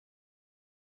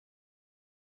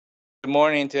Good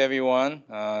morning to everyone,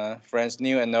 friends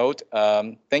new and old.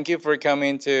 Thank you for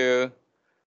coming to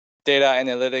Data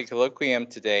Analytic Colloquium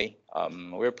today.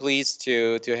 We're pleased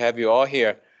to have you all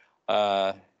here.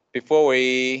 Before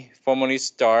we formally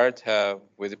start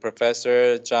with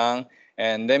Professor Zhang,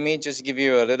 and let me just give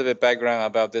you a little bit background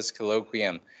about this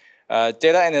colloquium.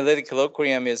 Data Analytic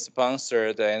Colloquium is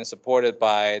sponsored and supported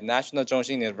by National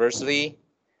Zhongxin University,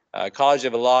 College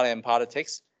of Law and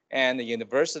Politics, and the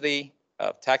University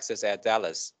of Texas at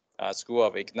Dallas, School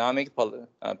of Economic,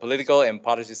 Political, and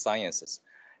Policy Sciences,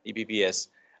 EPPS.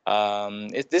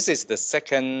 This is the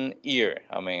second year,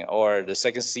 or the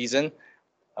second season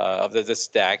of the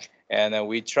stack, and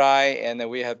we try, and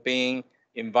we have been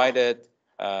invited,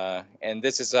 and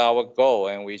this is our goal,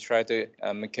 and we try to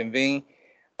convene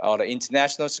all the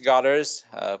international scholars,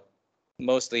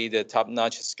 mostly the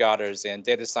top-notch scholars and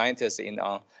data scientists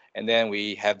and then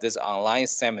we have this online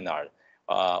seminar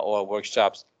or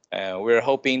workshops. We're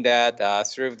hoping that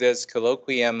through this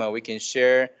colloquium, we can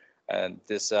share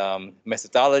this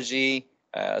methodology,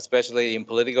 especially in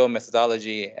political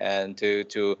methodology, and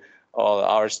to all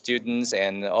our students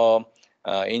and all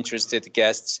interested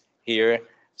guests here.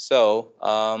 So,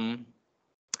 I'm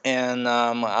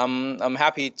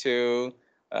happy to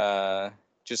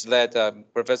just let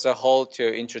Professor Ho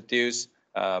to introduce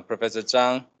Professor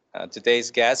Zhang,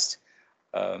 today's guest.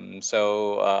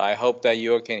 I hope that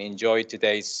you can enjoy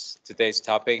today's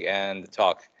topic and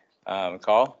talk.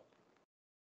 Carl?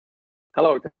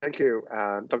 Hello, thank you,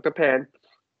 Dr. Pan.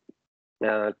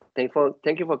 Thank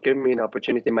you for giving me an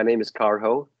opportunity. My name is Carl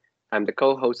Ho. I'm the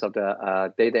co-host of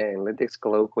the Data Analytics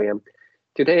Colloquium.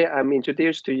 Today, I'm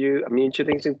introducing to you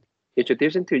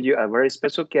a very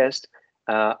special guest.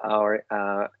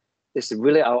 It's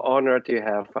really our honor to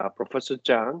have Professor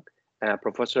Zhang,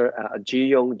 Professor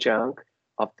Zhiyong Zhang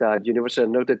of the University of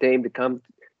Notre Dame to come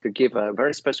to give a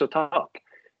very special talk.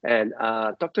 And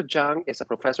Dr. Zhang is a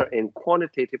professor in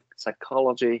quantitative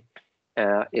psychology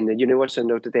in the University of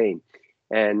Notre Dame.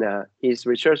 And his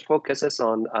research focuses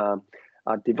on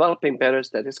developing better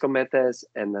statistical methods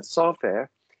and software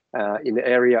in the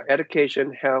area of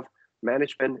education, health,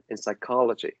 management, and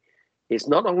psychology. He's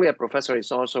not only a professor,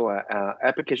 he's also an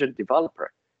application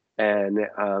developer. And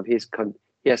he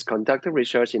has conducted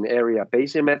research in the area of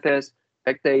Bayesian methods,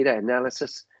 big data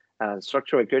analysis,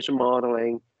 structural regression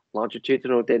modeling,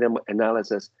 longitudinal data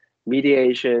analysis,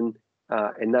 mediation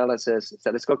analysis,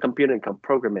 statistical computing and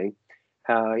programming.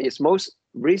 His most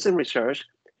recent research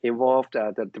involved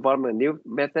the development of new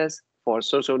methods for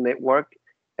social network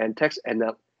and text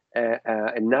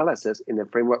analysis in the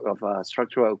framework of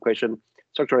structural equation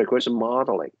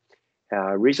modeling.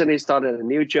 Recently started a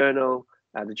new journal.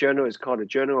 The journal is called the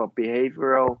Journal of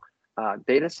Behavioral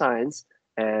Data Science.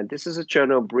 And this is a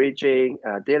journal bridging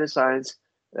data science,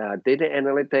 data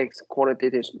analytics,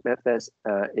 quantitative methods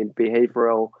in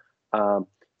behavioral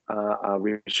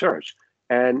research.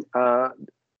 And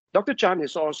Dr. Zhang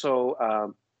is also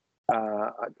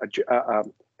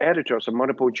editor of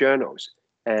multiple journals.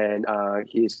 And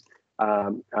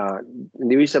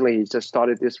recently he just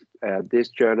started this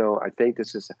journal. I think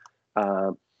this is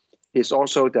he's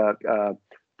also the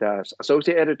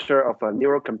associate editor of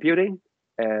neurocomputing,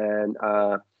 and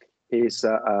he's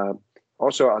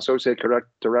also associate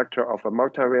director of a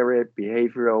multivariate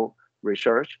behavioral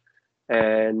research.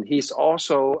 And he's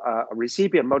also a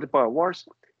recipient of multiple awards,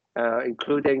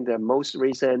 including the most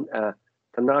recent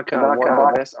Tanaka Award,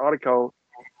 the best article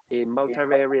in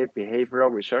multivariate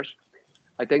behavioral research.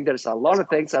 I think there's a lot of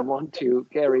things I want to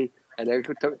carry, and it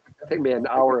could take me an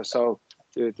hour or so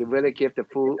to really give the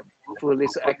full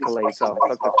list of accolades of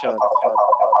Dr. Zhang.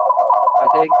 I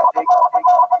think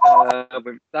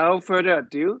without further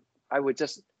ado, I would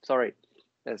just, sorry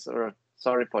for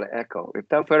the echo.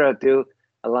 Without further ado,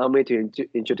 allow me to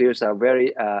introduce our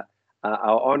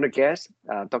honored guest,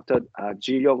 Dr.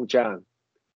 Zhiyong Zhang.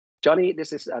 Johnny,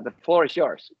 the floor is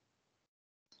yours.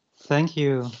 Thank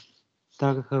you,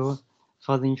 Dr. Ho,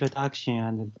 for the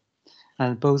introduction,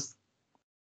 and both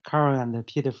Carl and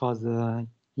Peter for the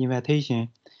invitation.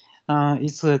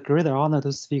 It's a great honor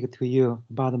to speak to you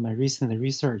about my recent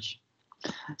research.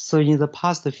 So in the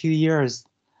past few years,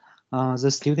 the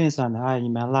students and I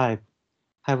in my lab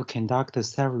have conducted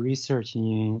several research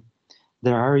in the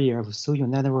area of social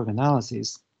network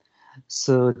analysis.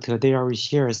 So today I will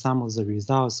share some of the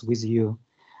results with you.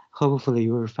 Hopefully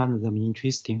you will find them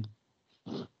interesting.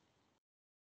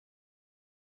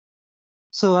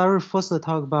 So I will first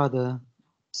talk about the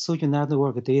social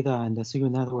network data and the social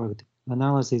network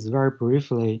analysis very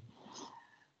briefly.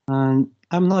 And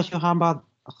I'm not sure how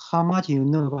much you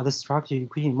know about the structural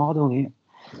equation modeling.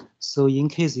 So in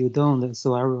case you don't,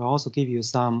 so I will also give you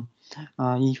some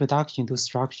introduction to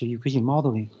structural equation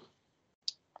modeling.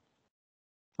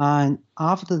 And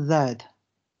after that,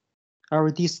 I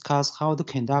will discuss how to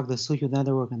conduct the social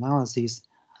network analysis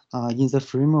in the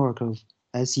framework of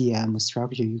SEM,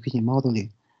 structural equation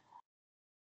modeling.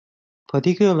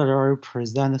 Particularly, I will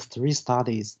present 3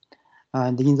 studies.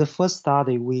 And in the first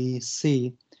study, we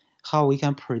see how we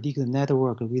can predict the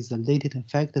network with the latent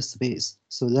factor space.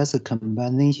 So that's a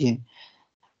combination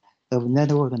of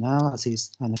network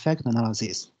analysis and factor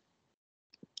analysis.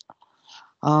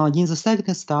 In the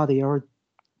second study, I will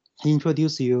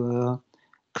introduce you a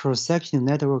cross-section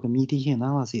network mediation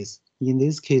analysis. In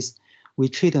this case, we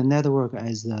treat a network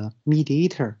as a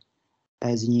mediator,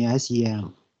 as in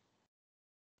SEM.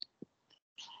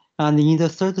 And in the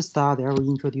third study, I will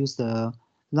introduce the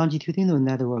longitudinal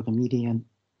network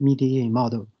mediation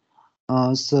model.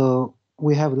 So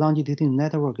we have longitudinal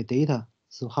network data.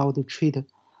 So how to treat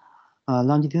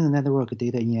longitudinal network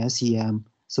data in SEM.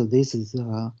 So this is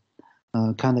a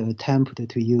kind of attempt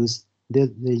to use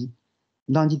the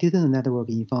longitudinal network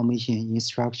information in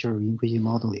structural equation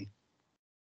modeling.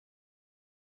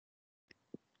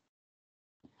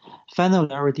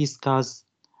 Finally, I will discuss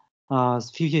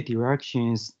future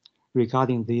directions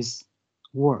regarding this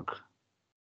work.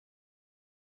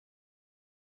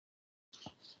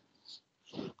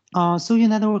 Social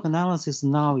network analysis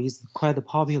now is quite a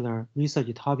popular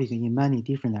research topic in many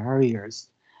different areas.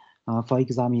 For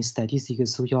example, in statistical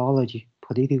sociology,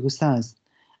 political science,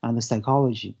 and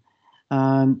psychology.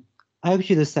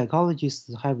 Actually, the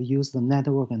psychologists have used the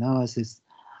network analysis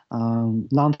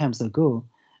long times ago,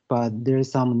 but there's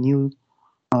some new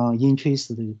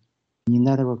interest in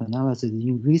network analysis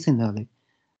recently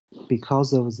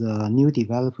because of the new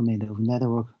development of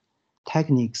network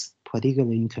techniques,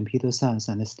 particularly in computer science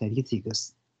and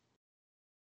statistics.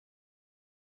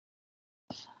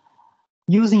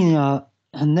 Using a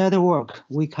network,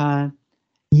 we can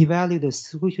evaluate the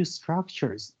social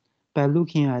structures by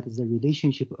looking at the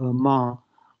relationship among,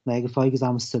 like, for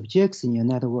example, subjects in a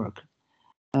network.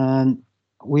 And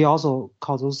we also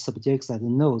call those subjects as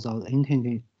nodes or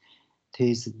entities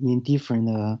in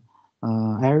different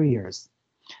areas.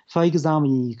 For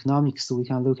example, in economics, we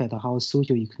can look at how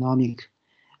socio-economic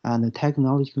and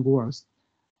technological worlds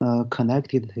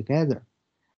connected together.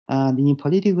 And in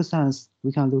political science,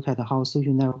 we can look at how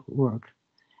social network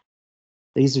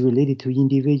is related to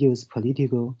individuals'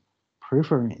 political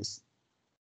preference.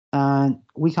 And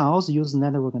we can also use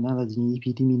network analysis in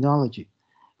epidemiology.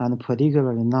 And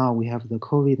particularly now we have the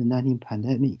COVID-19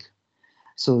 pandemic.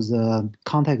 So the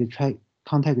contact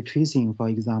tracing, for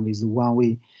example, is one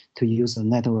way to use a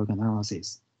network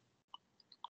analysis.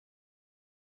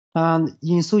 And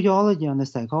in sociology and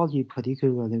psychology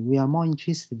particularly, we are more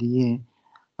interested in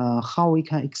how we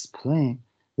can explain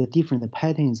the different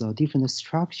patterns or different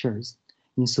structures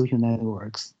in social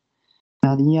networks.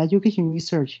 And in education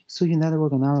research, social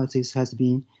network analysis has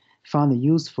been found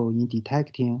useful in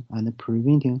detecting and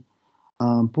preventing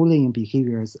bullying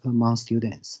behaviors among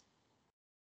students.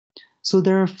 So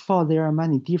therefore, there are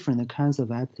many different kinds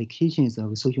of applications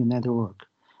of social network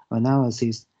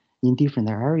analysis in different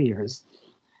areas.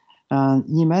 And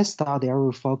in my study, I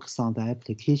will focus on the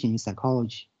application in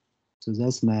psychology. So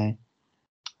that's my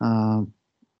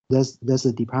that's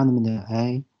the department that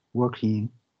I work in.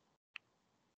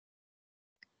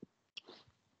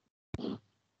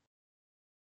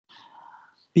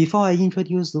 Before I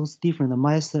introduce those different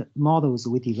models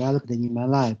we developed in my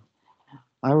lab,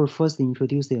 I will first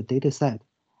introduce the data set.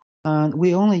 And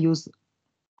we only use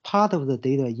part of the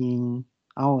data in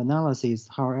our analysis.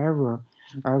 However,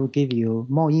 I will give you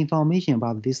more information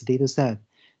about this data set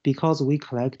because we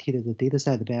collected the data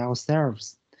set by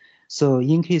ourselves. So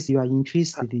in case you are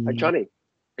interested in... Johnny,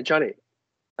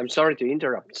 I'm sorry to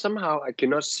interrupt. Somehow I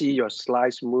cannot see your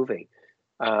slides moving.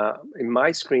 In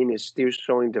my screen is still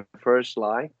showing the first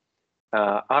slide.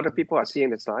 Other people are seeing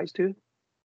the slides too?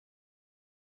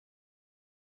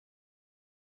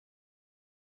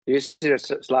 Do you see the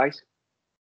slides,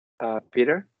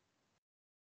 Peter?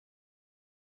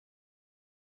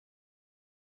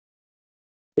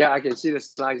 Yeah, I can see the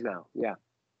slides now. Yeah.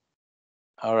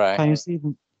 All right. Can you see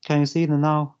them? Can you see them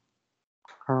now,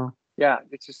 Carl? Yeah,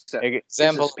 this is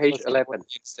example. This is page 11.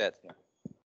 Instead.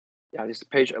 Yeah, this is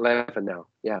page 11 now.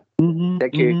 Yeah.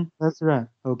 Thank you. That's right.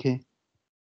 Okay.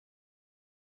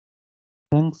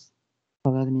 Thanks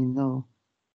for letting me know.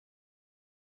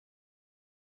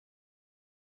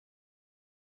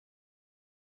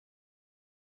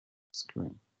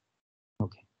 Screen.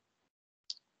 Okay.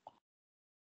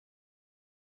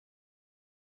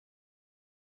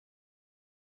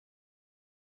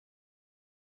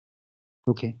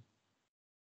 Okay.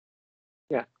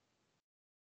 Yeah.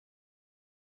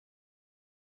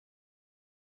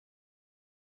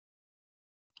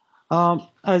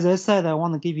 As I said, I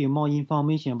want to give you more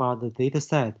information about the data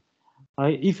set.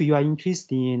 If you are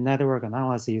interested in network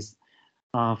analysis,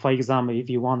 for example, if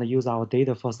you want to use our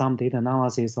data for some data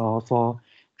analysis or for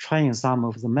trying some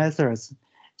of the methods,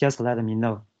 just let me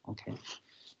know. Okay.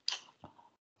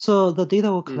 So the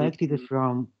data were collected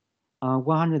from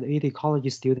 180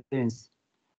 college students,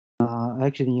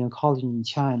 actually in a college in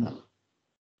China.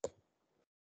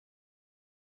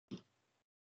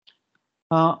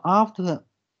 After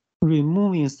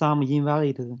removing some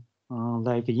invalid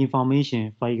like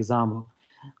information, for example,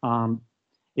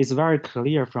 it's very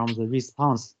clear from the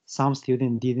response, some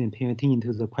students didn't pay attention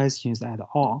to the questions at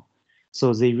all.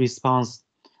 So they respond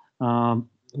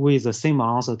with the same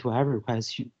answer to every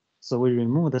question. So we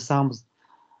removed some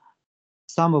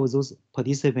of those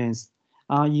participants.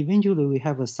 Eventually, we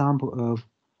have a sample of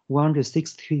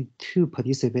 162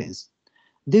 participants.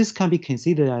 This can be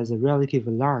considered as a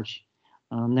relatively large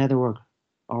network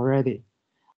already.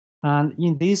 And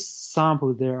in this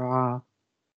sample, there are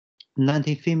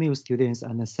 90 female students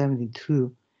and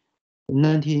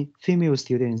 90 female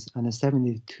students and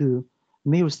 72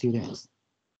 male students.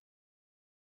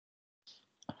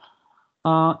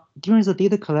 During the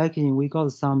data collection, we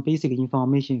got some basic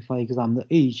information, for example, the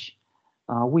age,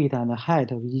 weight, and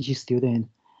height of each student,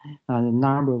 and the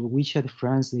number of WeChat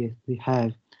friends they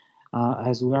have,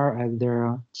 as well as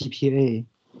their GPA.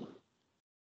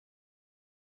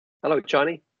 Hello,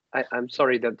 Johnny. I'm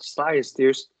sorry, the slide is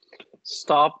still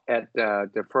stop at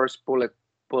the first bullet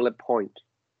point.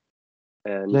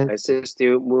 And is it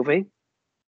still moving?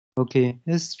 Okay,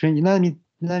 it's strange. Let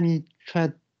me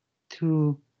try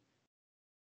to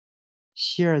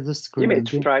share the screen. You may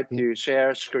try to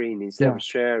share screen instead of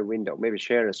share window. Maybe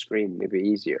share a screen, maybe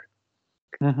easier.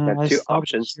 Have two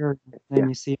options. Let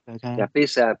me see if I can.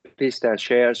 Yeah, please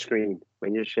share screen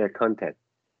when you share content.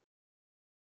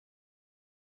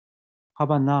 How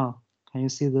about now? Can you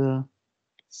see the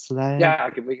slide? Yeah,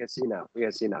 we can see now. We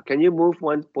can see now. Can you move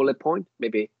one bullet point,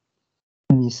 maybe?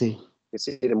 Let me see. You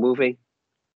see the moving?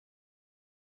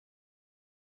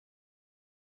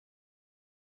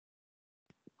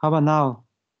 How about now?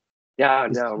 Yeah,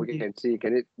 now we can see.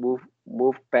 Can it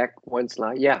move back one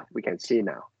slide? Yeah, we can see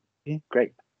now. Okay.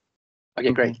 Great.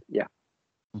 Okay, great. Yeah.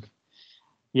 Okay.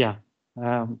 Yeah.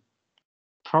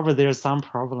 Probably there's some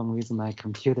problem with my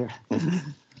computer.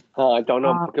 I don't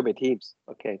know. Could be Teams.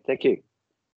 Okay, thank you.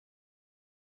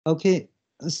 Okay,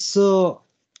 so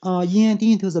in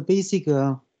addition to the basic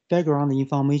background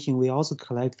information, we also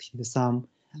collected some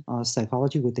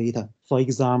psychological data. For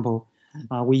example,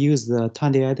 we use the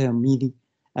 20-item mini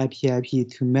IPIP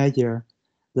to measure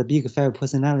the big five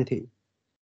personality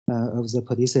of the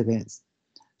participants.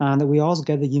 And we also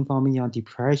get the information on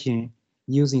depression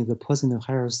using the personal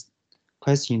health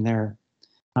questionnaire.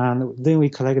 And then we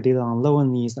collect data on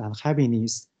loneliness and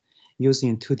happiness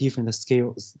using two different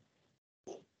scales.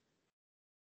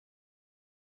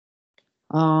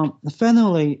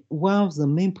 Finally, one of the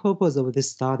main purposes of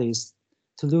this study is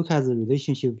to look at the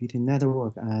relationship between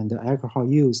network and alcohol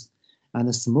use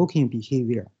and smoking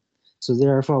behavior. So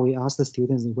therefore, we asked the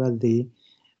students whether they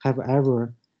have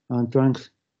ever drunk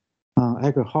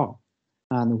alcohol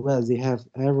and whether they have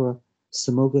ever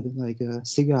smoked like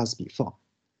cigars before.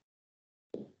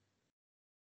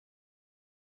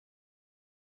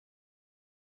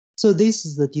 So this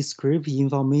is the descriptive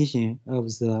information of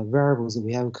the variables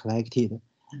we have collected.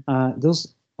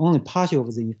 Those only partial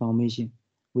of the information.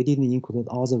 We didn't include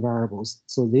all the variables.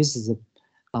 So this is the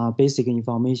basic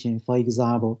information. For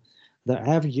example, the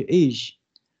average age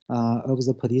of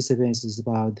the participants is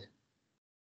about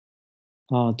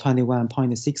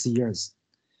 21.6 years.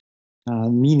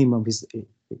 Minimum is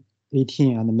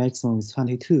 18 and the maximum is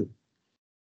 22.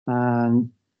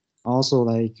 And also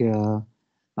like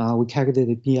we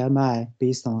calculated BMI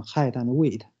based on height and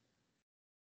weight.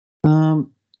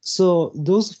 So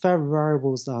those five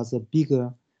variables are the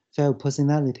bigger five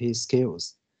personality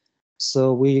scales.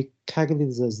 So we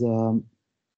calculated the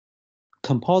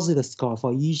composite score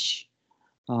for each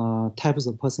types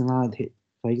of personality.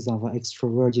 For example,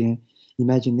 extroversion,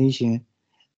 imagination.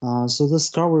 So the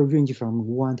score will range from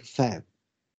 1 to 5.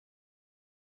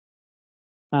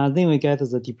 Then we get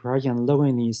the depression and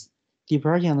loneliness.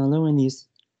 Depression and loneliness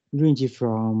range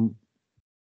from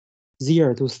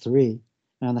 0 to 3,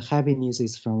 and happiness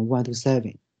is from 1 to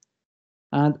 7.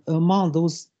 And among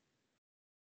this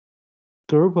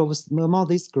group of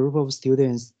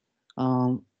students,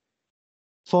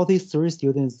 43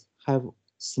 students have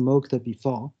smoked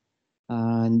before,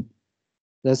 and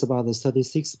that's about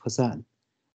 36%.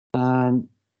 And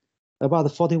about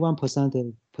 41%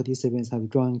 of participants have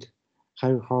drunk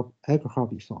alcohol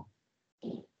before.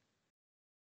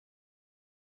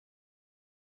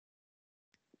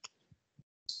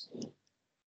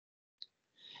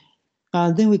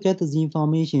 Then we get the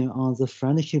information on the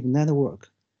friendship network.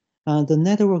 The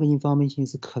network information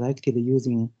is collected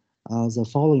using the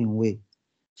following way.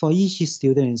 For each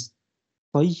student,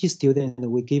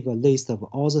 we give a list of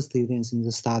all the students in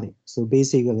the study. So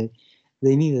basically,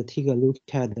 they need to take a look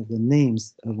at the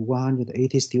names of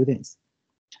 180 students.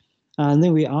 And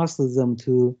then we ask them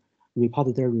to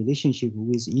report their relationship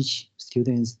with each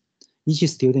student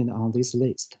on this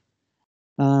list.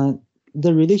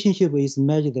 The relationship is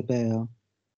measured by a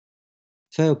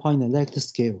 5-point length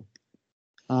scale,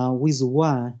 with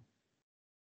 1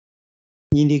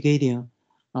 indicating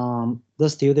the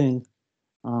student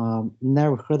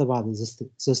never heard about the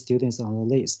students on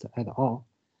the list at all.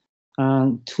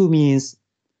 2 means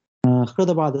heard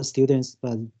about the students,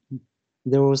 but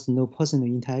there was no personal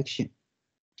interaction.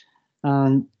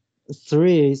 And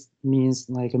 3 means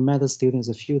like met the students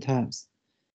a few times.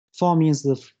 4 means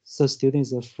the student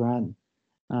is a friend.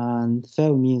 And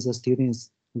 5 means the student is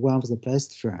one of the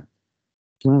best friends.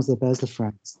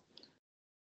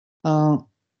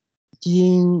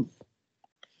 In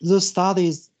the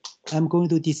studies I'm going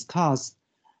to discuss,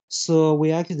 so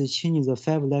we actually change the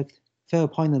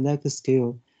 5-point length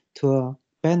scale to a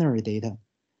binary data.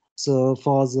 So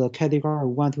for the category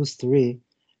 1, 2, 3,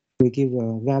 we give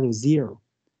a value 0.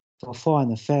 For 4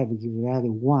 and 5, we give a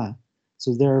value 1.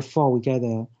 So therefore, we get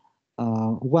a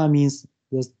 1 means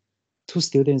the 2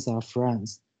 students are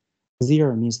friends.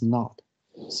 0 means not.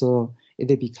 So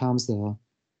it becomes a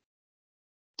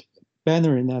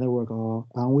binary network or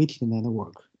unweighted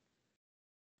network.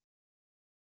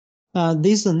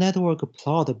 This network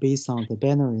plot based on the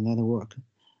binary network.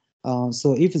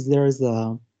 So if there is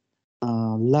a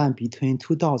line between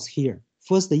 2 dots here,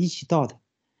 first each dot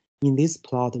in this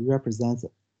plot represents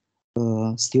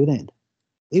a student.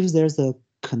 If there's a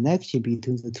connection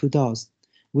between the 2 dots,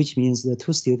 which means the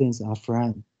 2 students are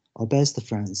friends or best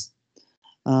friends.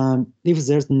 If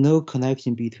there's no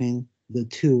connection between the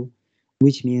 2,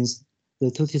 which means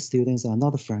the 2 students are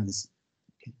not friends.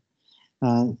 Okay.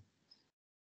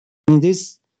 In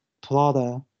this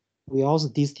plot, we also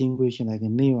distinguish like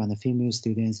male and female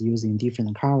students using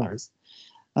different colors.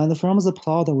 And from the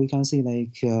plot, we can see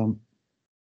like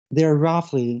there are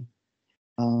roughly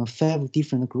 5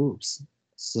 different groups.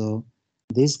 So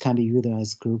this can be used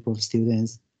as group of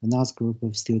students, another group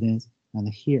of students, and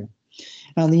here.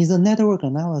 And in the network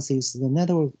analysis, the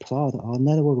network plot or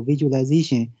network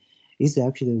visualization is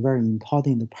actually a very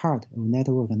important part of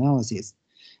network analysis,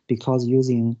 because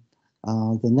using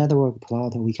the network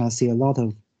plot, we can see a lot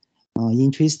of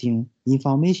interesting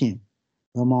information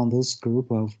among those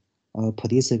group of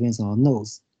participants or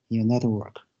nodes in a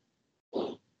network.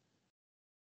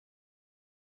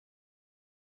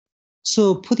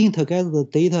 So putting together the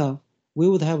data, we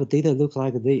would have a data look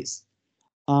like this.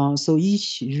 So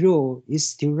each row is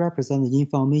still representing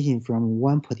information from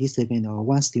 1 participant or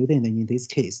 1 student in this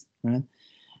case, right?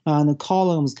 And the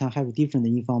columns can have different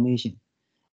information.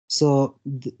 So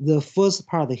the first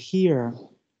part here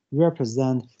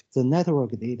represent the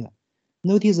network data.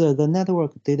 Notice that the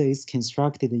network data is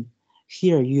constructed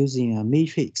here using a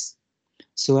matrix.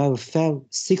 So I have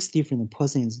 6 different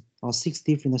persons or 6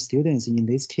 different students in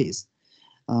this case.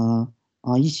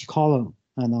 On each column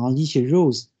and on each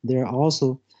rows, there are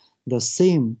also the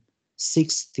same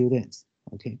 6 students.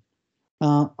 Okay.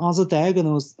 On the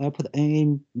diagonals, I put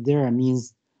NA there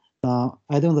means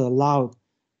I don't allow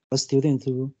a student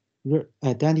to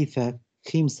identify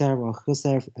himself or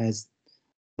herself as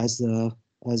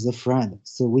a friend.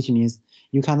 So which means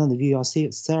you cannot view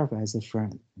yourself as a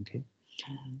friend. Okay.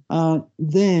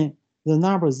 Then the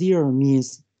number 0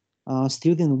 means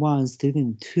student 1,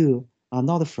 student 2 are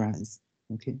not friends.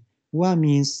 Okay. 1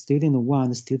 means student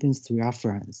 1, student 3 are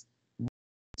friends.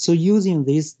 So using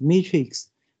this matrix,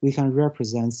 we can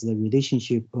represent the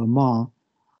relationship among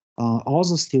all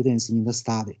the students in the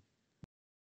study.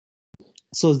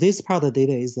 So this part of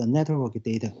data is the network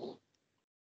data.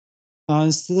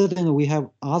 Certainly, we have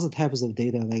other types of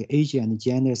data like age and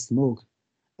gender, smoke,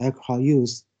 alcohol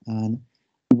use, and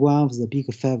one of the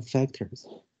big 5 factors.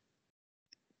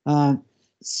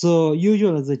 So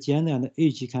usually the gender and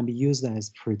age can be used as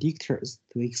predictors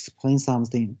to explain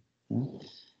something.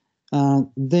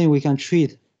 Then we can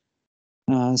treat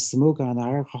smoke and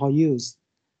alcohol use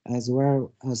as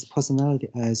well as personality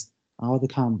as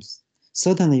outcomes.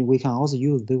 Certainly, we can also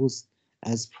use those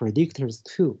as predictors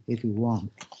too, if you want.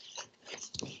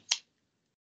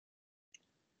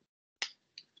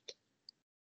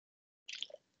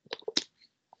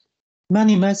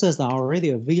 Many methods are already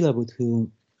available to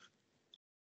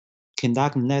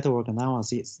conduct network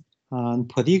analysis.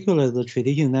 Particularly the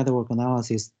traditional network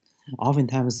analysis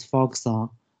oftentimes focus on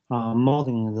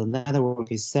modeling the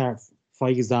network itself. For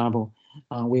example,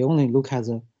 we only look at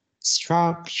the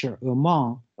structure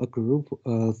among a group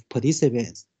of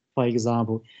participants. For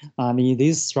example, in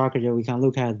this structure, we can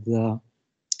look at the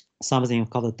something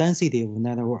called the density of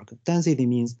network. Density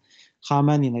means how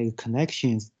many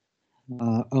connections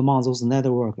among those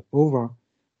network over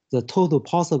the total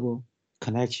possible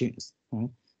connections. Right?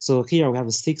 So here we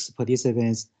have 6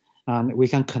 participants, and we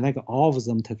can connect all of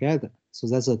them together. So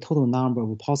that's the total number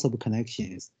of possible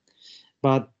connections.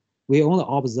 But we only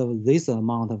observe this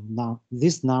amount of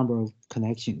this number of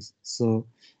connections. So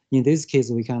in this case,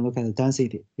 we can look at the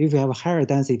density. If we have a higher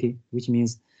density, which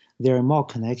means there are more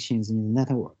connections in the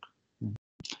network.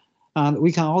 And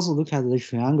we can also look at the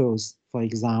triangles, for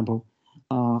example,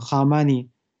 how many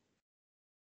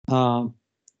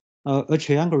a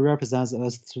triangle represents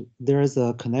there is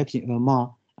a connection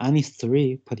among any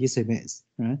 3 participants,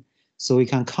 right? So we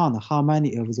can count how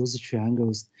many of those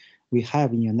triangles we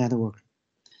have in a network.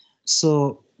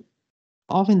 So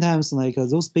oftentimes,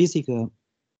 those basic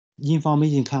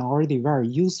information can already be very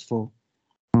useful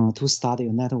to study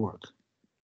a network.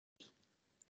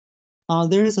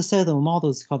 There is a set of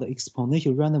models called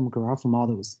exponential random graph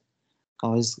models.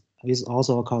 It's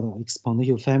also called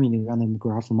exponential family random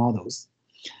graph models.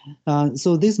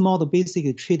 So this model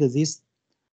basically treats this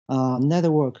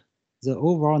network, the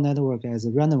overall network, as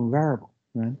a random variable,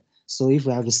 right? So if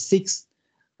we have 6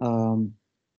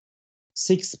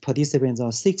 participants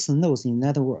or 6 nodes in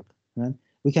network, right?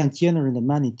 We can generate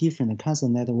many different kinds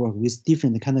of network with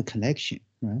different kind of connection,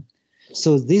 right?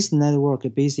 So this network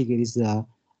basically is an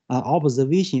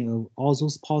observation of all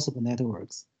those possible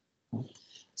networks.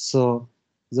 So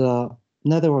the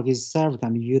network itself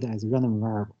can be used as a random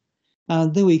variable.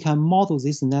 And then we can model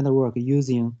this network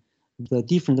using the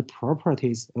different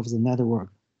properties of the network.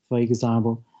 For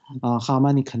example, how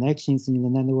many connections in the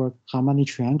network, how many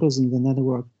triangles in the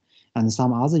network, and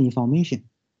some other information.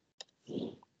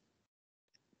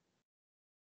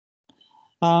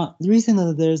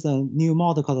 Recently, there's a new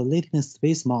model called the latent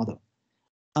space model.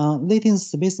 Latent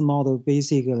space model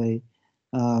basically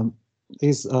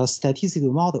is a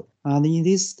statistical model. And in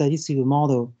this statistical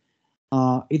model,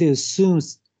 it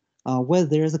assumes whether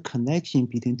there is a connection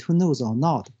between 2 nodes or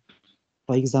not.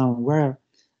 For example,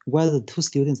 whether the 2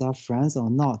 students are friends or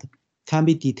not can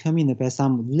be determined by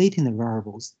some latent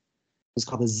variables. It's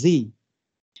called Z.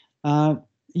 In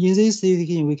this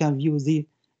situation, we can view Z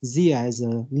as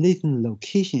a latent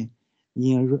location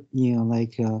in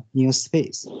a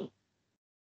space.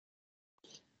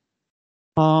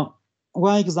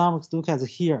 One example to look at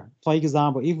here. For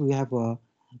example, if we have a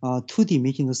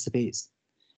 2-dimensional space,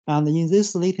 and in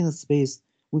this latent space,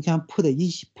 we can put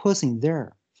each person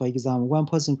there. For example, one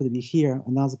person could be here,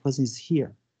 another person is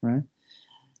here, right?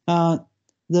 The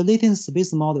latent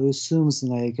space model assumes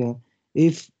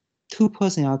if 2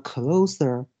 persons are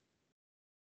closer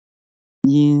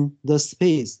in the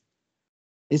space,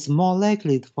 it's more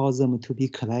likely for them to be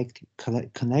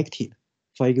connected.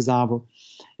 For example,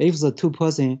 if the 2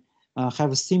 persons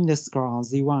have a similar score on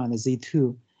Z1 and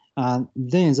Z2,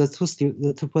 then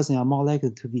the two persons are more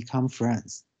likely to become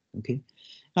friends. Okay,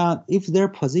 if their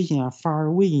positions are far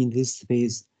away in this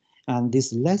space, and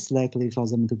this less likely for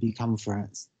them to become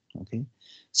friends. Okay,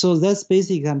 so that's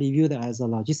basically can be viewed as a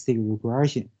logistic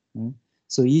regression. Right?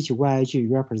 So each YG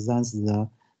represents the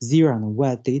 0 and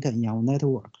 1 data in our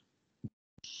network.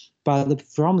 But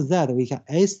from that, we can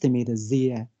estimate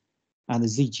ZI and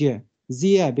ZJ.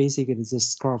 ZI basically is the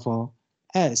score for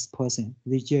S person.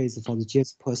 ZJ is for the J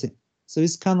person. So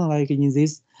it's kind of like in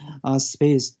this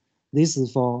space, this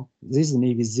is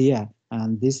maybe ZI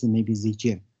and this is maybe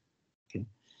ZJ. Okay.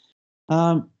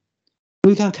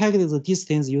 We can calculate the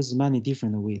distance using many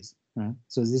different ways. Right?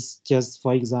 So this just,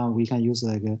 for example, we can use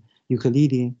like a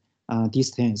Euclidean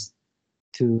distance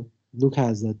to look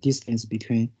at the distance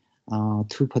between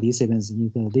 2 participants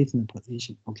in the latent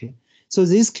position. Okay, so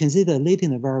this considered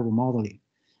latent variable modeling,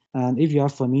 and if you are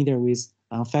familiar with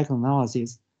factor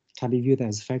analysis, can be viewed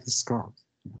as factor score.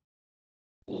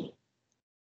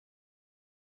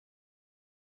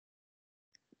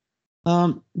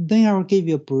 Then I will give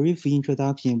you a brief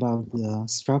introduction about the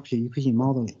structure equation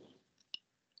modeling.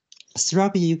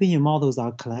 Structure equation models are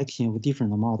a collection of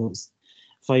different models.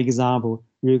 For example,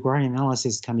 regression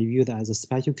analysis can be viewed as a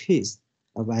special case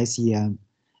of SEM,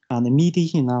 and the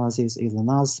mediation analysis is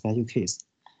another special case,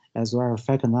 as well as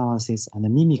factor analysis and the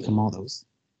mimic models.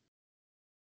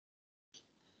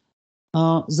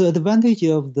 The advantage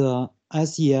of the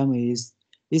SEM is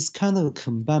it's kind of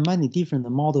combine many different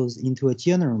models into a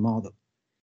general model.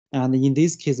 And in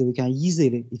this case, we can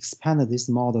easily expand this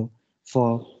model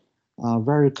for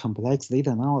very complex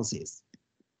data analysis.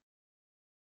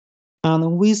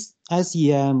 And with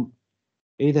SEM,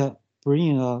 it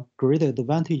brings a great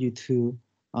advantage to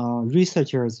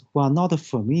researchers who are not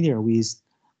familiar with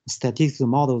statistical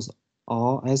models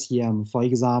or SEM. For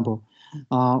example,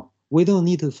 we don't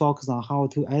need to focus on how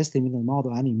to estimate the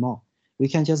model anymore. We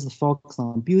can just focus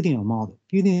on building a model.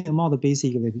 Building a model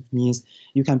basically means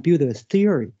you can build a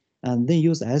theory and then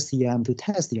use SEM to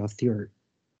test your theory.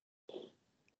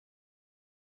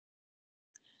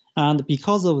 And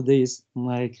because of this,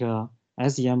 like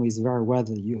SEM is very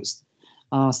widely used.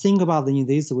 Think about it in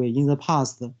this way. In the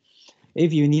past,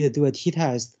 if you need to do a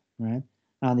t-test, right,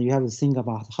 and you have to think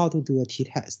about how to do a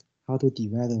t-test, how to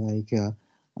develop like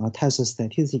test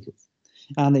statistics.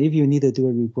 And if you need to do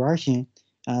a regression,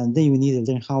 and then you need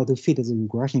to learn how to fit the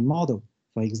regression model.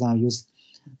 For example, use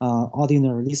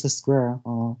ordinary least square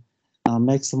or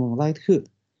maximum likelihood.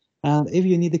 And if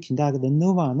you need to conduct the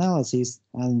NOVA analysis,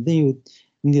 and then you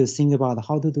need to think about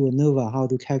how to do a NOVA, how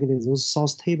to calculate those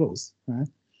source tables, right?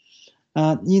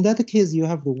 In that case, you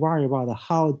have to worry about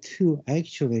how to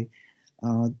actually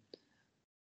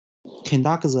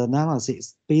conduct the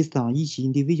analysis based on each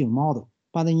individual model.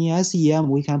 But in SEM,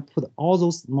 we can put all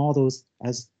those models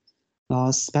as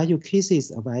special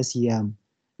cases of SEM.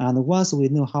 And once we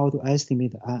know how to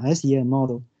estimate an SEM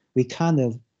model, we kind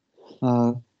of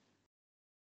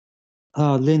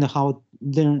learn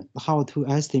how to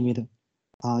estimate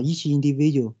each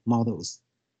individual models.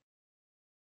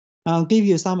 I'll give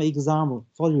you some example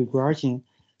for regression.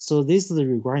 So this is the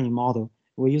regression model.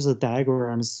 We use the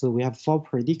diagrams. So we have 4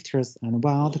 predictors and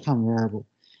 1 outcome variable.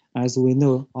 As we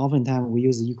know, oftentimes we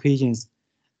use equations.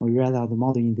 We write out the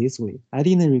model in this way. I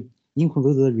didn't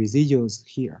include the residuals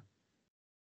here.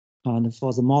 And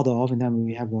for the model, oftentimes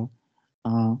we have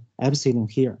a epsilon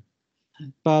here.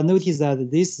 But notice that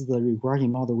this is the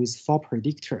regression model with 4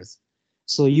 predictors.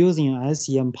 So using an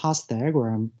SEM path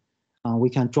diagram, we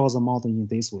can draw the model in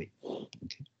this way.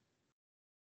 Okay.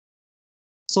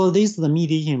 So this is the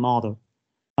mediation model.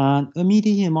 A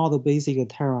mediation model basically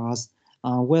tells us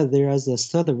whether there is a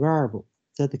third variable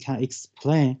that can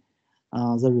explain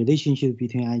the relationship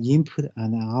between an input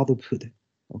and an output.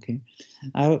 Okay,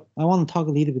 I want to talk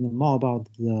a little bit more about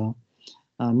the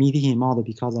mediation model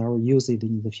because I will use it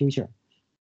in the future.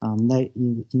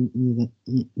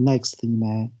 Next in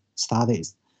my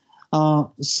studies.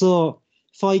 So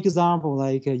for example,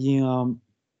 like in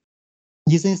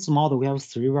this model, we have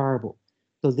 3 variables.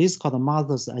 So this is called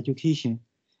mother's education,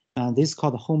 and this is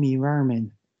called home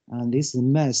environment, and this is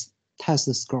math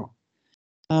test score.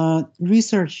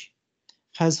 Research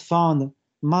has found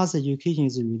math education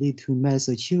is related to math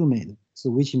achievement. So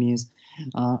which means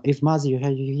if math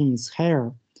education is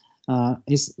higher,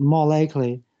 it's more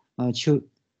likely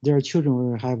their children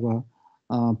will have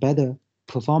a better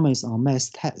performance on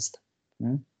math test.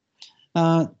 Right?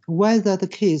 Why is that the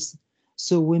case?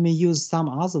 So we may use some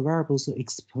other variables to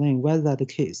explain why that the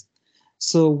case.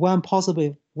 So one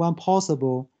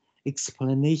possible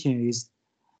explanation is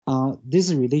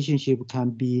this relationship can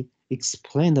be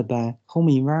explained by home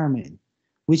environment,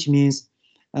 which means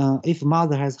if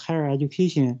mother has higher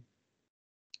education,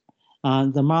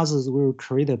 the mothers will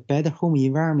create a better home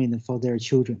environment for their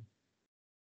children.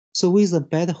 So with a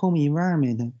better home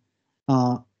environment,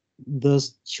 the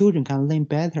children can learn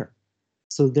better.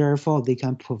 So therefore, they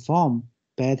can perform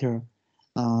better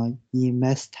in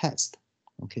math test.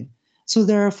 Okay. So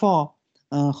therefore,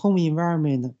 home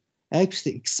environment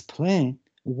actually explain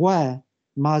why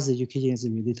math education is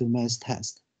related to math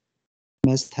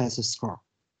test score.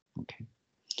 Okay.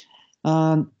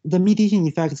 The mediation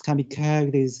effects can be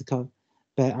calculated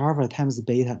by alpha times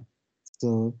beta.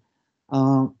 So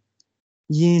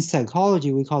in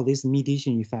psychology, we call this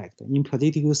mediation effect. In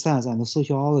political science and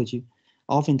sociology,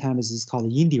 oftentimes it's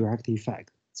called indirect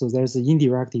effect. So there's an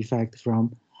indirect effect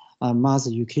from math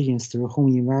education through home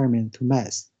environment to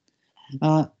math.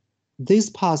 This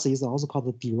path is also called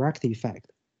the direct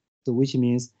effect. So which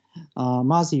means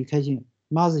math education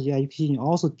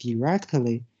also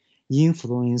directly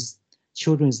influence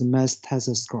children's math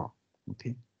test score.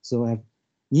 Okay, so I have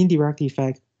indirect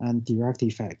effect and direct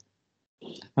effect.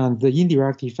 And the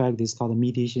indirect effect is called the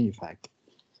mediation effect.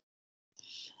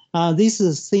 This is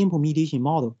a simple mediation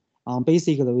model.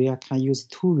 Basically, we can use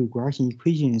 2 regression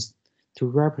equations to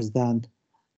represent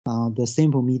the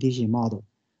simple mediation model.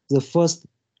 The first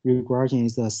regression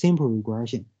is a simple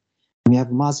regression. We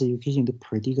have math education to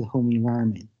predict the home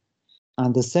environment.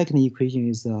 And the second equation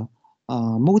is a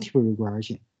multiple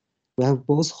regression. We have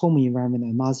both home environment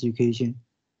and math education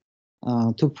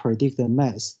to predict the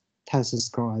math test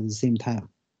score at the same time.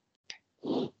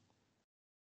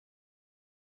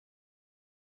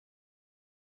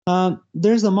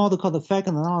 There's a model called the fact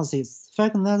analysis.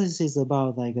 Fact analysis is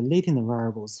about like latent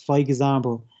variables. For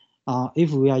example,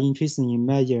 if we are interested in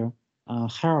measure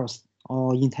health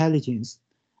or intelligence,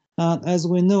 as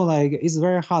we know, like it's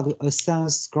very hard to assign a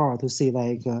score to see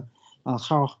like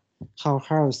how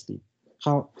healthy,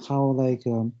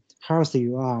 healthy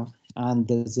you are, and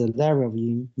the level of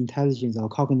intelligence or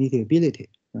cognitive ability,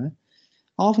 right?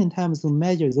 Oftentimes to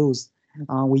measure those,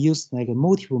 we use like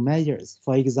multiple measures.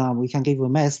 For example, we can give a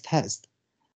math test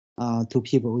to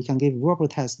people. We can give verbal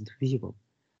test to people.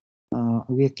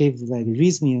 We give like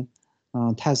reasoning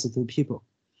tests to people.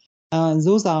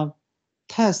 Those are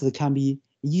tests that can be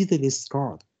easily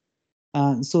scored.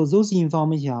 So those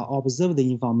information are observed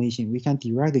information. We can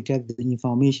directly get the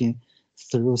information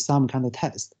through some kind of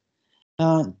test.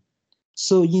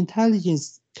 So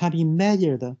intelligence can be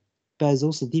measured by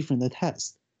those different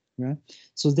tests, right?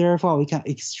 So therefore, we can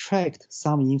extract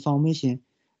some information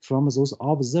from those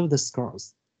observed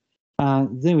scores.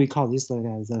 Then we call this like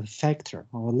as a factor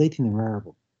or latent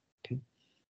variable. Okay.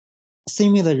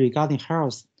 Similarly, regarding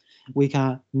health, we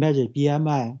can measure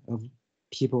BMI of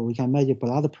people. We can measure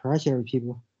blood pressure of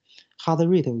people, heart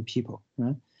rate of people,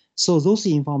 right? So those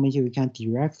information we can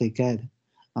directly get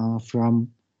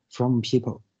from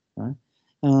people, right?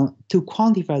 To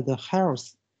quantify the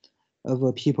health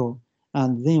of people,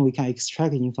 and then we can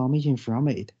extract information from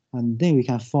it, and then we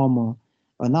can form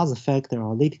another factor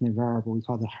or latent variable we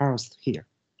call the health here.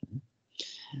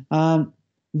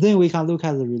 Then we can look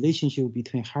at the relationship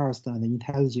between health and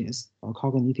intelligence or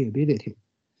cognitive ability.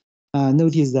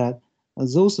 Notice that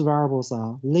those variables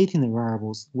are latent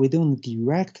variables. We don't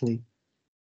directly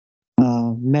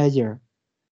measure.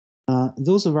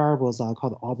 Those variables are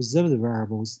called observed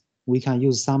variables. We can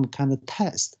use some kind of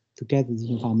test to get the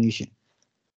information.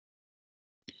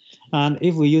 And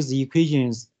if we use the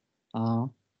equations,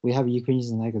 we have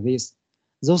equations like this.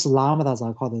 Those lambdas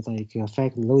are called like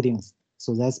factor loadings.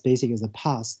 So that's basically the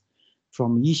path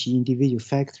from each individual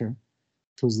factor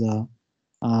to the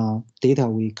data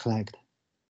we collect.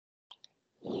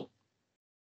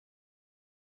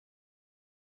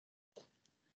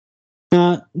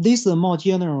 This is a more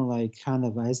general like kind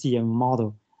of SEM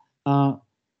model.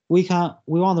 We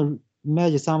want to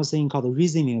measure something called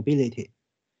reasoning ability.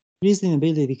 Reasoning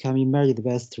ability can be measured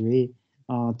by 3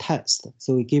 tests.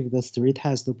 So we give the 3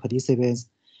 tests to participants,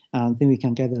 and then we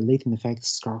can get the latent factor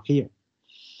score here.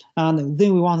 And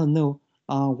then we want to know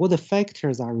what the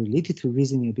factors are related to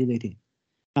reasoning ability.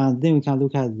 And then we can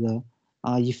look at the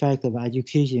effect of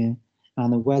education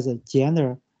and whether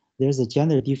there's a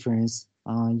gender difference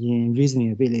in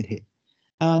reasoning ability.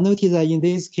 Notice that in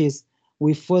this case,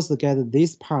 we first get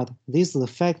this part. This is the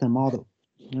factor model.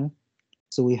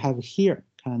 So we have here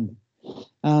kind of.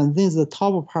 And then the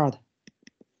top part,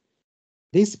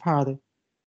 this part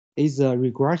is a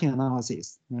regression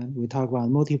analysis. Right? We talked about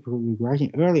multiple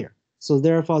regression earlier. So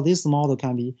therefore, this model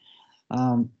can be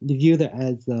viewed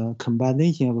as a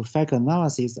combination of factor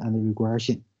analysis and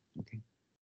regression. Okay.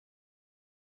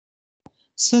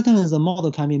 Certainly, the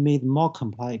model can be made more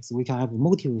complex. We can have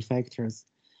multiple factors.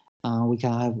 We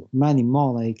can have many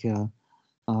more like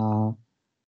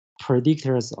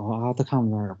predictors or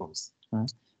outcome variables.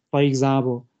 Right? For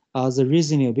example, the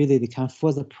reasoning ability can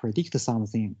further predict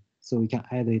something, so we can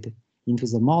add it into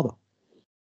the model.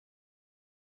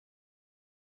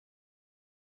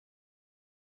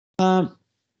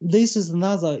 This is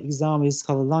another example. It's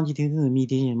called longitudinal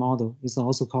mediation model. It's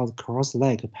also called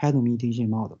cross-leg pattern mediation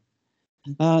model.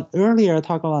 Earlier, I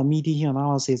talked about mediation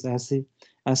analysis.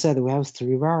 I said we have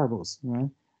 3 variables, right?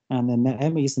 And then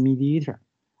M is mediator.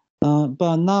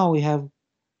 But now we have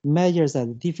measures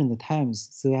at different times.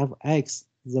 So we have X,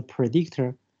 the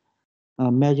predictor,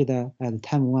 measured at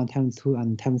time 1, time 2,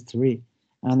 and time 3.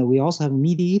 And we also have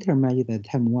mediator measured at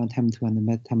time 1, time 2,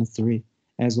 and time 3,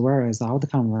 as well as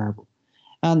outcome variable.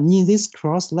 And in this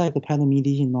cross-leg pattern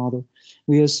mediation model,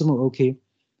 we assume, okay,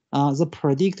 the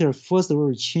predictor first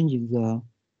will change the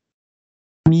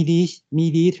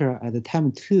mediator at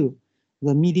time 2.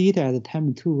 The mediator at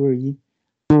time 2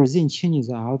 will then change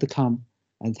the outcome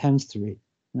at time 3.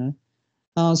 Right?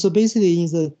 So basically,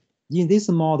 in this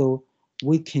model,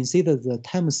 we consider the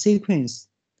time sequence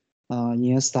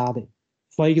in a study.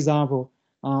 For example,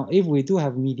 if we do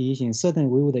have mediation, certainly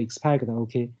we would expect,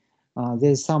 okay,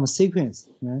 there's some sequence,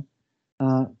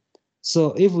 right?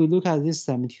 So if we look at this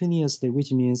simultaneously,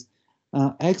 which means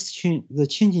the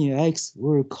change in X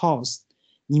will cause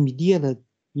immediate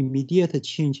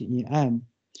change in M,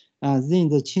 then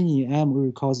the change in M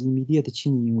will cause immediate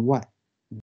change in Y.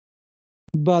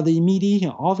 But the mediation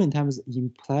oftentimes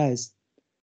implies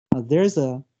there's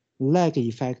a lag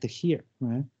effect here,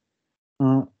 right?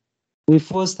 we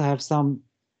first have some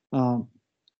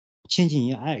changing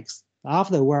in X.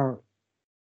 After a while,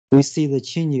 we see the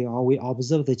changing, or we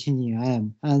observe the changing in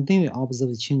M, and then we observe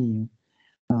the changing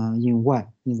in Y,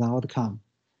 in the outcome.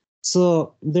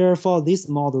 So therefore, this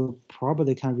model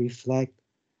probably can reflect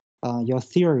your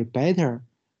theory better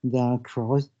than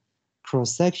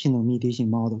cross-sectional mediation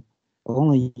model,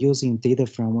 only using data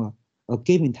from a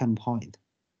given time point.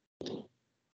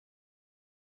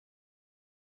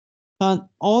 And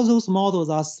all those models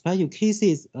are special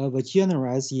cases of a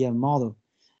general SEM model.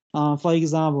 For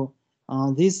example,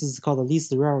 this is called the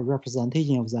least rare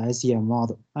representation of the SEM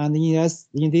model. And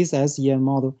in this SEM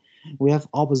model, we have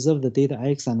observed the data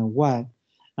X and Y,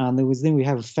 and then we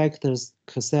have factors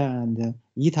cosine and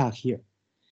eta here.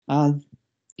 And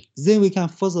then we can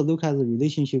further look at the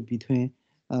relationship between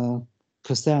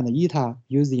cosine and eta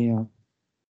using,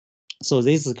 so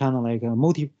this is kind of like a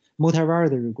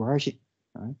multivariate regression,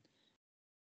 right?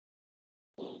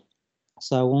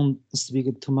 So I won't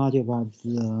speak too much about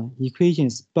the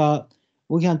equations, but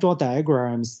we can draw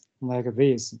diagrams like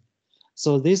this.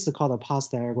 So this is called a path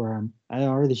diagram. I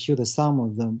already showed some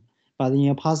of them, but in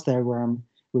a path diagram,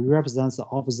 we represent the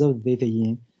observed data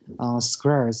in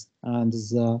squares and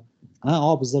the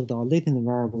unobserved or latent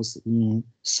variables in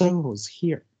circles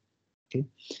here. Okay,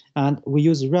 and we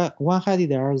use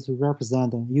one-headed arrows to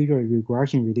represent the usual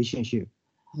regression relationship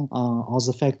of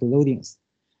the factor loadings.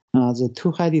 The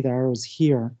two-headed arrows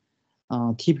here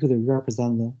typically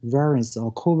represent the variance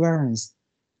or covariance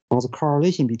or the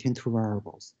correlation between two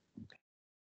variables.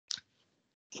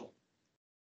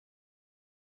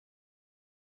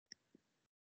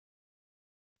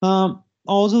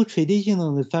 Although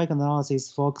traditional effect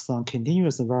analysis focus on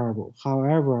continuous variable,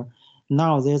 however,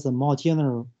 now there's a more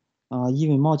general,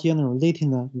 even more general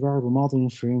latent variable modeling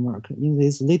framework. In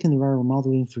this latent variable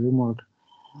modeling framework,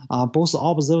 both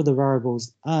observed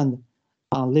variables and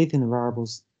latent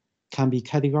variables can be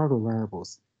categorical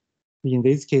variables. In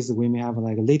this case, we may have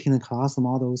like latent class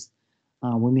models,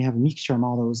 we may have mixture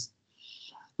models.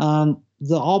 The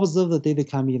observed data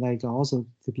can be like also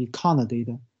to be count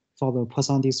data for the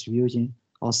Poisson distribution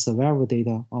or survival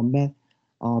data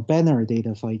or binary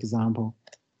data, for example.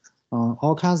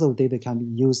 All kinds of data can be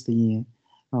used in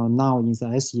now in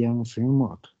the SEM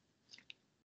framework.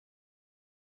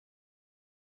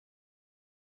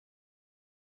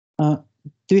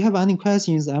 Do you have any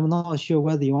questions? I'm not sure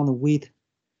whether you want to wait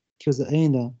till the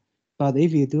end, but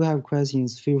if you do have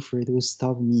questions, feel free to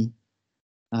stop me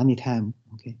anytime,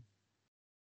 okay?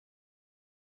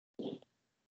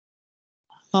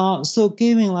 So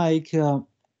given like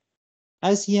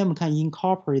SEM can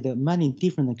incorporate many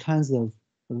different kinds of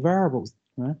variables,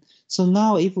 right? So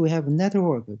now if we have a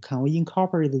network, can we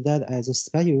incorporate that as a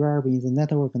special variable in the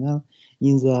network now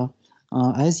in the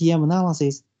SEM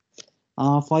analysis?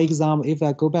 For example, if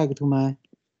I go back to my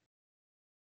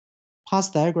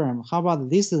path diagram, how about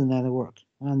this is a network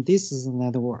and this is a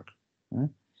network, right?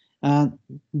 And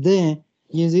then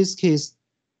in this case,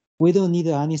 we don't need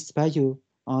any special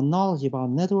knowledge about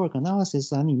network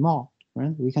analysis anymore,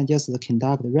 right? We can just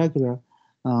conduct regular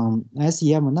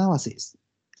SEM analysis.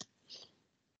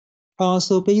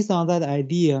 So based on that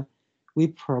idea, we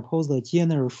propose a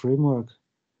general framework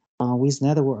with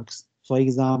networks. For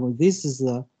example, this is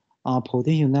a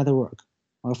potential network,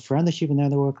 a friendship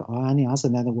network, or any other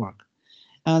network.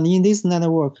 And in this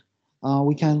network,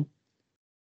 we can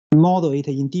model it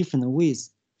in different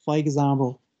ways. For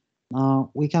example,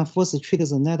 we can first treat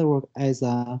the network as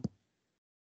an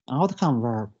outcome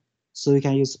variable. So we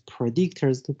can use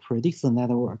predictors to predict the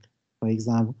network. For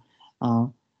example,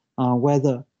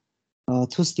 whether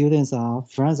two students are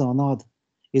friends or not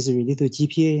is related to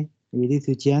GPA, related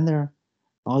to gender,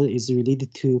 or is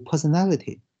related to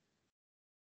personality.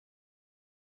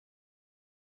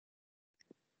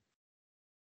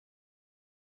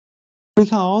 We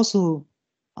can also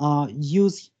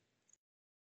use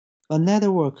a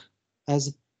network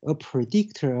as a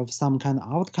predictor of some kind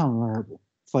of outcome variable.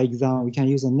 For example, we can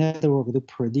use a network to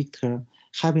predict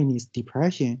happiness,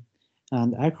 depression,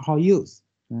 and alcohol use.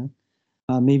 Right?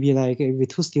 Maybe like if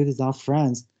two students are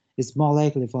friends, it's more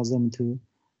likely for them to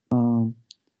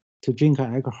drink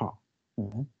alcohol.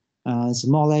 Right? It's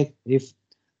more like if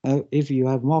you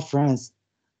have more friends,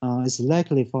 it's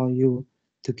likely for you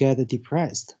to get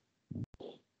depressed.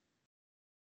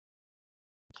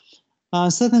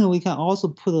 Certainly, we can also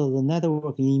put the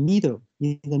network in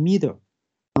the middle.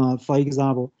 For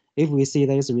example, if we see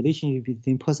there is a relationship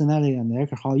between personality and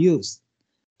alcohol use,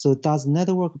 so does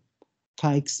network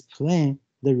can explain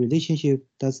the relationship?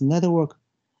 Does network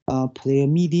play a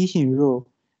mediation role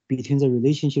between the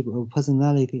relationship of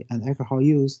personality and alcohol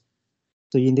use?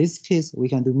 So in this case, we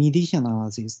can do mediation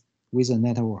analysis with a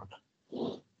network.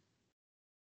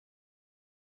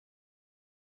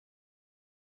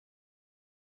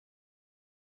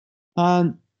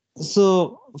 And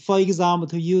so, for example,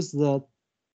 to use the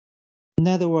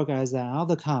network as an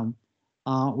outcome,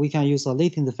 we can use a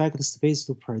latent factor space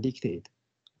to predict it.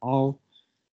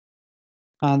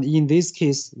 And in this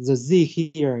case, the Z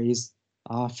here is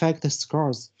factor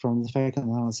scores from the factor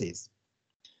analysis.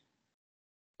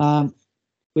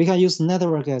 We can use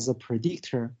network as a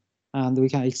predictor, and we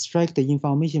can extract the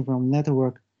information from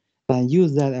network and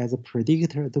use that as a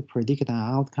predictor to predict an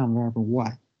outcome variable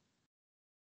Y.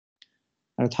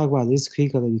 I'll talk about this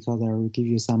quickly because I will give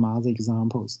you some other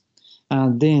examples.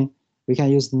 And then we can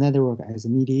use network as a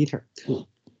mediator too.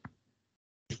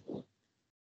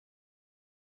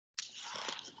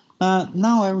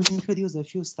 Now I will introduce a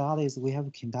few studies we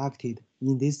have conducted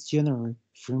in this general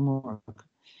framework.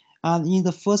 And in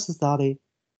the first study,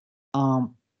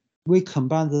 we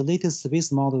combined the latent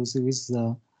space models with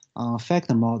the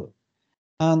factor model.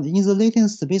 And in the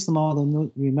latent space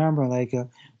model, remember, like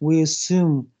we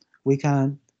assume we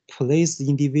can place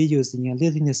individuals in a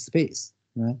latent space,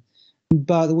 right?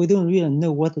 But we don't really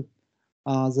know what the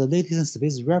latent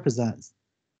space represents.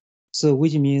 So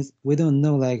which means we don't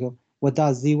know like what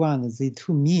does Z1 and Z2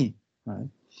 mean, right?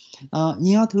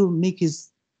 In order to make it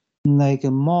like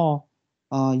more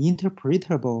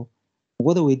interpretable,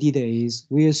 what we did is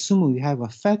we assume we have a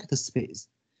factor space,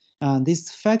 and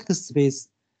this factor space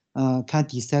can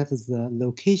dissect the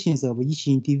locations of each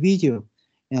individual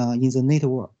in the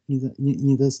network,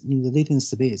 in the latent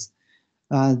space.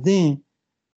 Then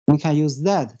we can use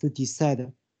that to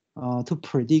decide to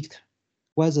predict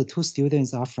whether two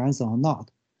students are friends or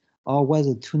not, or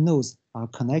whether two nodes are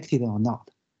connected or not.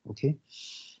 Okay.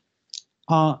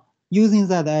 Using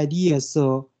that idea,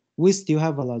 so we still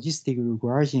have a logistic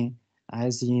regression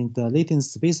as in the latent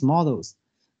space models,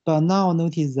 but now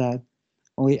notice that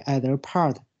we add a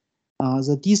part,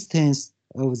 the distance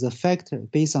of the factor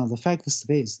based on the factor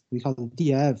space, we call it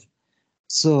DF.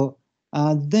 So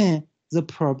then the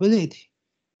probability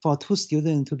for two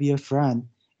students to be a friend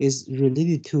is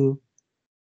related to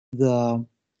the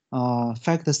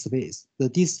factor space, the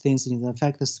distance in the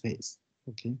factor space.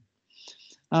 Okay.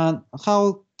 And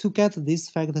how to get this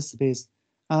factor space?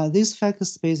 This factor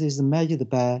space is measured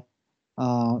by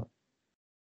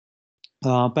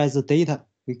the data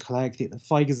we collected.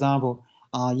 For example,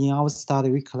 in our study,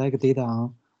 we collect data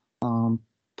on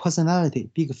personality,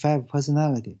 big five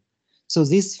personality. So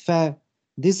this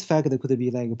factor could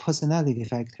be like personality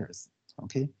factors.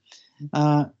 Okay,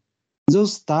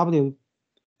 those W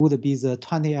would be the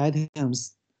 20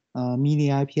 items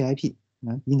mini IP,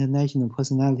 international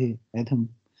personality atom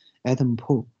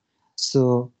pool.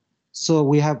 So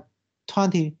we have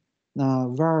 20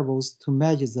 variables to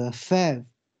measure the 5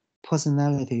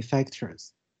 personality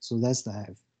factors. So that's the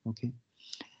F. Okay.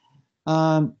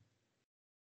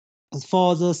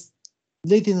 For the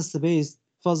latent space,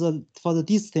 for the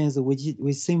distance,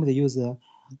 we simply use the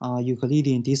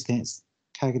Euclidean distance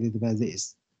calculated by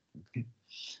this. Okay.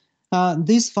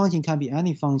 This function can be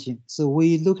any function. So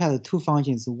we look at two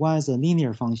functions. One is a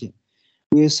linear function.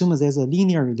 We assume there's a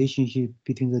linear relationship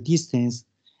between the distance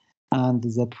and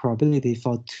the probability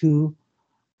for two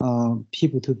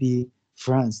people to be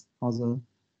friends, or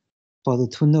for the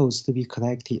two nodes to be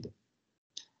connected.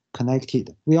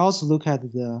 We also look at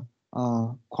the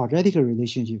quadratic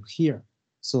relationship here.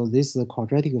 So this is the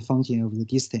quadratic function of the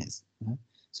distance. Right?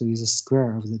 So it's a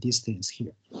square of the distance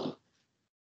here.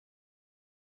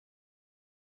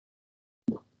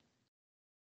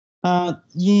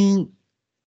 In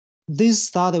this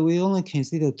study, we only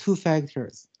consider two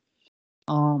factors.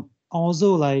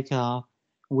 Although like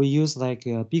we use like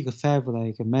big five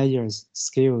like measures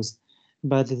scales,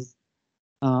 but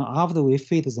after we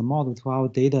fit the model to our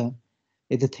data,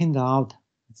 it turned out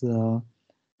the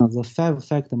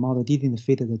 5-factor model didn't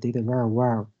fit the data very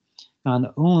well, and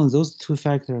only those two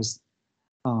factors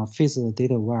fit the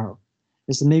data well.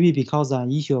 It's maybe because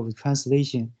an issue of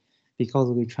translation,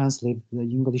 because we translate the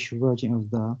English version of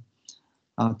the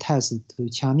test to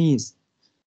Chinese.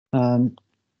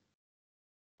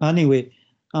 Anyway,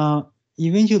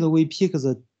 eventually we pick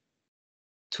the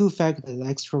two factors,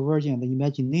 extroversion and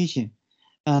imagination,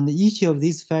 and each of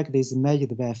these factors is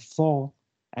measured by 4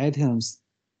 items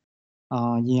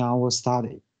in our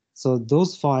study. So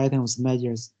those 4 items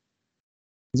measured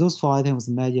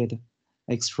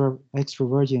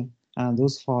extroversion, and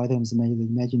those 4 items measured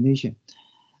imagination.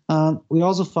 And we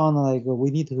also found like we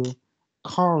need to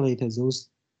correlate the results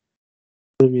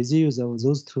of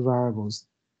those two variables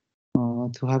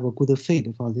to have a good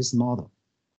fit for this model.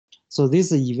 So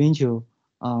this is the eventual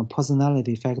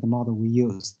personality factor model we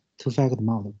used, two-factor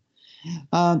model.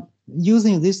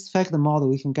 Using this factor model,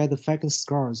 we can get the factor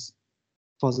scores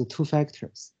for the two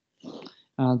factors.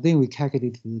 Then we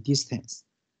calculate the distance.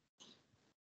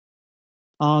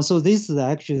 So this is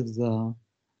actually the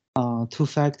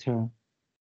two-factor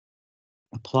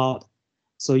plot.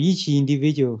 So each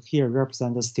individual here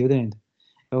represents a student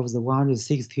of the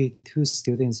 162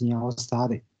 students in our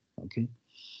study. Okay,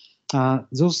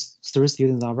 those three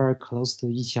students are very close to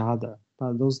each other,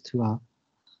 but those two are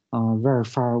very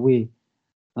far away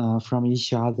from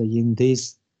each other in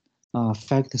this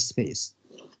factor space.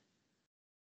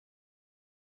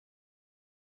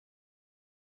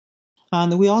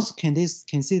 And we also can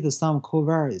consider some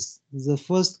covariates. The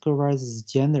first covariate is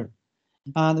gender.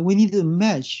 And we need to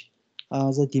match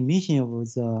the dimension of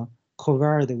the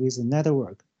covariate with the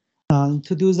network.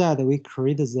 To do that, we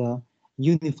create the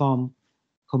uniform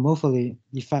homophily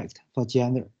effect for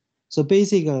gender. So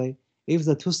basically, if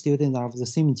the two students are of the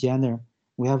same gender,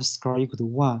 we have score equal to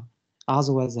 1,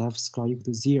 otherwise they have score equal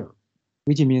to 0,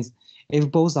 which means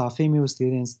if both are female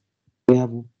students, we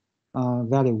have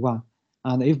value 1.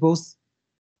 And if both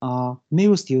are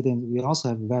male students, we also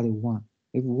have value 1.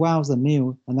 If one of the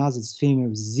male, another is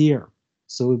female, 0.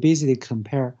 So we basically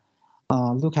compare,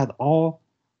 look at all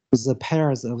the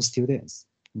pairs of students,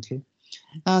 okay?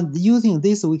 And using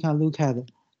this, we can look at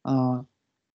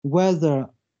whether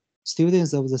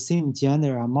students of the same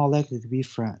gender are more likely to be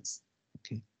friends,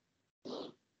 okay?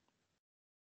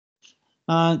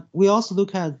 And we also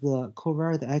look at the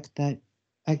covariate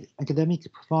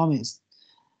academic performance.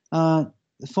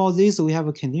 For this, we have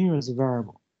a continuous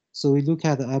variable. So we look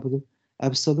at the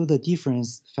absolute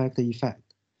difference factor effect.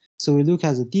 So we look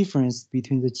at the difference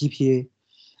between the GPA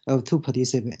of two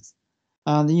participants.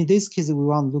 And in this case, we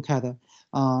want to look at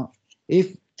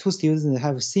if two students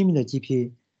have a similar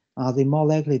GPA, are they more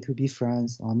likely to be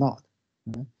friends or not?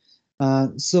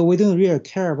 So we don't really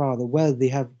care about whether they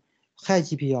have high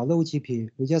GPA or low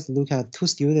GPA. We just look at two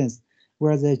students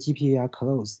where their GPA are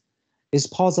close. It's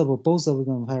possible both of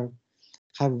them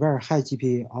have very high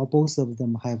GPA or both of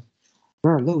them have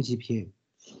very low GPA.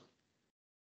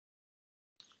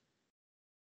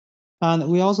 And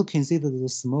we also consider the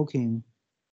smoking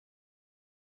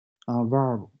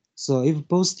variable. So if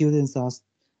both students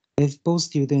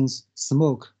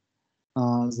smoke,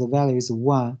 the value is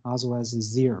 1, otherwise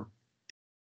 0.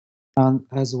 And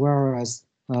as well as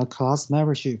class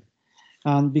membership.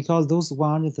 And because those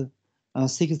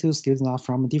 162 students are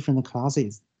from different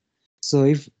classes, so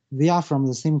if they are from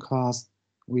the same class,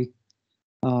 we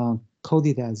code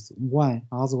it as 1,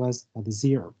 otherwise at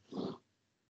 0.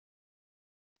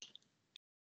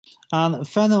 And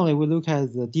finally, we look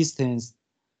at the distance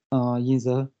in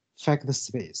the factor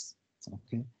space.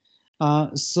 Okay,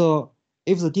 so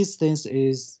if the distance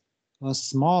is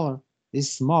small,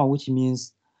 which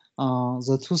means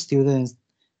the two students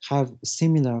have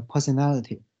similar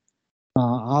personality.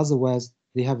 Otherwise,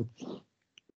 they have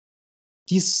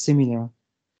dissimilar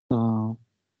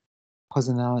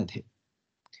personality.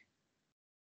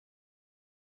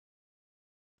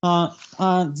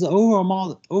 The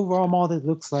overall model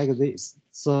looks like this.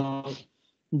 So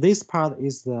this part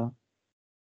is the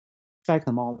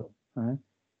factor model, right?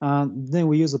 And then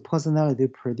we use a personality to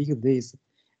predict this.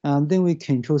 And then we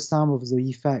control some of the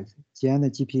effects, gender,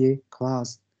 GPA,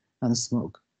 class, and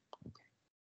smoke.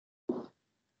 Okay.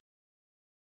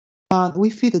 And we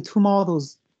fit two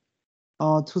models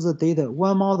to the data.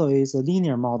 One model is a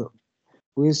linear model.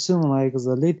 We assume like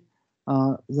the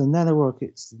network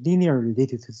is linearly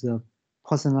related to the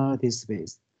personality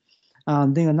space.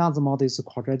 And then another model is a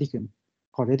quadratic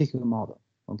model.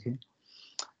 Okay.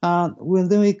 And when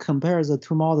then we compare the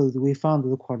two models, we found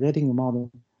the quadratic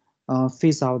model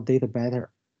fits our data better.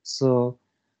 So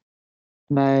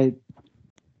my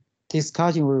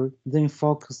discussion will then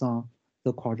focus on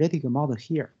the quadratic model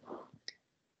here.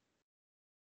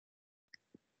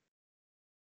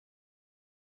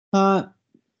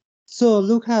 So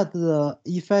look at the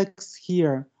effects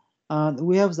here.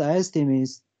 We have the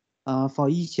estimates for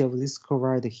each of these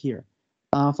covariates here.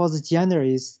 For the gender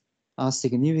is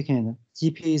significant,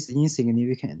 GPA is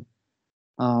insignificant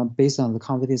based on the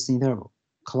confidence interval.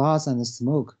 Class and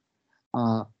smoke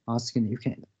are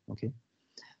significant. Okay.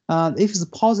 If it's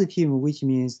positive, which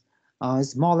means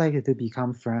it's more likely to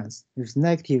become friends. If it's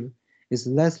negative, it's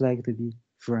less likely to be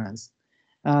friends.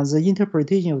 The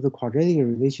interpretation of the quadratic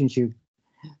relationship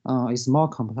is more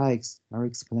complex. I'll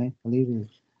explain a little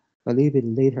bit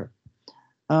later.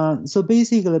 So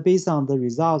basically, based on the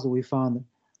results, we found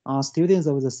students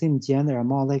of the same gender are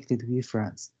more likely to be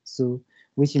friends. So,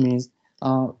 which means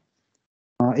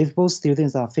if both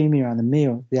students are female and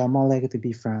male, they are more likely to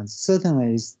be friends.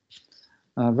 Certainly, it's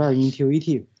very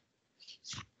intuitive.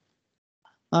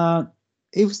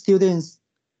 If students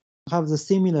have the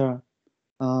similar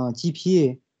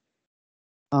GPA,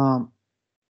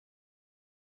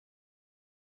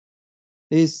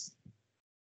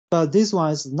 but this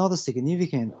one is not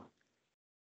significant.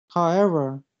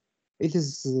 However, it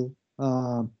is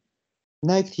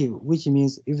negative, which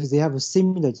means if they have a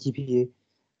similar GPA,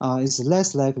 it's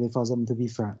less likely for them to be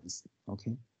friends.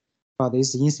 Okay, but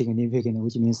it's insignificant,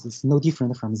 which means it's no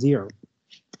different from 0.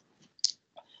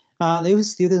 If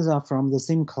students are from the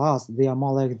same class, they are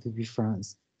more likely to be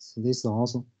friends. So this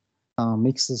also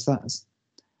makes sense.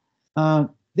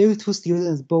 If 2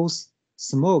 students both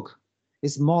smoke,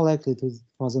 it's more likely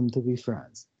for them to be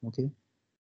friends. Okay.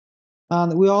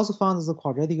 And we also found the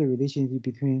quadratic relationship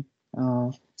between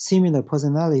similar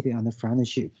personality and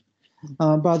friendship.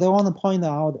 But I want to point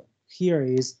out here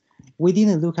is we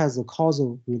didn't look at the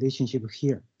causal relationship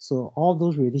here. So all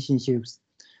those relationships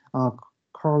are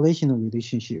correlational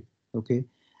relationship. Okay,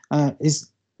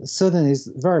 it's certainly it's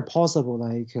very possible.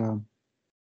 Like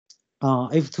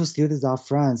if 2 students are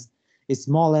friends, it's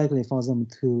more likely for them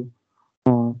to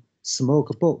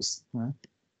smoke both, right?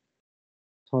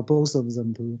 For both of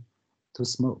them to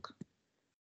smoke.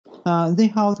 Then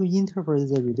how to interpret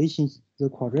the relationship, the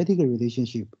quadratic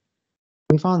relationship.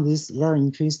 We found this very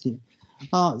interesting.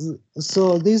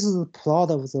 So this is a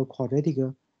plot of the quadratic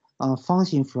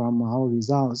function from our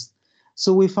results.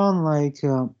 So we found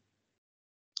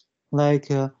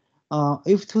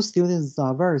if 2 students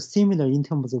are very similar in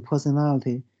terms of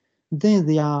personality, then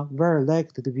they are very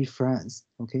likely to be friends.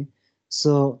 Okay,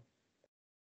 so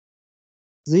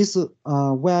this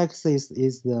y-axis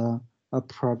is the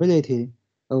probability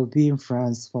of being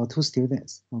friends for 2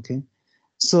 students. Okay,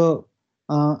 so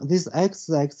this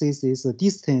x-axis is the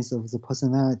distance of the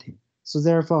personality. So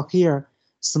therefore here,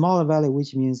 smaller value,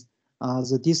 which means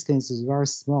the distance is very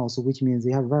small, so which means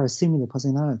they have very similar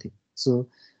personality. So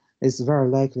it's very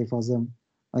likely for them,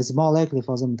 it's more likely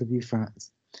for them to be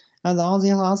friends. And on the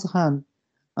other hand,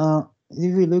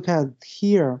 if we look at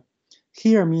here,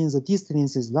 here means the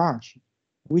distance is large,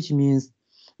 which means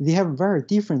they have very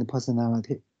different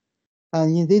personality.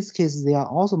 And in this case, they are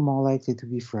also more likely to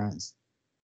be friends.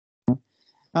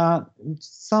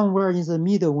 Somewhere in the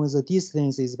middle, when the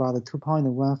distance is about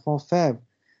 2.145,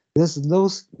 this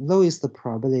lowest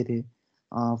probability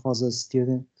for the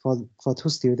student for 2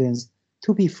 students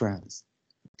to be friends.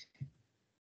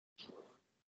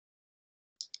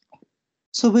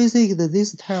 So basically,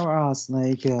 this tells us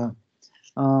like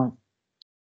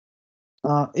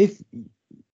if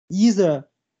either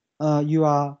you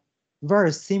are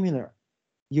very similar,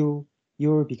 you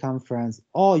will become friends,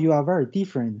 or you are very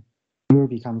different, you will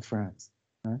become friends.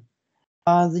 Right?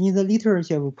 In the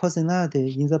literature of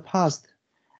personality, in the past,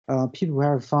 people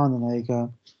have found like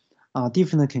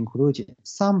different conclusions.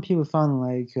 Some people found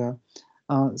like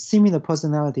similar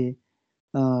personality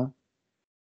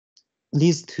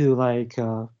leads to like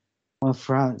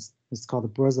friends. It's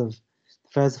called birds of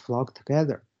feathers flock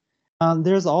together.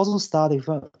 There's also study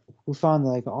who found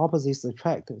like opposites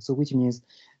attract. So which means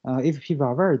if people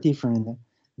are very different,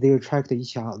 they attract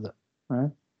each other,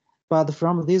 right? But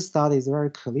from this study, it's very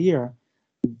clear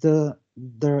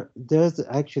there's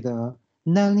actually a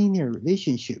nonlinear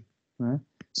relationship, right?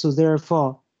 So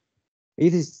therefore,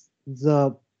 it is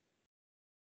the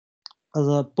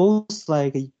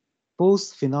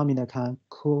both phenomena can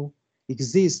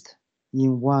coexist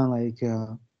in one like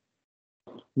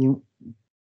in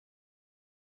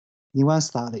one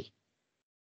study.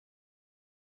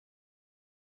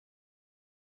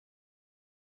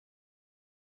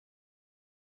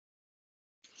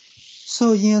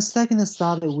 So in a second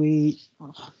study, we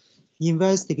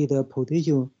investigate the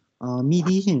potential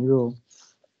mediation role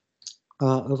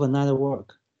of a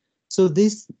network. So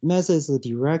this method is a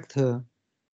direct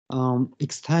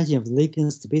extension of the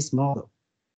latent space model.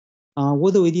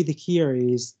 What we did here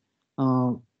is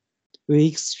we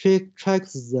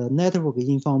extract the network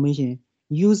information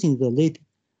using the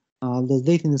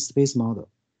latent space model.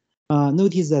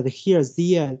 Notice that here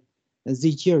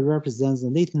ZG represents the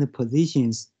latent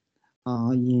positions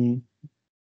in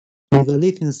the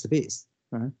latent space,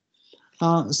 right?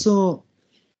 So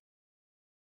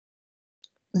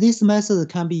this method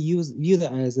can be used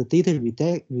as a data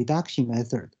reduction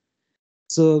method.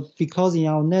 So because in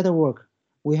our network,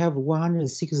 we have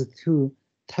 162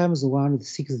 times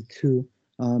 162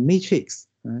 matrix,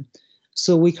 right?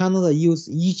 So we cannot use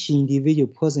each individual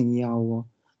person in our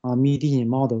mediation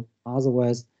model.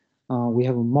 Otherwise, we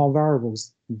have more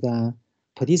variables than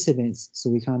participants, so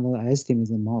we cannot estimate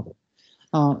the model.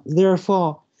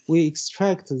 Therefore, we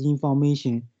extract the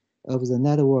information of the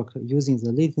network using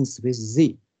the latent space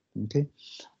Z. Okay,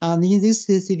 and in this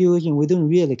situation, we don't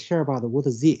really care about what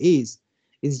Z is.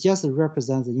 It just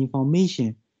represents the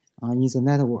information in the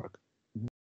network.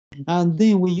 And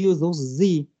then we use those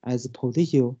Z as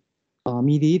potential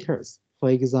mediators. For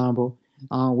example,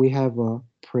 we have a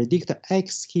predictor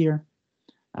X here,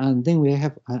 and then we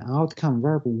have an outcome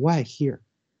variable Y here.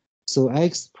 So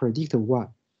X predict Y.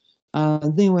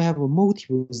 And then we have a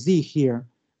multiple Z here.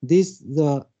 The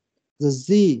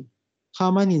Z,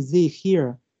 how many Z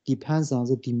here depends on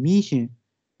the dimension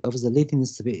of the latent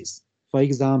space. For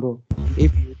example,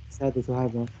 if you decide to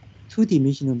have a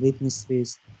two-dimensional latent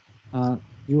space,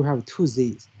 you have two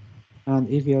Z's. And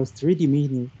if you have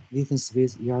three-dimensional latent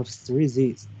space, you have three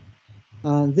Z's.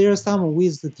 There are some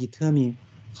ways to determine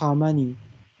how many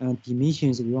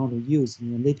dimensions we want to use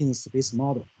in a latent space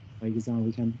model. For example,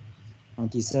 we can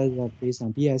decide that based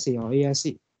on BSA or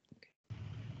ASA.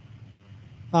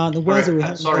 Whether we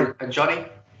have sorry, Johnny.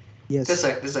 Yes.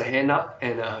 There's a hand up,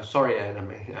 and sorry,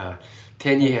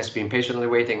 Tianyi has been patiently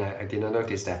waiting. I did not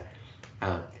notice that.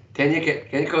 Tianyi,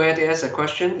 can you go ahead and ask a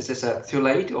question? Is this too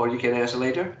late, or you can answer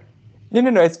later?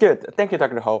 No, it's good. Thank you,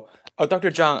 Dr. Ho. Oh,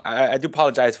 Dr. Zhang, I do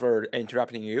apologize for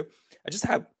interrupting you.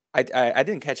 I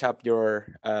didn't catch up your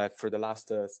for the last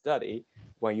study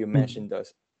when you mentioned the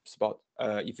spot.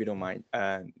 If you don't mind,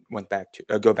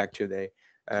 go back to the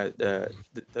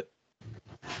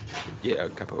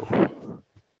couple.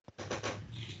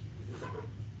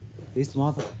 This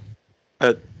model.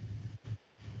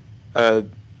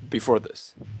 Before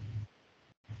this,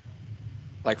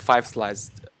 like 5 slides.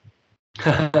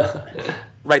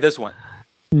 Right, this one.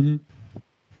 Mm-hmm.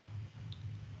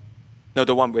 No,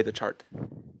 the one with the chart.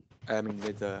 I mean,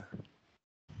 with the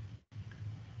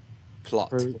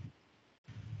plot.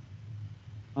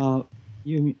 You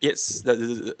mean? Yes,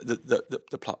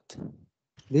 the plot.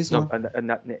 This no, one?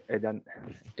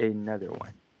 Another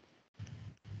one.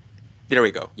 There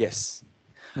we go. Yes.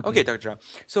 Okay, Dr. Zhang.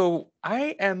 So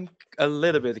I am a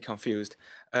little bit confused.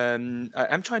 I'm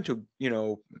trying to,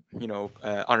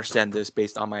 understand this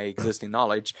based on my existing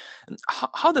knowledge.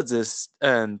 How does this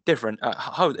different?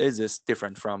 How is this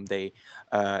different from the,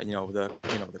 the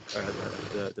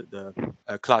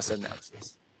cluster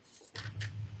analysis?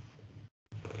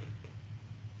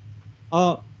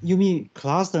 You mean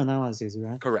cluster analysis,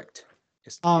 right? Correct.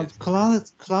 Yes.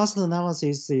 Cluster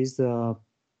analysis is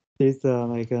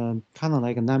like kind of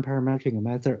like a non-parametric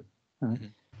method.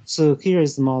 So here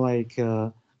is more like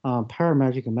a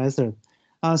parametric method.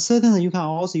 Certainly, you can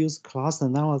also use cluster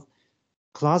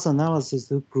analysis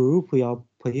to group your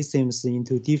participants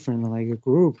into different like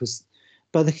groups.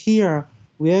 But here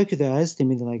we actually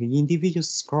estimate like an individual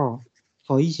score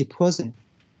for each person.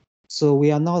 So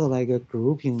we are not like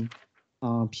grouping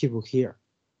people here.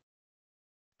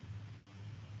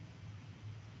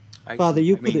 But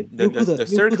the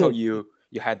circle you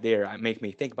had there make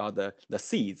me think about the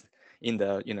seeds in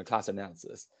the cluster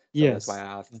analysis. So yes, that's why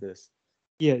I asked this.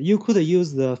 Yeah, you could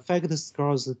use the factor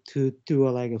scores to do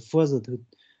like further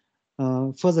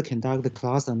conduct the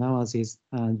cluster analysis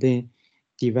and then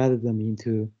divide them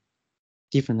into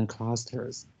different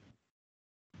clusters.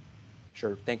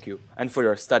 Sure, thank you. And for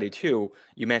your study too,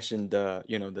 you mentioned the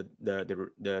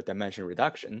the dimension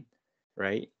reduction,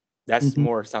 right? That's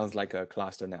more sounds like a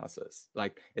cluster analysis.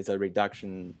 Like it's a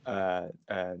reduction.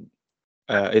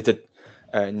 It's a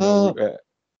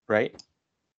right?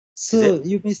 So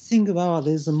you may think about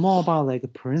this more about like a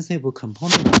principal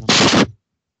component.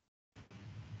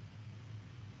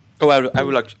 Oh, I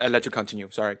will let you continue.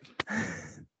 Sorry.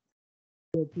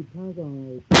 It depends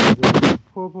on like, the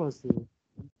purpose.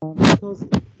 Because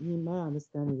in my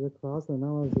understanding, the cluster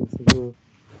analysis will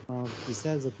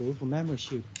decide the group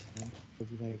membership of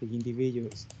like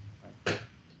individuals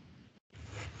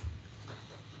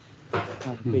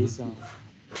based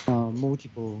on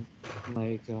multiple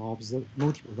like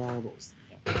multiple variables.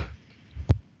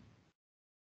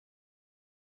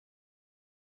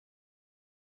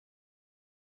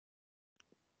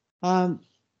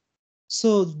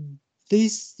 So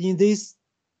in this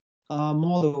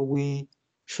model, we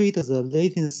treat the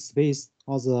latent space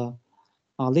or the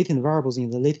latent variables in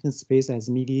the latent space as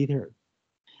mediator.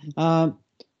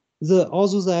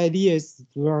 Also the idea is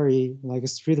very like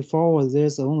straightforward.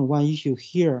 There's only one issue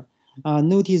here.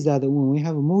 Notice that when we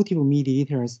have multiple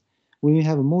mediators, we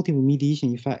have multiple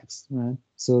mediation effects, right?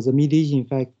 So the mediation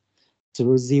effect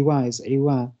through Z1 is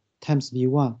A1 times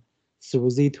B1, through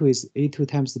Z2 is A2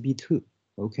 times B2.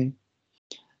 Okay.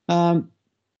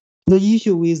 The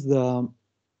issue with the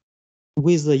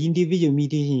individual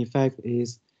mediation effect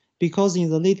is because in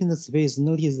the latent space,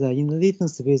 notice that in the latent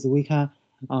space, we can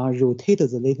rotate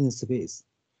the latent space.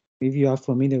 If you are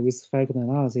familiar with factor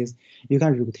analysis, you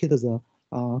can rotate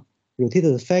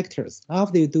the factors.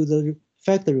 After you do the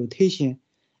factor rotation,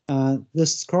 the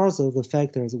scores of the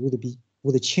factors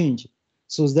would change.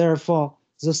 So therefore,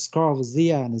 the score of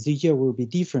Z and ZJ will be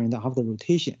different after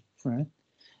rotation, right?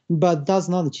 But does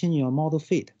not change your model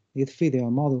fit. It fit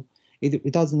your model.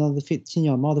 It does not change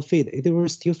your model fit. It will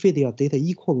still fit your data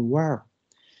equally well.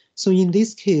 So in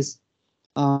this case,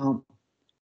 the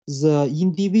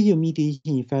individual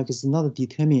mediation effect is not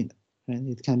determined, and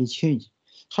it can be changed.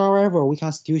 However, we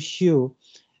can still show,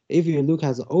 if you look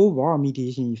at the overall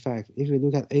mediation effect, if you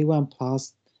look at A1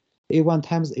 plus A1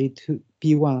 times A2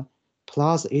 B1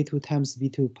 plus A2 times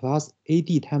B2 plus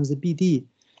AD times BD,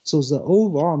 so the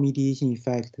overall mediation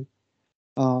effect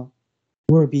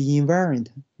will be invariant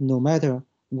no matter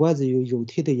whether you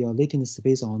rotate your latent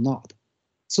space or not.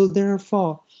 So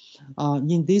therefore,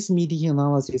 in this mediation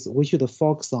analysis, we should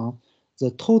focus on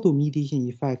the total mediation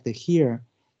effect here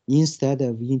instead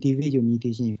of individual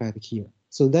mediation effect here.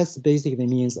 So that's basically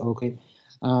means, okay,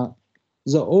 the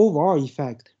overall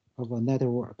effect of a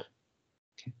network.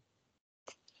 Okay.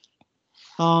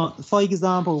 For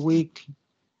example, we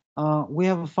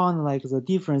have found like the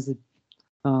difference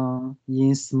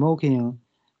in smoking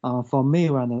for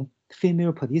male and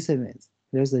female participants.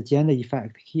 There's a gender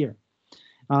effect here.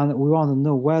 And we want to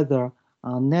know whether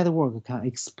a network can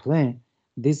explain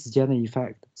this gender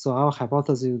effect. So our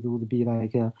hypothesis would be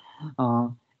like,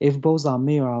 if both are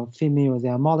male or female, they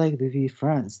are more likely to be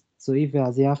friends. So if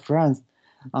they are friends,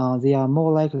 they are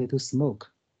more likely to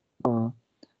smoke. Kind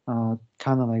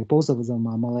of like both of them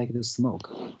are more likely to smoke.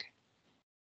 Okay.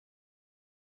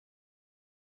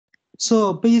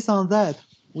 So based on that,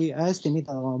 we estimate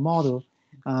our model,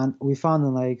 and we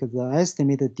found like the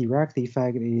estimated direct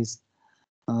effect is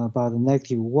about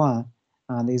 -1,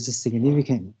 and is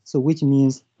significant. So which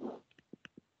means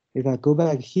if I go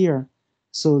back here,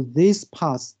 so this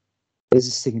part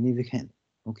is significant,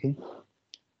 okay?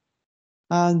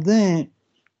 And then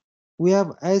we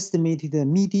have estimated the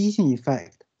mediation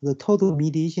effect. The total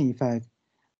mediation effect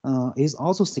is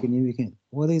also significant.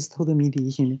 What is total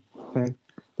mediation effect?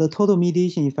 The total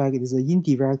mediation effect is the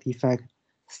indirect effect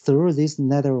through this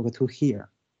network to here,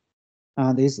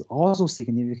 and is also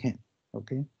significant,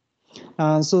 okay?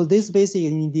 So this basically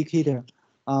indicator,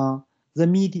 the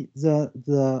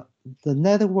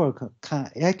network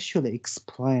can actually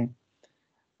explain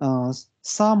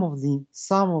some of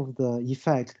the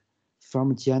effect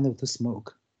from gender to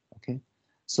smoke. Okay,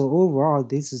 so overall,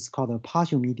 this is called a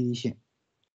partial mediation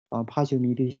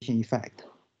effect.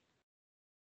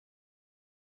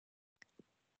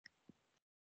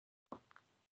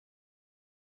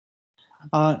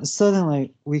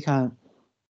 Certainly, we can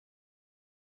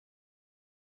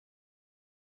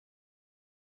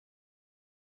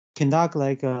conduct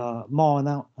like more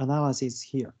analysis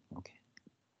here. Okay.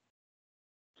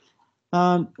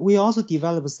 We also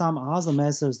developed some other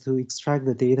methods to extract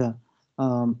the data.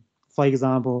 For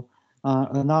example,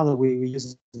 another way we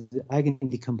use the eigen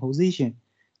decomposition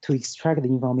to extract the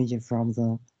information from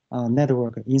the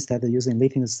network instead of using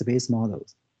latent space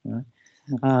models. Right?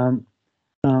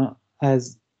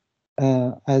 As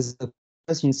the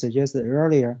question suggested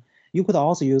earlier, you could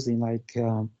also use in like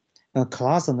a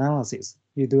class analysis.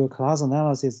 You do a class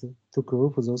analysis to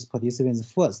group those participants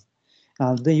first.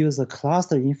 They use a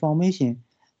cluster information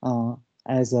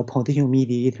as a potential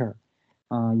mediator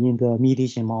in the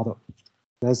mediation model.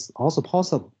 That's also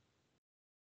possible.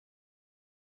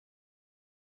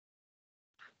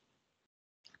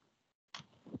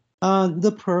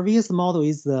 The previous model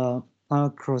is the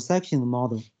cross-section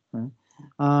model. Right?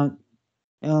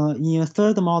 In a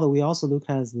third model, we also look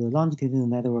at the longitudinal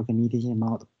network mediation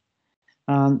model.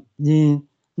 In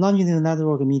longitudinal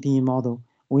network mediation model,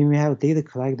 we may have data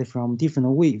collected from different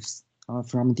waves,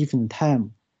 from different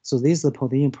time. So this is the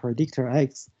potential predictor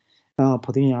X,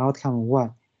 potential outcome Y.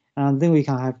 And then we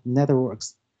can have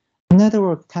networks.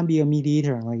 Network can be a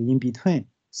mediator, like in between.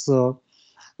 So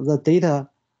the data,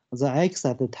 the X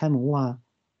at the time Y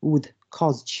would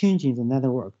cause change in the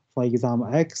network. For example,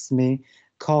 X may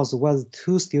cause whether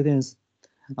two students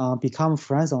become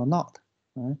friends or not.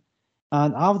 Right?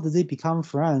 And after they become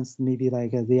friends, maybe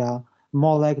like they are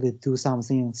more likely to do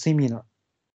something similar.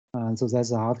 So that's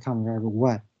the outcome of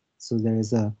Y. So there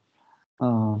is a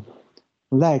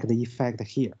lagged effect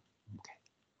here.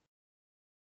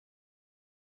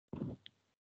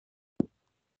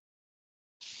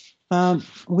 Okay.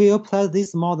 We apply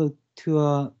this model to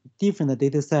a different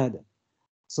data set.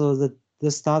 So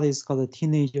the study is called the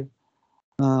teenager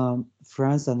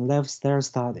friends and lifestyle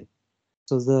study.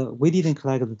 So we didn't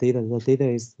collect the data. The data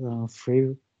is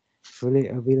freely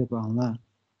available online.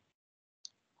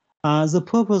 The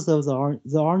purpose of the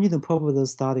original purpose of the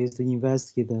study is to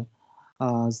investigate the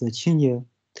change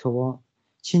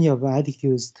of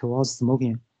attitudes towards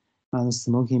smoking and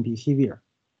smoking behavior.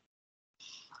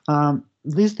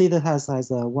 This data has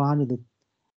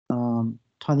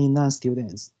 129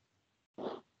 students.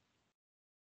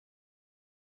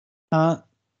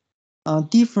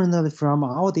 Differently from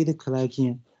our data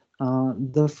collection,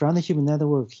 the friendship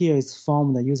network here is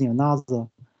formed using another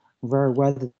very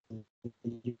widely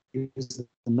used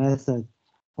method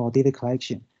for data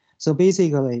collection. So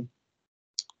basically,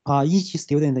 each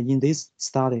student in this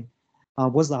study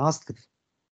was asked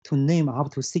to name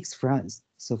up to 6 friends.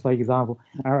 So for example,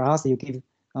 I asked you give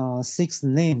 6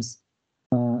 names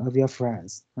of your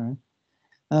friends, right?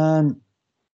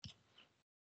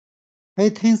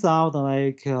 It turns out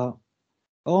like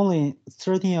only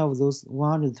 13 of those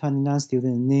 129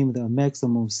 students named a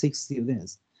maximum of 6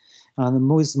 students, and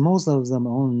most of them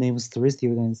only named 3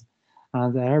 students,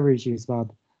 and the average is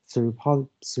about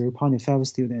 3.5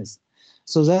 students.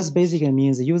 So that's basically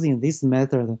means using this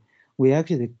method, we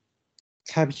actually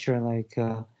capture like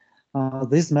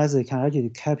this method can actually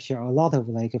capture a lot of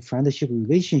like a friendship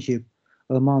relationship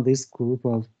among this group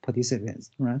of participants,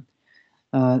 right?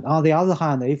 On the other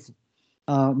hand, if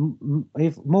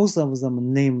most of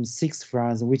them name 6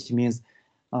 friends, which means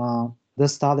the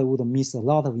study would miss a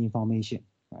lot of information,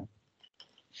 right?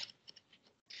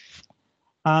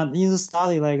 And in the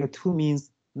study, like 2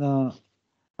 means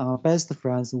best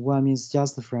friends, 1 means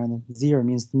just a friend, 0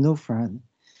 means no friend.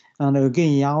 And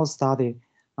again, in our study,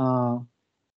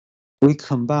 we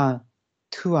combine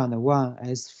 2 and 1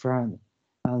 as friend,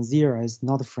 and 0 as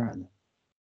not friend.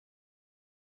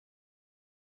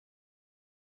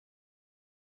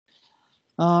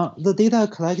 The data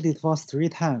collected for 3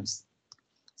 times.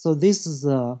 So this is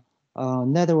a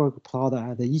network plot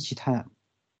at each time,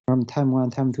 from time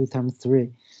 1, time 2, time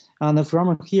 3. And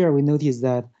from here, we notice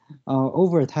that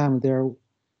over time, there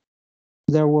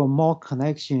were more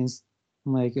connections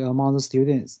like among the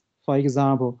students. For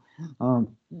example,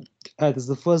 at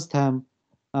the first time,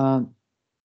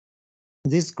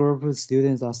 this group of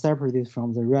students are separated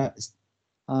from the rest.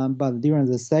 But during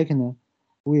the second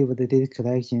wave of the data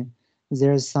collection,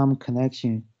 there's some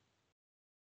connection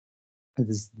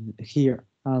here.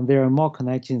 There are more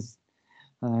connections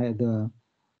at the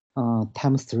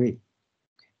time 3.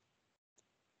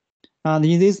 And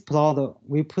in this plot,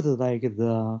 we put like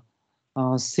the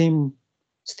same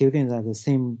students at the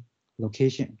same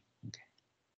location. Okay.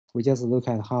 We just look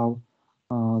at how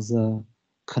the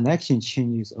connection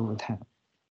changes over time.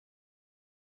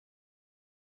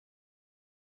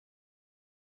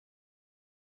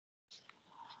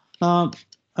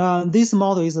 This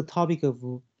model is a topic of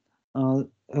the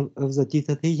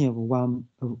dissertation of one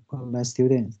of my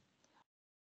students.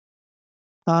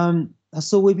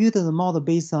 So we built the model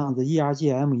based on the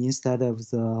ERGM instead of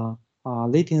the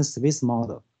latent space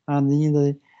model. And in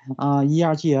the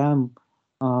ERGM,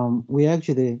 we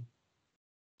actually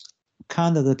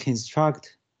kind of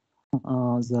construct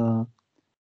the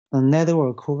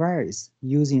network covariates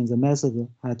using the method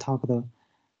I talked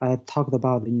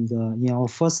about in our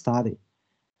first study.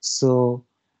 So,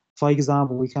 for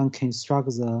example, we can construct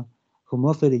the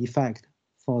homophily effect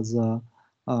for the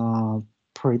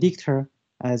predictor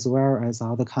as well as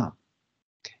outcome.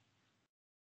 Okay.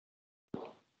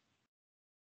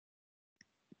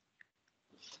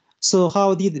 So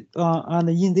how did and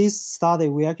in this study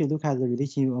we actually look at the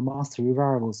relationship among 3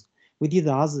 variables. We did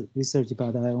other research,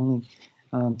 but I only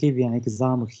give you an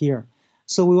example here.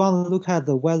 So we want to look at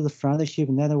whether the friendship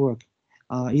network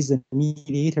is a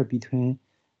mediator between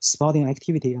sporting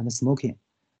activity and smoking.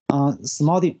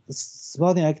 Sporting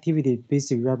activity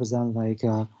basically represents like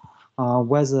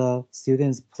whether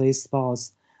students play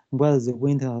sports, whether they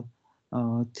went to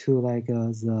like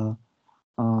the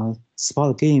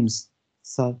sport games,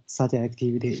 such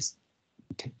activities.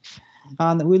 Okay.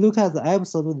 And we look at the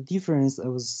absolute difference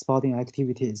of sporting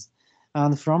activities.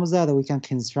 And from that, we can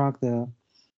construct the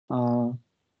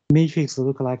matrix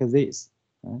look like this.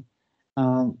 Right?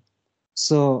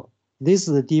 So this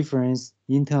is the difference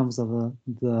in terms of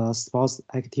the sports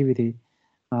activity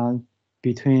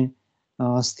between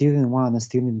student 1 and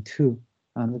student 2,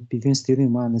 and between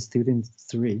student 1 and student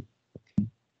 3. Okay.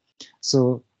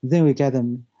 So then we get a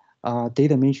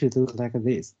data matrix look like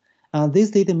this. This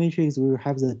data matrix will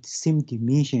have the same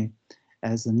dimension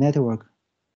as the network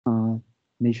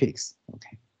matrix.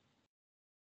 Okay.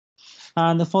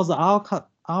 And for the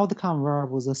outcome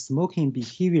variable, the smoking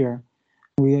behavior,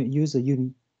 we use a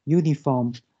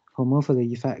uniform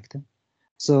homophily effect.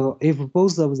 So if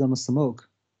both of them smoke,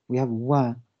 we have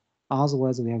 1,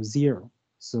 otherwise we have 0.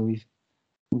 So if,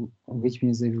 which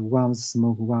means if one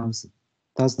smoke, one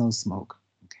does not smoke.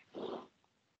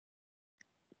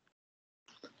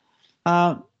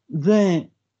 Okay. Then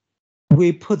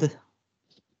we put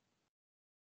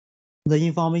the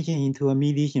information into a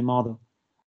mediation model,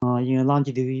 in a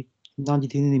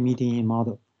longitudinal mediation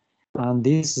model. And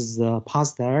this is the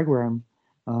path diagram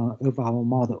of our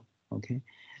model. Okay,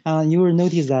 you will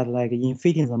notice that, like, in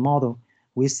fitting the model,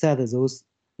 we set those,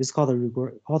 it's called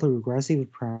autoregressive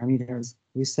parameters.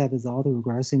 We set the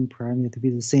autoregressive parameter to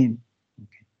be the same.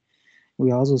 Okay,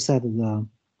 we also set the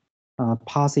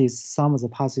passes, some of the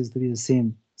passes to be the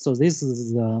same. So this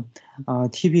is the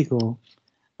typical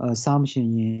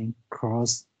assumption in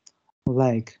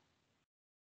cross-like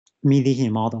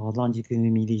mediation model or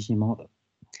longitudinal mediation model.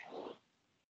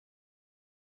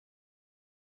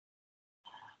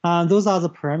 Those are the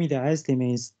parameter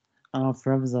estimates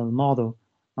from the model,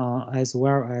 as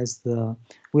well as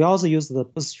we also use the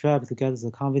bootstrap to get the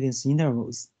confidence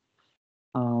intervals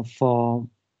for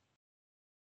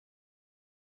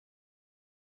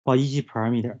each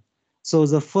parameter. So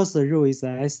the first row is the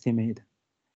estimate,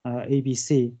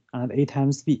 ABC, and A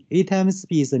times B. A times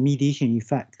B is the mediation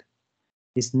effect.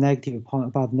 It's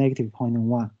about negative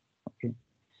 0.1. Okay.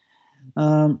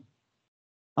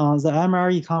 The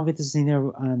MRE confidence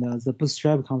interval and the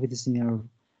bootstrap confidence interval.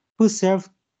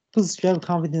 Bootstrap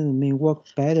confidence may work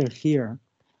better here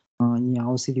in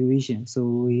our situation. So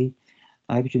we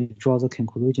actually draw the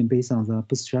conclusion based on the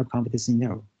bootstrap confidence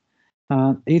interval.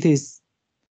 It is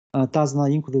does not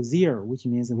include 0, which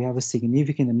means we have a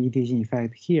significant mediation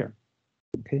effect here.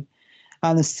 Okay,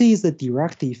 and C is the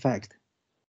direct effect.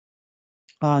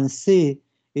 And C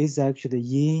is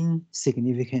actually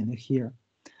insignificant here.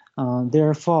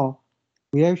 Therefore,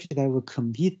 we actually have a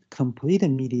complete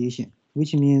mediation,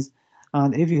 which means,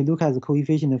 if you look at the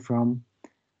coefficient from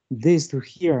this to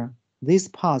here, this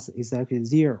path is actually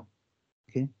 0.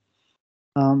 Okay,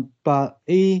 but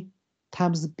A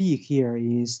times B here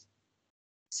is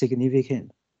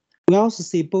significant. We also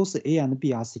see both A and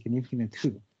B are significant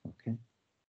too. Okay.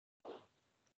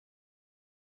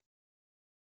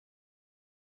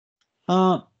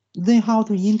 Then how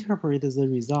to interpret the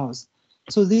results?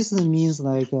 So this means,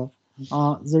 like,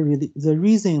 the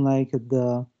reason, like,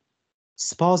 the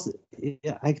spouse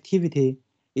activity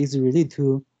is related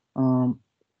to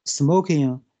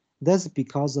smoking, that's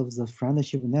because of the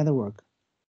friendship network,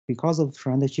 because of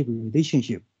friendship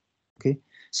relationship. Okay,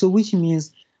 so which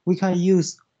means we can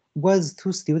use whether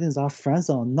two students are friends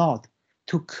or not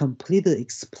to completely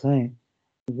explain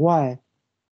why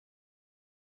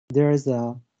there is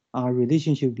a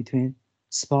relationship between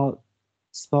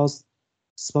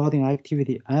spouting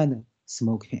activity and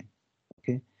smoking.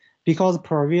 Okay, because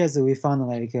previously we found,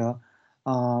 like,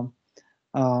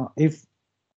 if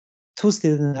two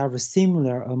students have a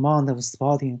similar amount of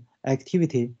spouting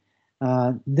activity,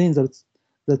 then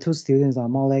the two students are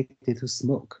more likely to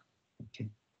smoke. Okay,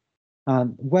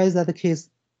 why is that the case?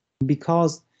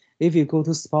 Because if you go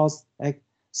to sports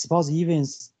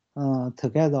events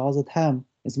together all the time,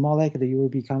 it's more likely you will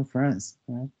become friends,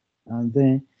 right? And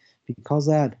then because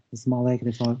that, it's more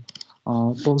likely for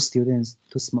both students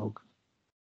to smoke.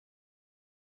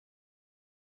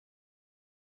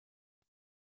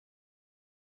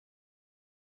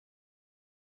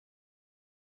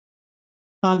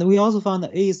 And we also found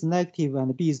that A is negative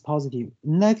and B is positive.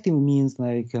 Negative means,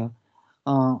 like,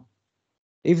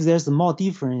 if there's more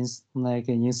difference, like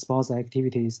in sports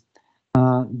activities,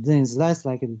 then it's less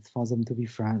likely for them to be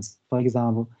friends. For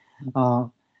example,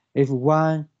 if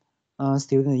one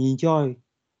student enjoy,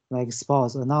 like,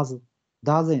 sports, another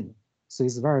doesn't, so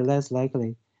it's less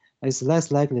likely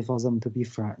for them to be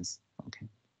friends. Okay.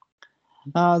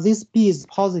 This B is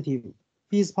positive.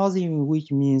 B is positive,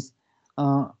 which means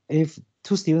if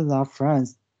two students are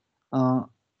friends,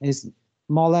 it's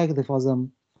more likely for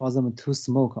them to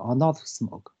smoke or not to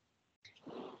smoke.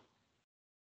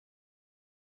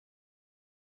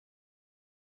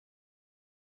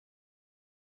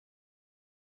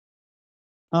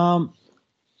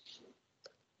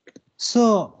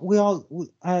 So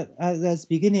at the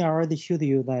beginning, I already showed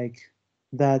you, like,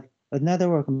 that a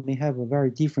network may have a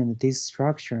very different data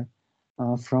structure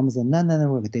from the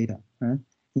non-network data. Right?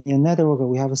 In a network,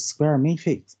 we have a square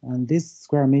matrix, and this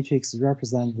square matrix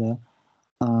represents the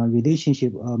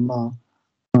relationship among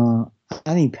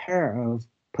any pair of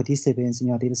participants in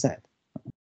your data set.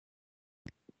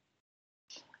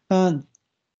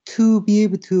 To be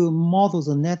able to model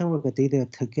the network data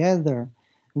together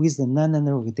with the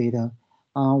non-network data,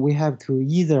 we have to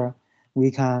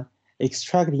we can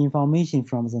extract information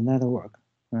from the network,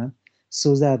 right?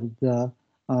 So that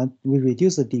we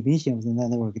reduce the dimension of the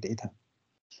network data.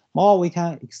 Or we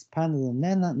can expand the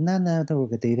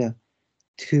non-network data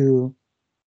to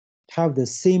have the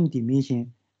same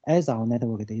dimension as our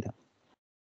network data.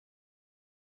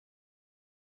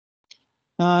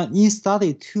 In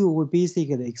study 2, we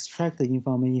basically extract the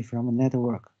information from a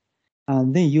network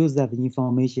and then use that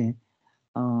information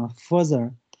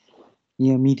further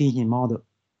in a mediation model.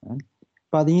 Right?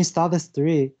 But in study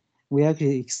 3, we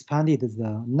actually expanded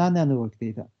the non-network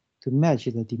data to match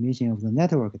the dimension of the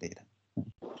network data.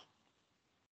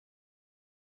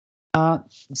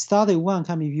 Study 1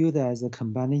 can be viewed as a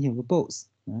combination of both.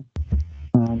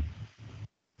 Right?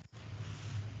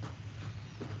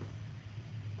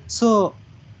 So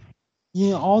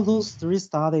in all those 3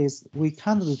 studies, we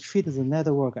kind of treat the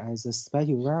network as a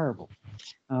special variable.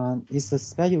 It's a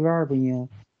special variable in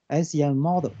an SEM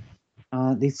model.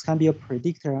 This can be a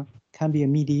predictor, can be a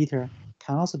mediator,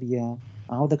 can also be an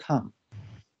outcome.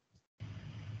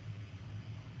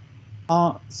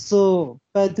 So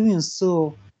by doing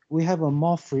so, we have a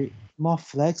more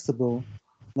flexible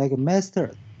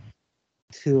method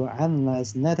to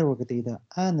analyze network data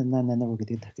and non-network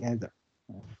data together.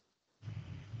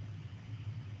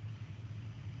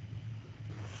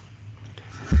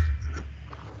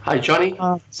 Hi, Johnny.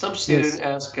 Some student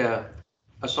Yes. ask,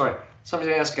 sorry,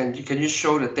 somebody asked, can you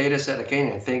show the data set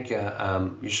again? I think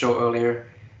you showed earlier,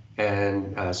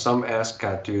 and some ask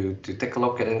to take a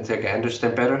look at it and take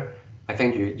understand better. I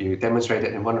think you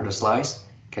demonstrated in one of the slides.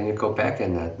 Can you go back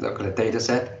and look at the data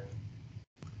set?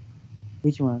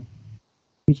 Which one?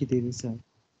 Which data set?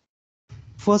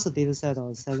 First data set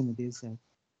or second data set?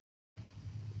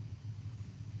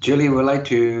 Julie would like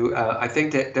to, I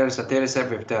think that there's a data set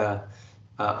with the,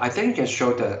 I think you can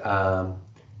show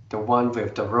the one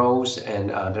with the rows and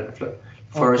the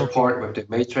first part with the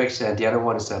matrix, and the other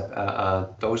one is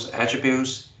those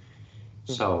attributes.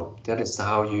 So that is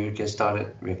how you get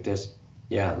started with this.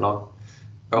 Yeah,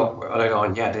 early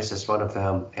on, yeah, this is one of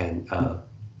them, and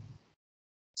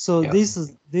so yeah. this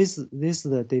is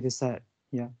the data set.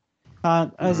 Yeah,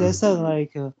 and as I said,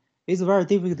 it's very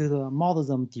difficult to model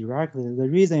them directly. The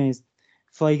reason is,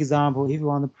 for example, if you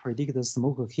want to predict the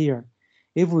smoke here,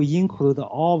 if we include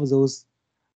all of those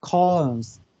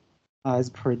columns as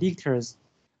predictors,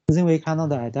 then we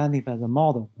cannot identify the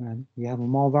model, right? We have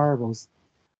more variables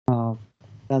than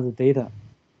the data.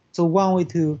 So one way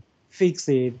to fix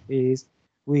it is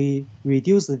we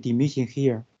reduce the dimension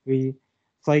here.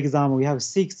 For example, we have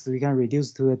 6, we can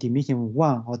reduce to a dimension of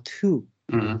 1 or 2.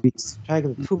 We extract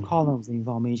the 2 columns of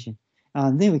information,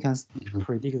 and then we can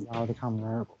predict the outcome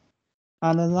variable.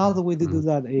 And another way to do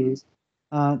that is,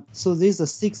 so this is a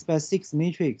 6 by 6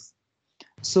 matrix.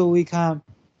 So we can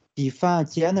define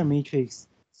gender matrix.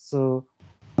 So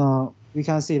we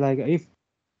can see if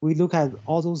we look at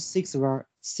all those 6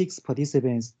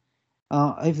 participants,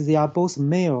 if they are both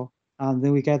male,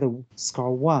 then we get a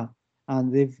score 1.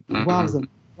 And if one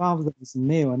of them is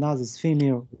male, another is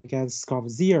female, we get a score of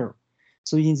 0.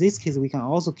 So in this case, we can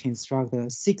also construct a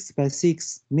 6 by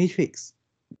 6 matrix.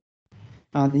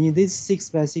 And in this 6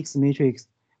 by 6 matrix,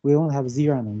 we only have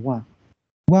 0 and 1.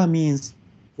 1 means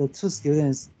the 2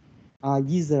 students are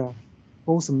either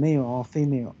both male or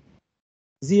female.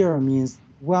 0 means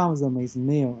one of them is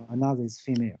male, another is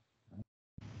female.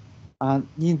 And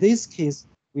in this case,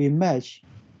 we match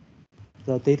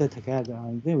the data together,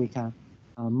 and then we can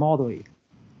model it.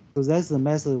 So that's the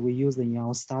method we use in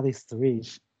our study 3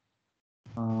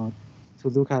 to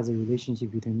look at the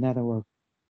relationship between network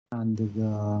and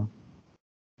the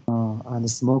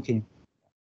smoking.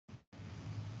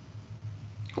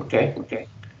 Okay.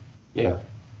 Yeah.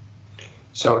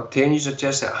 So then you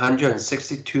suggest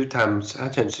 162 times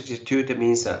 162. That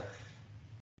means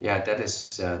yeah, that is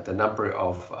the number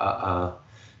of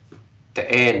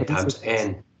the n times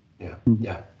n. Yeah,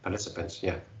 yeah, participants.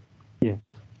 Yeah. Yeah.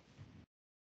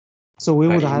 So we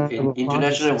would have in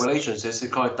international relations, this is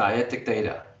called dyadic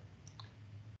data.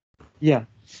 Yeah.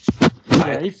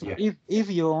 Yeah. If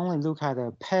you only look at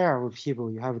a pair of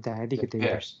people, you have dyadic data.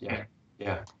 Pairs.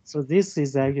 Yeah. So this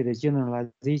is actually the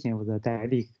generalization of the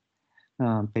dyadic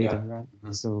data,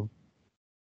 right? So.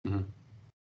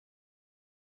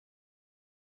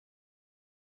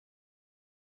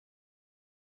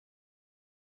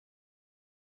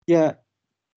 Yeah,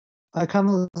 I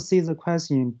cannot see the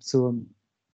question. So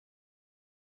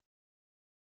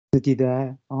did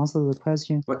I answer the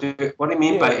question? What do you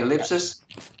mean by ellipses?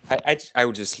 I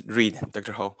will just read,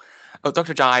 Dr. Ho. Oh,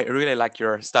 Dr. Zhang, I really like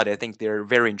your study. I think they're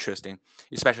very interesting,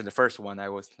 especially the first one. I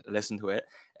was listening to it,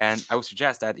 and I would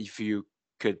suggest that if you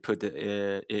could put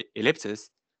the ellipses,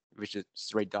 which is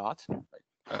straight dot,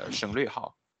 省略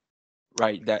号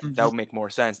right? That would make more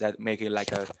sense. That make it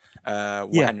like a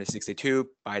 162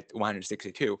 by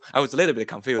 162. I was a little bit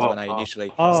confused when I initially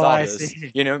saw I this.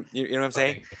 see. You know what I'm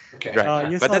saying? Okay.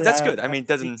 Right. You But saw that's good. I mean,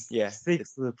 doesn't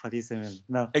six participants.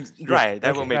 No. right.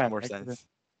 That will make right. more sense.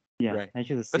 Yeah, Right. I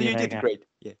should But see you like did great.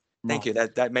 Yeah. Thank you. more.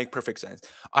 That make perfect sense.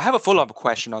 I have a follow-up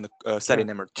question on the study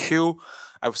number 2.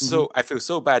 I feel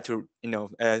so bad to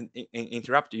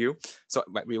interrupt you. So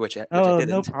which I didn't.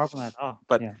 No problem at all.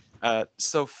 But yeah.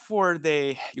 so for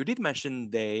you did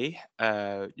mention the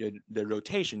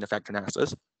rotation effect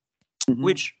analysis,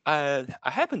 which I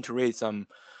happened to read some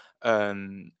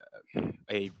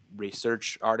a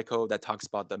research article that talks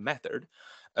about the method.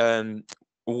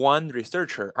 One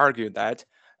researcher argued that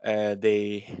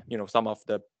some of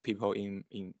the people in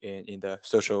the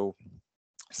social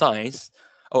science,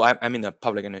 I'm in the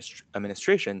public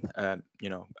administration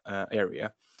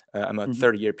area. I'm a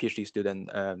third year PhD student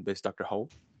with Dr. Ho.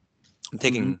 I'm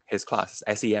taking his class,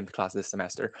 SEM class this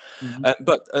semester.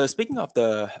 But speaking of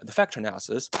the factor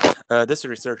analysis, this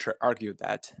researcher argued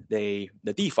that the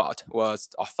default was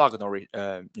orthogonal,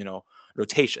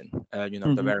 rotation.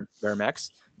 The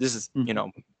Varimax. This is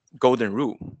golden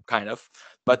rule kind of.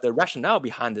 But the rationale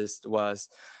behind this was,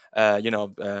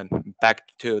 back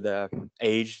to the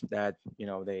age that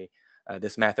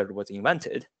this method was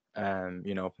invented.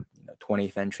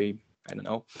 20th century. I don't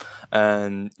know.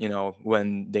 And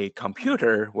when the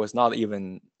computer was not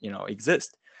even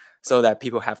exist, so that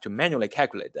people have to manually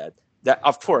calculate that. That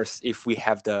of course, if we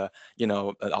have the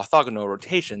orthogonal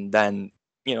rotation, then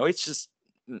it's just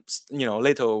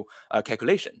little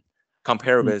calculation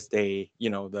compared with the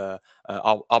the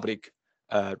oblique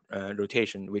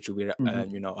rotation, which will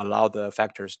allow the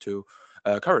factors to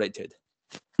correlate it.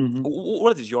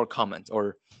 What is your comment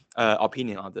or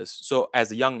opinion on this? So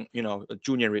as a young,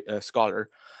 junior scholar,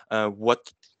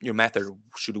 what your method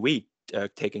should we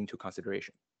take into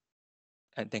consideration?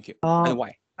 And thank you. And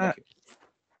why? Thank you.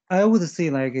 I would say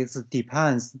like it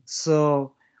depends.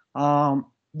 So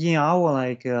in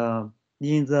our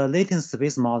in the latent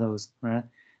space models, right?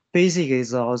 Basically,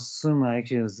 it's assume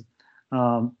actually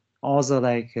also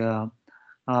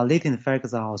latent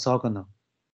factors are orthogonal.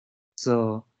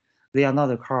 So they are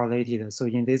not correlated. So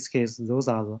in this case, those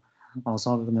are the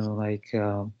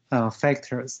orthogonal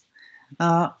factors.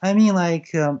 I mean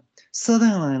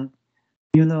certainly,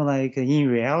 in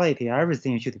reality,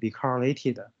 everything should be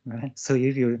correlated, right? So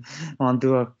if you want to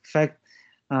do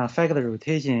a factor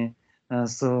rotation,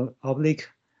 so oblique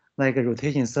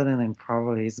rotation certainly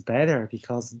probably is better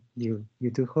because you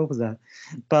do hope that.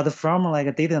 But from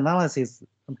a data analysis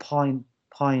point,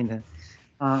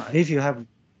 if you have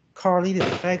correlated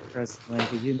factors,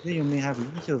 you may have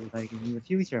issues in the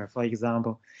future. For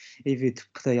example, if you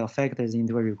put your factors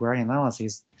into a regression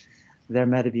analysis, there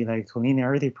might be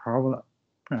collinearity problem.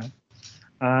 Right.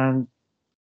 And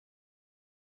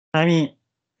I mean,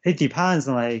 it depends.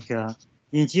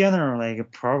 In general,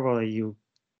 probably you.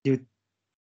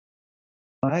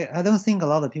 I don't think a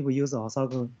lot of people use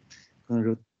orthogonal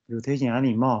rotation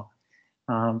anymore,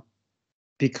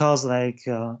 because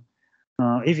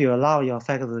if you allow your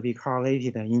factors to be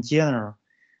correlated, in general,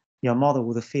 your model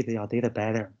would fit your data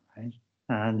better, right?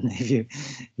 And if you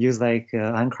use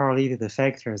uncorrelated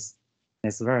factors,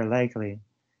 it's very likely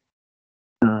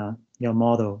your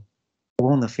model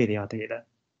won't fit your data.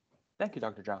 Thank you,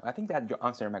 Dr. Zhang. I think that you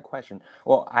answered my question.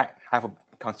 Well, I have a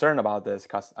concern about this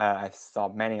because I saw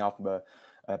many of the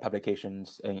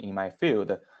publications in my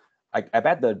field. I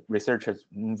bet the researchers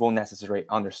won't necessarily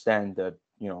understand the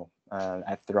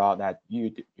throughout that you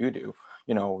do.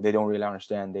 They don't really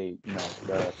understand the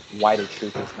why they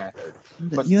choose this method.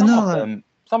 But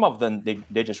some of them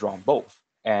they just run both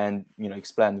and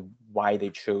explain why they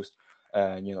chose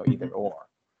either or.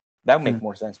 That would make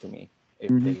more sense to me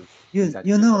if they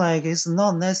it's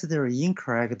not necessarily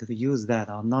incorrect to use that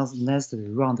or not necessarily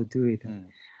wrong to do it.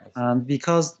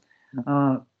 Because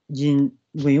when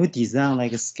you design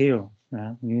a scale,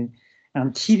 right?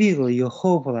 And typically you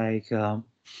hope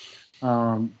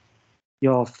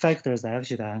your factors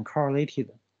actually are uncorrelated,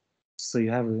 so you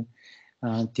have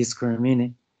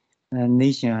discrimination.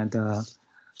 And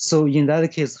so in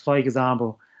that case, for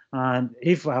example,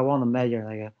 if I want to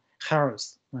measure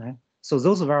health, right? So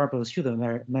those variables should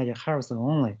measure health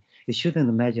only. It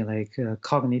shouldn't measure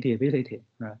cognitive ability,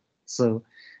 right? So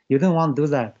you don't want to do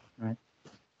that, right?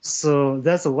 So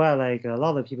that's why a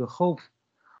lot of people hope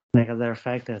their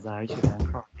factors are actually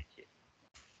uncorrelated.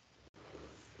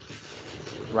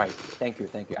 Right. Thank you.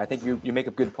 I think you make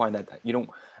a good point that you don't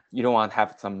want to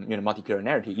have some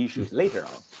multicollinearity issues later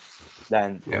on.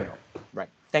 Then right.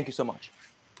 Thank you so much.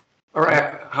 All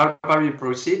right. How about we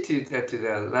proceed to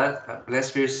the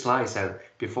last few slides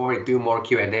before we do more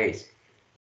Q&As?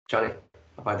 Johnny,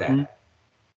 how about that?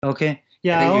 Okay.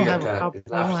 Yeah, I I think only you have got a couple.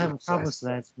 the I only last have a couple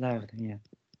slides. slides left. Yeah.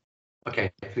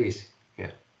 Okay, please.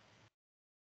 Yeah.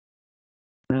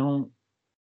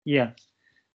 Yeah.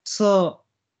 So,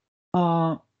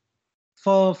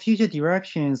 for future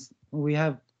directions, we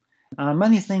have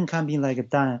many things can be like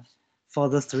done for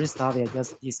the three study I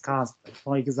just discussed.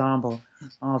 For example,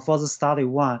 for the study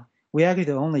one, we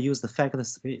actually only use the factor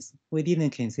space. We didn't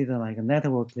consider like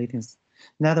network latency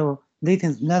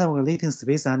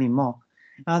space anymore.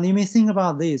 And you may think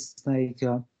about this, like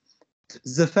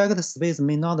the factor space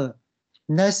may not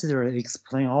necessarily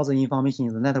explain all the information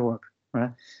in the network,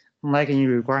 right? Like in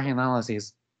regression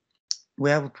analysis, we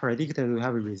have predictor, we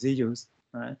have residuals,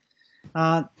 right?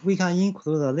 We can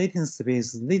include the latency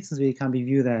space. Latency space can be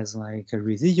viewed as like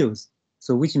residuals.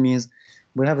 So which means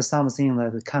we have something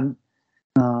that can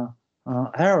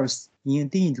errors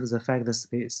into the factor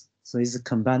space. So it's a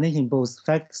combination both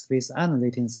factor space and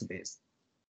latency space.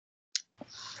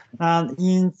 And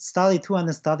in study 2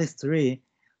 and study 3,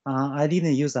 I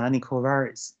didn't use any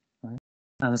covariates. Right?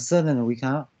 And certainly we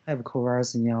can have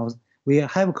covariates in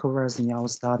our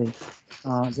study.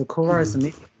 The covariates may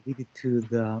be related to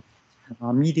the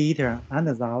mediator and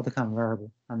the outcome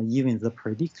variable, and even the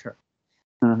predictor.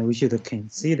 And we should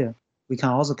consider. We can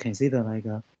also consider like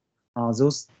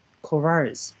those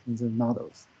covariates in the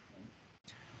models.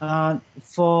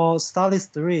 For study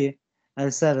 3, I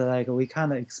said like we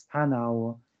kind of expand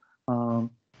our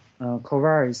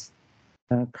covariates.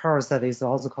 Curve set is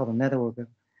also called network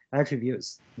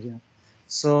attributes. Yeah.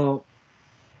 So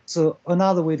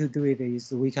another way to do it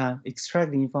is we can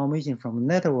extract the information from the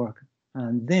network,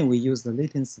 and then we use the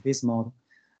latency space model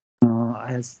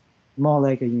as more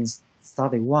like in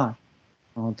study 1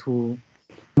 to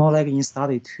more like in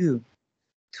study 2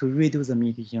 to redo the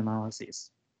mediation analysis.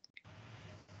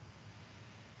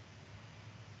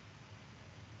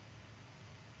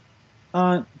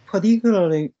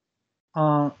 Particularly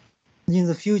in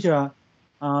the future,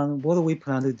 what we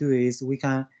plan to do is we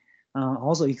can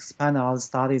also expand our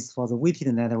studies for the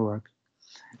weighted network.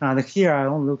 And here I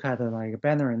don't look at like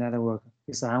binary network.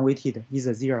 It's unweighted,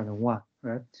 either 0 or 1,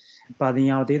 right? But in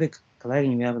our data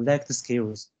collecting, we have length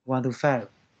scales 1 to 5.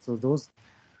 So those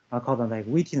are called like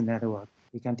weighted network.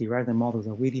 We can derive the model of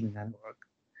the weighted network.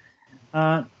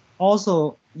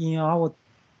 Also, in our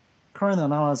current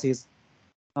analysis,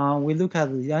 we look at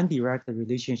the indirect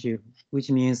relationship, which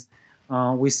means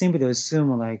we simply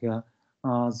assume like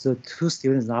the two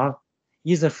students are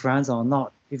either friends or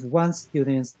not. If one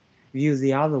student views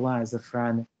the other one as a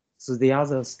friend, so the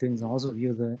other students also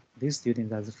view this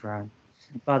student as a friend.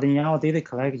 But in our data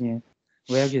collection,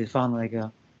 we actually found like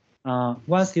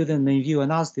one student may view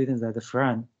another student as a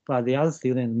friend, but the other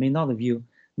student may not view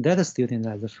that student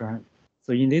as a friend.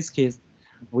 So in this case,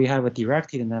 we have a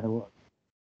directed network.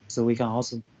 So we can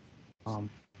also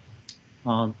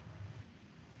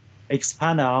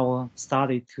expand our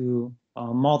study to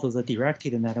model the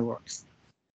directed networks.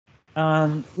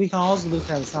 And we can also look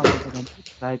at some of the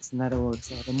multiplex networks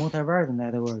or the multivariate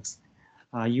networks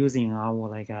using our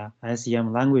like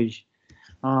SEM language.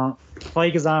 For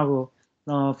example,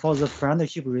 for the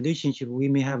friendship relationship, we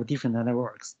may have different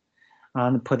networks.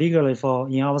 And particularly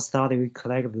in our study, we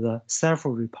collect the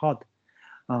self-report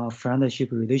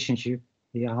friendship relationship.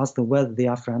 We asked whether they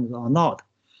are friends or not.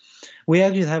 We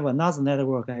actually have another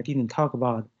network I didn't talk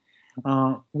about.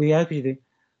 We actually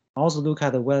also look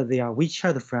at whether they are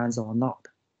WeChat friends or not.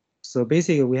 So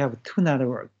basically, we have two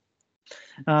networks,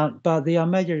 but they are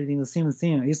measured in the same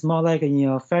thing. It's more like in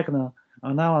a factor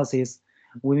analysis,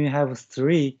 we may have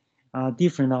three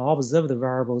different observed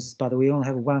variables, but we only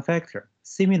have one factor.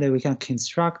 Similarly, we can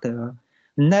construct a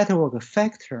network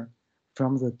factor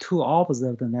from the two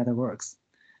observed networks,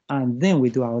 and then we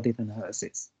do our data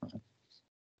analysis.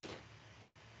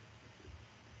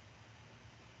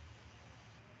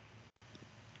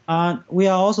 And we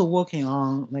are also working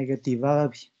on like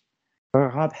developing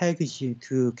a package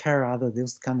to carry out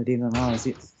those kind of data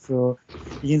analysis. So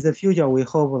in the future, we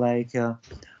hope like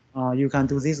you can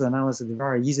do this analysis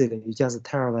very easily. You just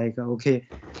tell like, okay,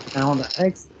 I want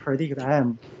X predict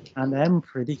M and M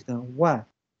predict Y,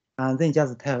 and then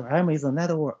just tell M is a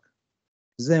network.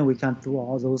 Then we can do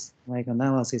all those like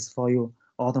analysis for you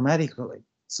automatically.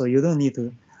 So you don't need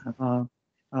to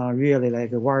really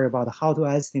like worry about how to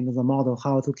estimate the model,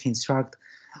 how to construct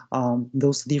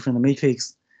those different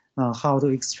matrix, how to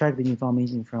extract the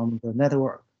information from the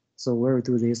network. So we'll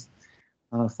do this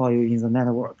for you in the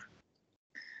network.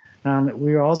 And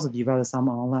we also develop some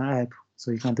online app,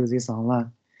 so you can do this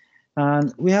online.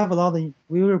 And we have a lot of,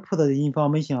 we will put the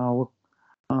information on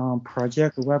our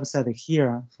project website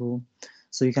here, so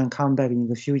you can come back in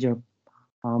the future,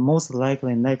 most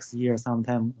likely next year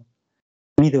sometime,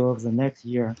 middle of the next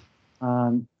year,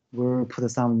 we'll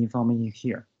put some information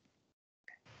here.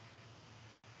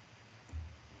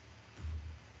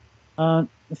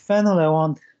 Finally, I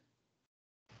want to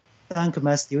thank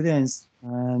my students,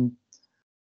 and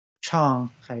Zhang,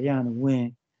 Haiyan, and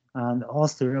Wayne, and all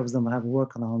three of them have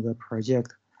worked on the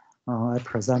project I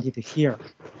presented here.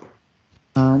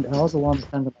 And I also want to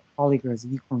thank my colleagues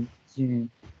Yikong, Jin,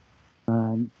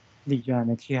 and Li Yuan,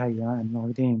 and Tianyuan, and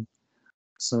Notre.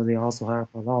 So they also help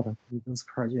a lot with those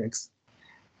projects.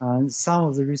 And some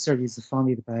of the research is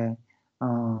funded by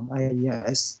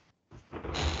IES.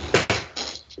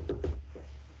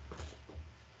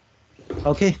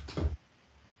 Okay.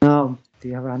 Now, do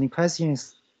you have any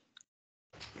questions?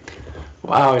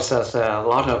 Wow, it's a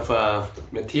lot of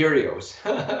materials.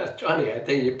 Johnny, I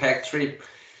think you packed three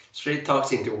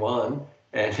talks into one,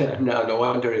 and no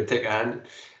wonder you take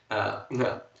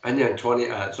 120,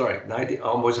 90,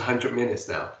 almost 100 minutes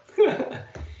now.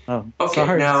 Oh, okay,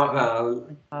 sorry. now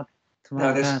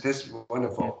this is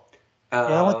wonderful.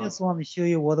 Yeah, I just want to show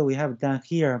you what we have done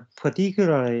here,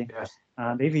 particularly, yes.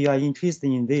 If you are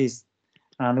interested in this,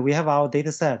 and we have our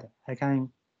data set.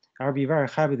 I'll be very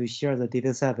happy to share the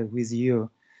data set with you,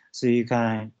 so you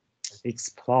can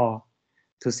explore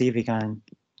to see if we can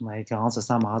answer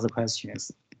some other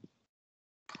questions.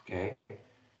 Okay.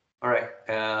 All right.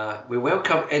 We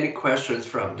welcome any questions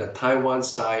from the Taiwan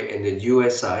side and the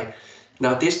US side.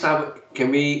 Now this time,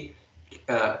 can we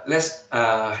let's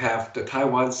have the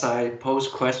Taiwan side pose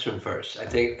question first. I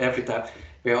think every time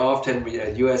we often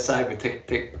US side we take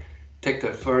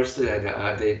the first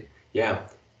and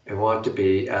we want to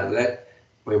be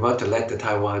we want to let the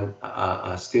Taiwan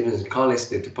students and colleagues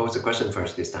to pose the question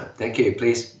first this time. Thank you,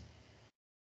 please.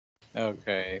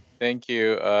 Okay, thank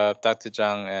you, Dr.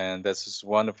 Zhang, and this is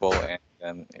wonderful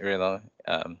and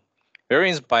very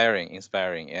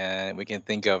inspiring, and we can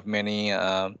think of many.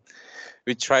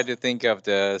 We try to think of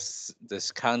this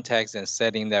context and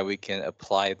setting that we can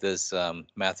apply this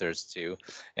methods to.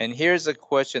 And here's a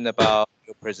question about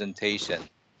your presentation.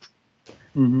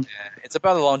 Mm-hmm. It's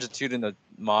about a longitudinal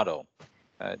model.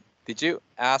 Did you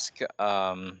ask?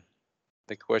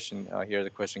 The question here, the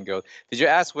question goes, did you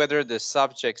ask whether the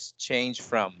subjects change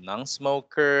from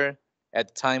non-smoker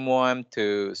at time 1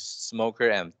 to smoker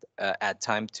and at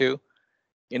time 2?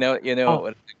 What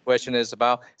the question is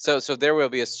about. So there will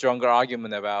be a stronger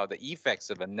argument about the effects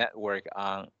of a network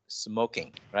on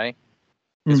smoking, right?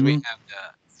 Because we have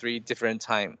the 3 different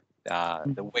time,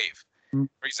 the wave.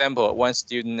 For example, one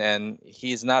student and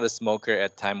he's not a smoker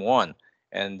at time 1,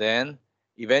 and then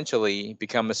eventually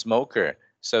become a smoker.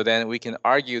 So then we can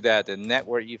argue that the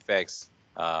network effects,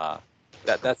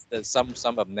 that's the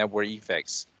sum of network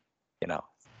effects,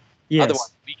 Yes.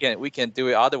 Otherwise, we can do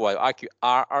it otherwise.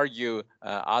 Argue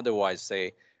otherwise.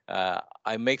 Say,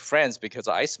 I make friends because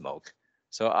I smoke,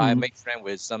 so I make friends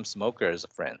with some smoker as a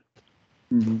friend.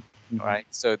 All right.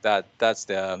 So that's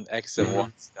the X and Y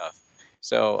stuff.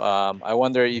 So I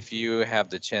wonder if you have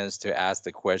the chance to ask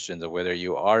the questions of whether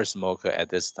you are a smoker at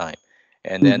this time,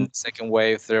 and then second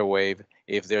wave, third wave.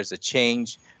 If there's a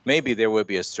change, maybe there will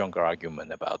be a stronger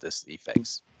argument about this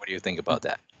effects. What do you think about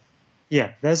that?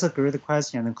 Yeah, that's a great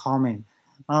question and comment.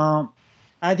 I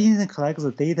didn't collect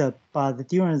the data, but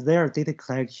during their data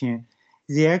collection,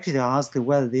 they actually asked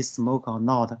whether they smoke or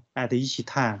not at each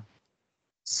time.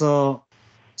 So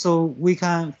we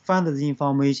can find the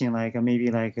information at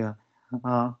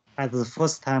the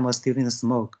first time a student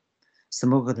smoked,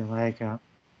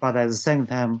 but at the second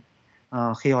time,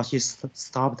 he or she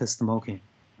stopped smoking,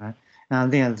 right?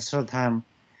 And then at the third time,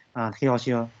 he or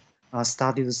she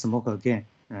started to smoke again,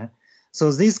 right? So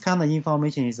this kind of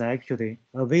information is actually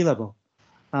available.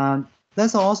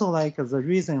 That's also the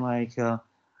reason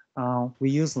we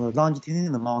use the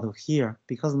longitudinal model here,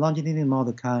 because longitudinal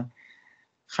model can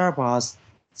help us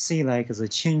see the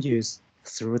changes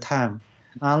through time.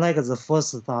 Unlike the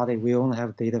first study, we only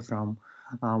have data from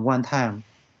one time,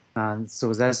 and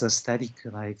so that's a static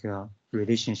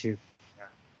relationship.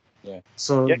 Yeah.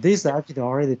 So this actually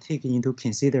already take into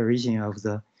consideration of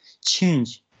the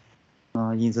change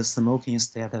in the smoking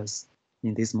status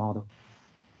in this model.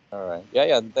 All right.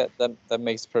 Yeah. That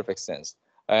makes perfect sense.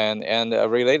 And a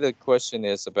related question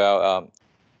is about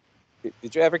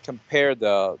did you ever compare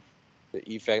the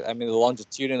effect? I mean, the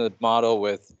longitudinal model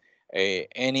with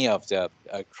any of the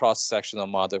cross-sectional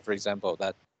model, for example.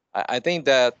 That I think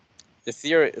that the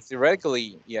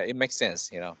theoretically, yeah, it makes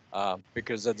sense,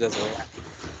 because there's a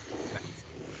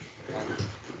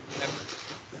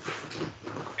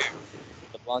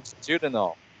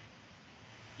longitudinal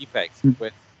effects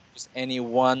with just any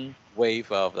one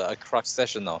wave of a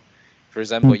cross-sectional. For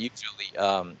example, usually,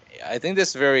 I think this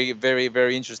is very, very,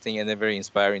 very interesting and very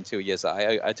inspiring too. Yes,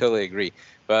 I totally agree.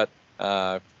 But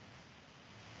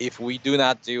if we do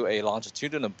not do a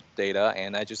longitudinal data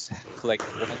and I just collect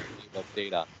one wave of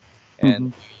data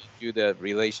and you do the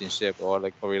relationship or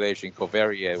the correlation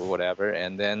covariate or whatever,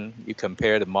 and then you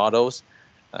compare the models,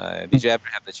 did you ever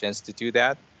have the chance to do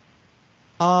that?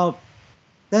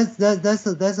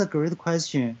 That's a great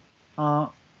question.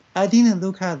 I didn't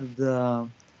look at the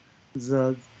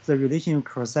relation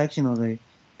cross-sectionally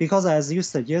because, as you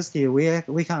suggested,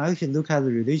 we can actually look at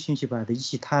the relationship at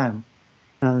each time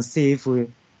and see if the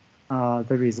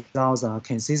results are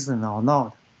consistent or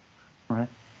not, right?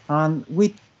 And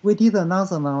we did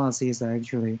another analysis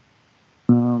actually.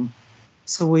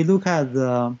 So we look at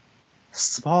the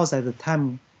spots at the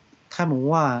time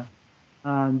 1,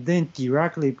 and then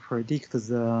directly predict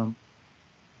the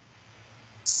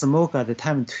smoke at the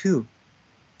time 2.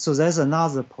 So that's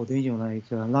another potential like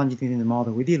longitudinal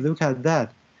model. We did look at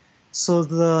that. So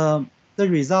the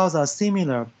results are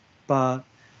similar, but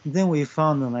then we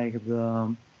found like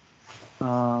the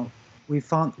we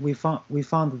found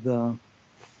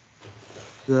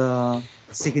the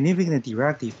significant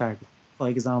direct effect. For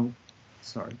example,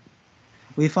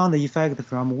 we found the effect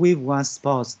from wave 1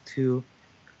 spots to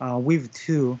wave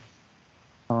 2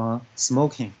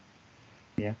 smoking.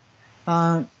 Yeah.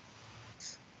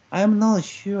 I'm not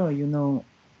sure, you know,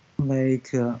 like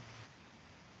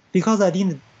because I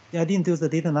didn't do the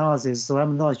data analysis, so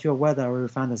I'm not sure whether I will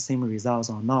find the same results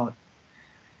or not.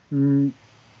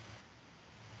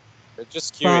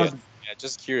 Just curious. Yeah,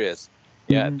 just curious.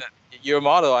 Yeah, your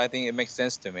model, I think it makes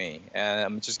sense to me, and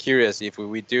I'm just curious if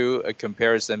we do a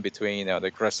comparison between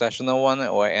the cross-sectional one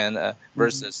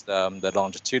versus the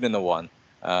longitudinal one.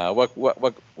 What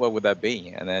would that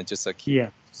be? And then just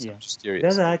just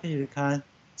curious. That actually can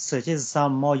suggest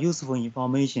some more useful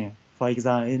information. For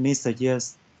example, it may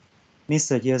suggest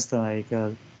like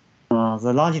the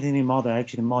longitudinal model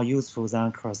actually more useful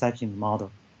than cross-sectional model.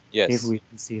 Yes. If we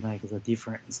see like the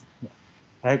difference. Yeah.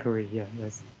 I agree. Yeah,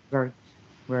 that's very,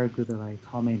 very good like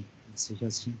comment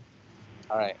suggestion.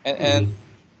 All right, and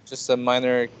just a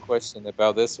minor question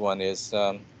about this one is,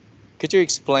 could you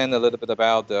explain a little bit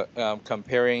about the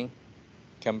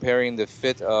comparing the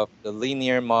fit of the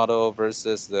linear model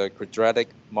versus the quadratic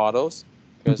models?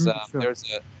 Because Sure. there's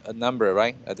a number,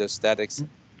 right? The statics,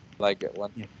 like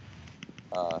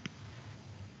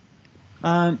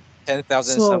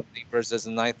 10,000 something versus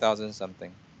 9,000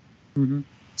 something.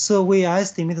 So we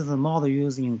estimated the model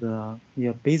using the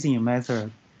Bayesian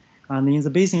method, and in the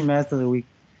Bayesian method,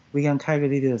 we can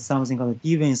calculate something called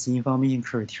deviance information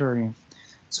criterion.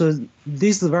 So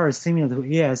this is very similar to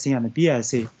AIC and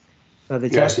BIC, but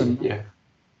the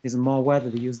is more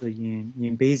widely used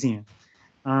in Bayesian.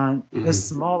 And a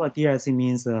smaller DIC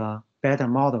means a better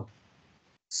model.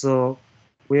 So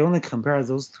we only compare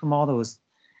those two models.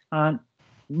 And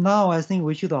now I think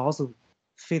we should also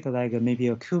fit like maybe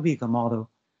a cubic model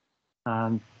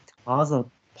and other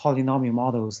polynomial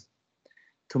models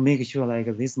to make sure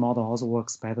like this model also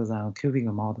works better than a cubic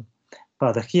model.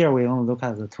 But here we only look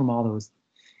at the two models.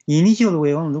 Initially,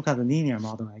 we only look at the linear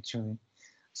model actually.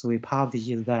 So we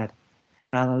published that.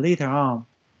 And later on,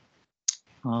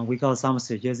 we got some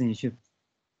suggestions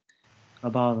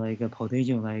about like a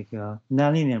potential like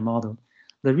nonlinear model.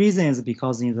 The reason is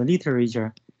because in the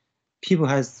literature, people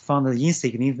has found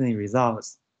insignificant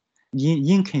results,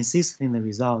 inconsistent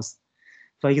results.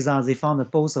 For example, they found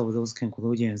both of those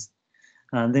conclusions,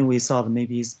 and then we thought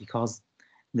maybe it's because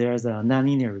there's a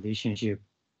nonlinear relationship,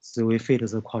 so we fit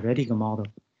the quadratic model,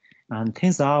 and it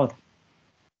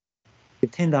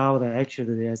turned out that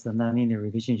actually there's a nonlinear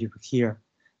relationship here.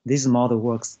 This model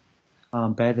works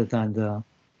better than the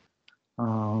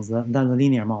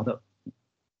linear model.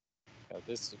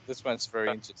 This one's very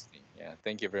interesting. Yeah,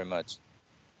 thank you very much.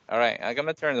 All right, I'm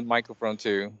gonna turn the microphone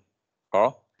to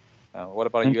Carl. What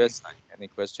about US side? Any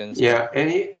questions? Yeah,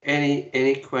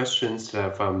 any questions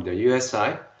from the US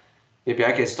side? Maybe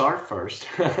I can start first.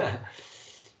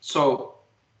 So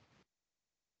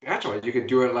actually, you can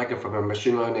do it like from a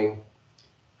machine learning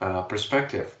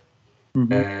perspective,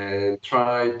 and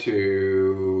try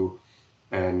to,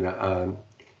 and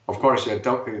of course,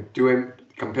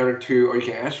 compare to, or you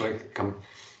can actually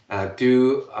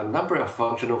do a number of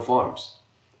functional forms.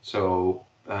 So,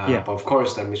 but of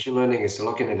course, the machine learning is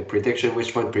looking at the prediction,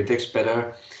 which one predicts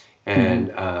better,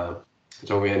 and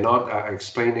so we are not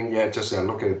explaining yet. Just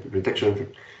look at the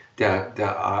prediction. There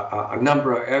are a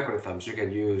number of algorithms you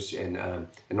can use, and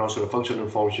also the functional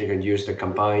forms you can use to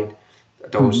combine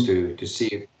those to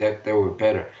see that they were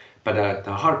better. But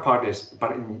the hard part is,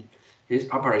 his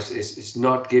hard part is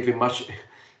not giving much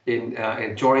in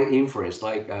drawing inference,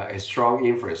 like a strong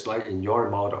inference, like in your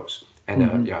models.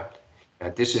 And yeah,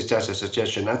 this is just a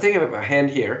suggestion. I think I have a hand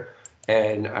here,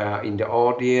 and in the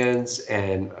audience,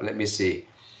 and let me see.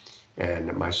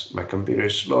 And my computer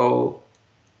is slow.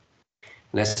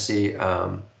 Let's see.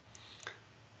 Let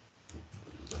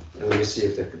me see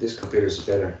if this computer is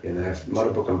better. And I have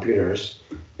multiple computers.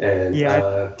 And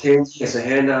Yeah. Tim has a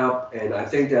hand up, and I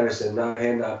think there is another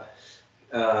hand up.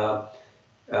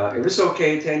 If it's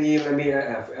okay, Tanyi, let me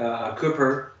have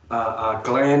Cooper,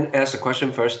 Glenn ask the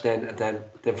question first, then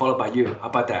followed by you. How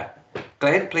about that?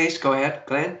 Glenn, please go ahead.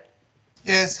 Glenn.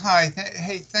 Yes, hi.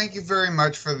 Hey, thank you very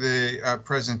much for the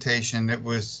presentation. It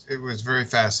was very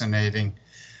fascinating.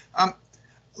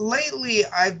 Lately,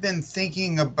 I've been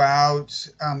thinking about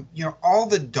all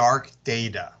the dark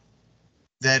data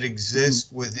that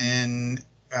exists within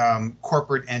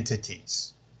corporate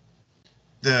entities.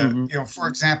 For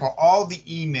example, all the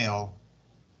email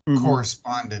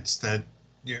correspondence that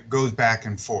goes back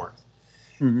and forth.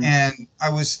 And I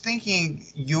was thinking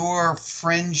your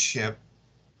friendship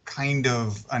kind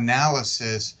of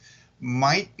analysis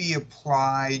might be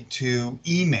applied to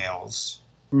emails.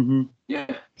 Yeah.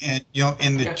 And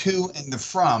in the to and the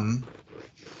from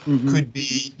could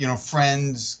be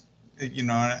friends,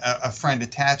 a friend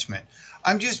attachment.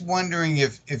 I'm just wondering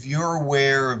if you're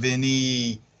aware of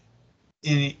any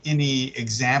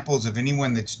examples of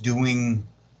anyone that's doing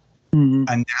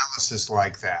analysis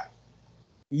like that.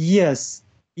 Yes,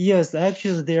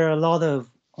 actually there are a lot of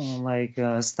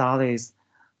studies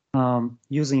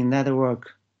using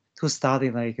network to study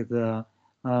like the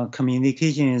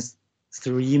communications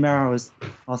through emails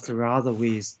or through other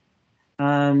ways.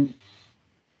 I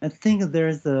think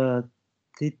there's a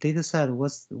data set.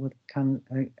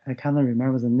 I can't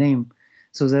remember the name.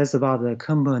 So that's about the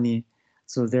company.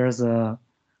 So there's all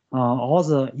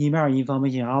the email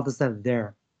information outside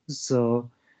there. So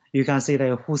you can see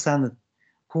like who sent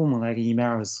whom like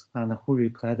emails and who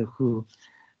replied to who.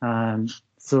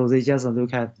 So they just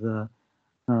look at the,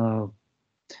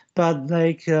 but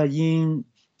like in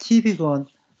typical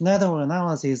network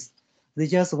analysis, they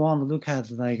just want to look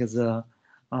at like the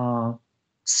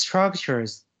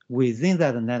structures within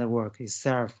that network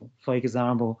itself. For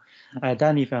example,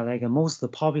 identify like most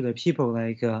popular people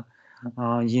like in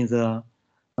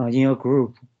a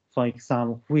group. For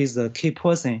example, who is the key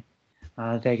person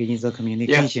like in the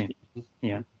communication.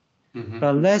 Yeah.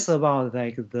 But less about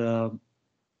like the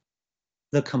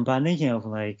combination of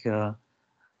like the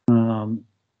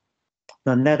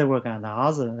network and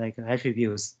other like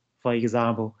attributes. For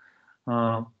example,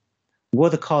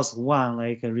 what cause one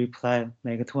like reply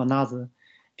like to another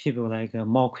people like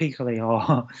more quickly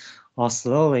or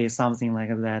slowly, something like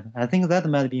that. I think that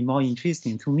might be more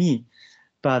interesting to me,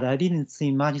 but I didn't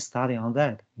see much study on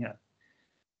that. Yeah.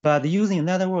 But using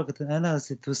network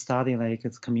analysis to study like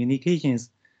its communications,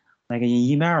 like in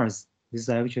emails, is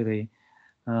actually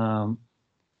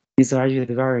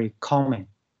very common.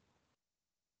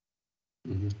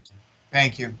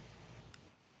 Thank you.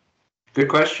 Good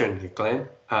question, Glenn.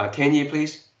 Tanyi,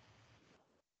 please.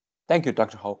 Thank you,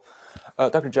 Dr. Ho.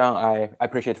 Dr. Zhang, I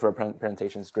appreciate for your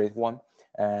presentation. It's a great one,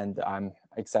 and I'm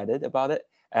excited about it.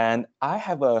 And I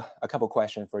have a couple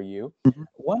questions for you.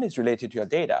 One is related to your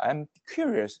data. I'm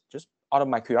curious, just out of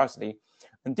my curiosity,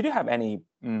 did you have any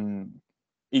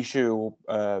issue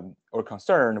or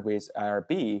concern with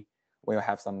IRB when you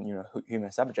have some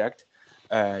human subject?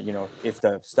 If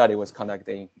the study was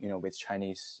conducted with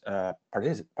Chinese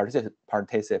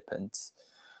participants,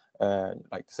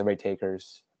 like survey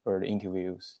takers or the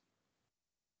interviews?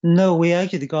 No, we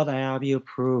actually got IRB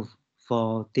approved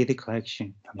for data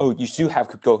collection. Oh, you still have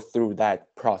to go through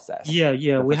that process.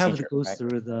 Yeah, we have to go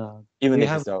through the. Even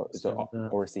if it's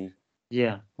overseas.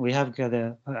 Yeah, we have got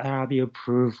the IRB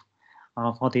approved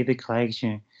for data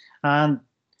collection, and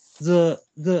we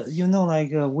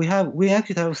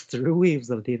actually have 3 waves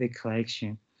of data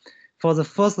collection. For the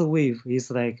first wave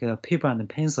is like paper and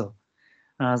pencil.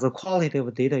 The quality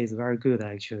of data is very good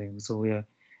actually. So we are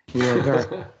very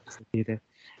data.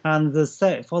 And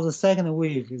for the second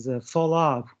wave is a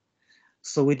follow-up.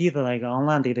 So we did like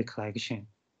online data collection,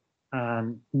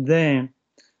 and then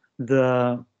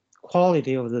the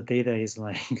quality of the data is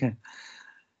like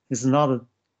it's not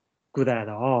good at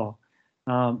all.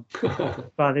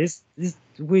 But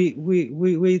we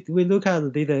look at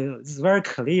the data. It's very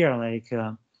clear. Like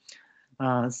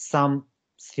some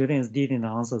students didn't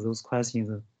answer those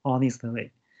questions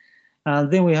honestly.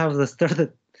 And then we have the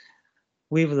third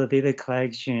wave of the data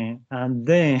collection, and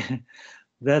then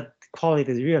that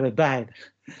quality is really bad.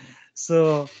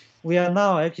 So we are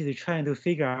now actually trying to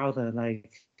figure out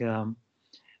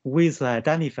ways to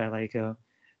identify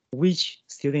which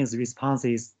students' response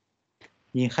is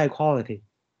in high quality,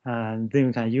 and then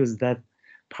we can use that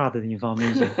part of the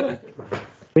information.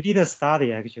 We did a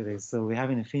study actually, so we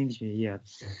haven't finished it yet.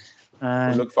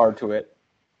 We look forward to it.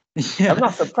 Yeah. I'm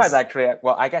not surprised actually.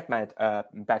 Well, I got my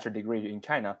bachelor degree in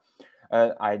China.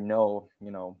 I know,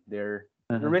 their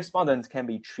the respondents can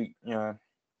be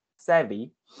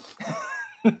savvy.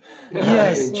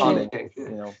 Yes,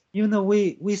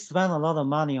 we spend a lot of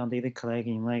money on data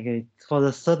collecting. Like for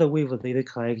the third wave of data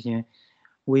collection,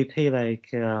 we pay like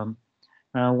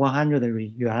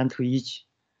 100 yuan to each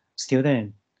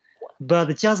student.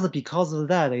 But just because of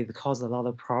that, it caused a lot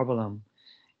of problem.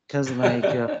 Because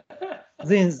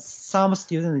then some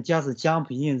students just jump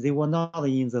in. They were not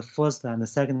in the first and the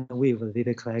second wave of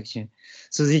data collection,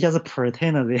 so they just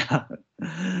pretend they are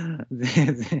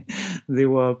they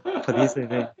were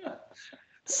participating.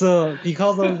 So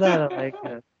because of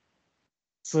that,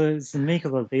 so it's make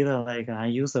the data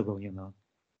unusable,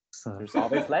 So there's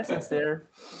always lessons there.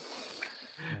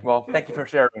 Well, thank you for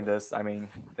sharing this. I mean,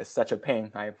 it's such a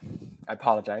pain. I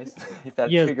apologize if that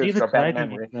triggers your bad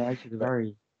memory. Is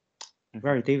actually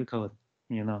very difficult,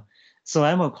 So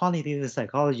I'm a quantitative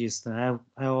psychologist. I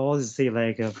always say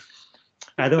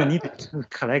I don't need to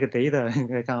collect data.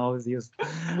 I can always use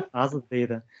other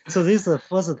data. So this is the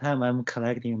first time I'm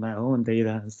collecting my own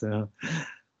data. So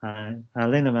I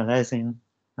learned my lesson,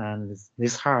 and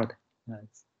it's hard.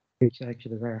 It's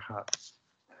actually very hard.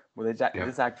 Well,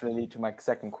 this actually leads to my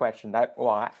second question.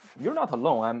 You're not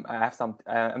alone.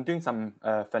 I'm doing some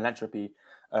philanthropy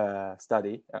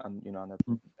study, on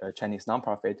a Chinese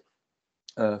nonprofit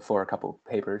for a couple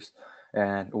papers,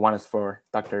 and one is for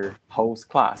Dr. Ho's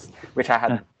class, which I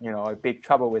had a big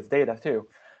trouble with data too.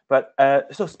 But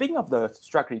so speaking of the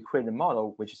structure equation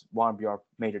model, which is one of your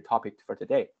major topics for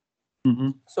today.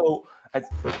 So as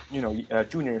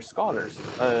junior scholars,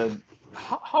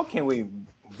 how can we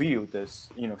view this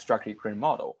structure equation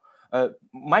model?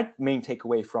 My main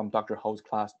takeaway from Dr. Ho's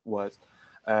class was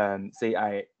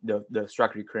the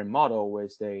structure equation model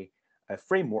was a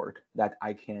framework that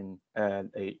I can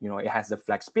it has the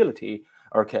flexibility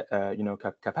or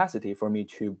capacity for me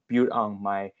to build on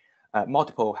my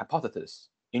multiple hypotheses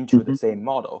into the same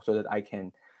model, so that I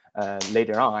can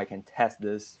later on I can test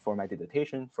this for my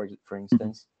dissertation, for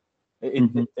instance.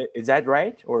 Is that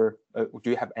right, or do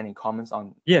you have any comments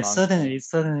on? Yes, certainly, it's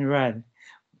certainly right.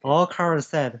 All Carl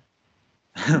said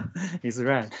is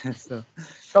right. So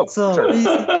sure.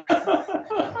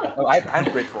 I'm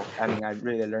grateful. I mean, I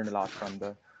really learned a lot from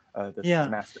the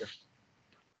semester.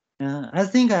 I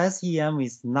think SEM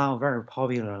is now very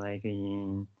popular,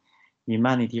 in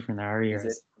many different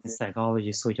areas: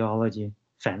 psychology, sociology,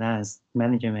 finance,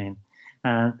 management,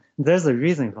 and there's a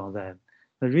reason for that.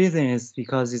 The reason is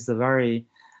because it's a very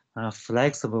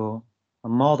flexible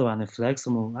model and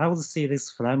flexible. I would say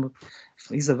this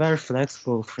is a very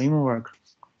flexible framework.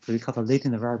 We call it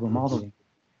latent variable modeling.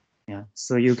 Yeah,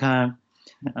 so you can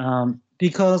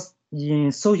because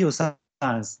in social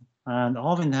science, and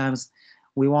oftentimes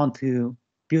we want to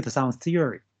build some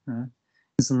theory.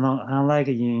 It's not unlike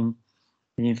in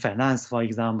finance, for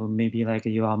example. Maybe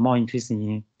you are more interested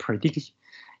in prediction.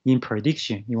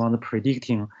 You want to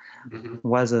predicting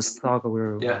whether stock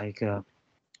will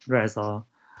rise or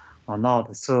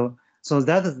not. So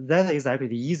that is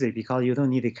actually easy because you don't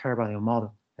need to care about your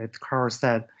model. As Carl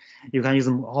said, you can use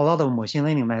a lot of machine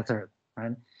learning methods,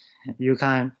 right? You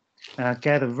can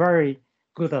get a very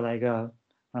good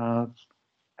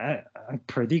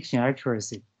prediction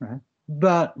accuracy, right?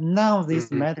 But none of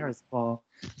these matters for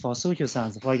social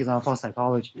science, for example, for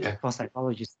psychology, for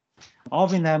psychologists.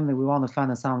 Oftentimes we want to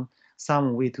find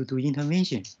some way to do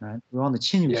intervention, right? We want to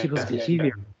change people's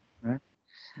behavior, right?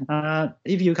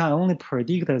 If you can only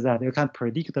predict that, you can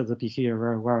predict the behavior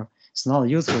very well. It's not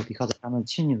useful because I cannot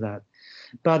change that.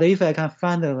 But if I can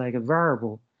find a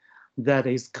variable that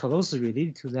is closely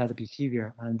related to that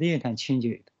behavior, and then you can change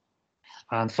it.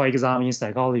 And for example, in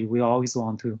psychology, we always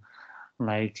want to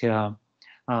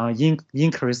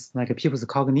increase people's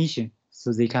cognition,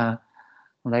 so they can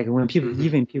when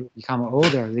even people become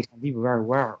older, they can live very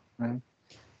well, right?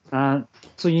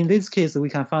 So in this case, we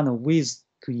can find ways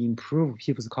to improve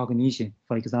people's cognition.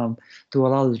 For example, do a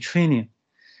lot of training.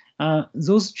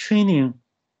 Those training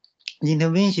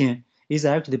intervention is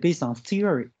actually based on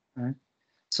theory, right?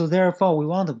 So therefore, we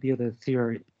want to build a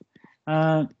theory.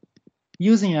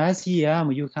 Using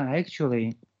SEM, you can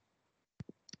actually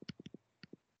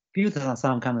build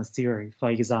some kind of theory. For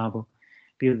example,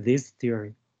 build this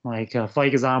theory. For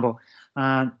example,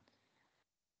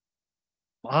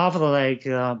 after like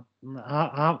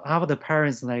after the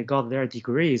parents like got their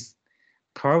degrees,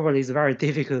 probably it's very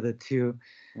difficult to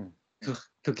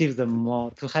give them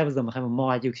more, to have them have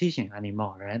more education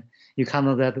anymore, right? You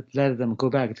cannot let them go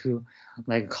back to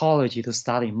like college to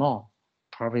study more.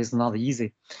 Probably it's not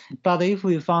easy. But if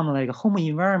we found like home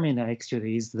environment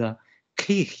actually is the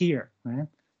key here, right?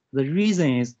 The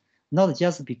reason is not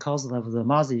just because of the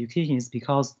mass education, it's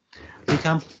because we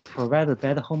can provide a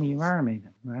better home environment,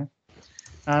 right?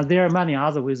 There are many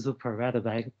other ways to provide a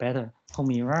better home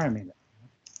environment.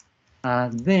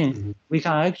 Then we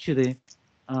can actually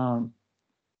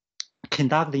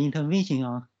conduct the intervention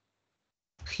on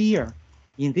here.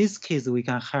 In this case, we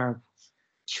can help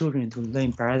children to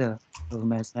learn better of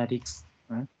mathematics,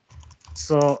 right?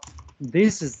 So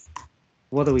this is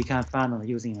what we can find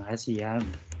using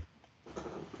SEM.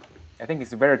 I think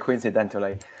it's very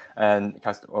coincidentally, and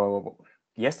because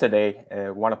yesterday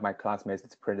one of my classmates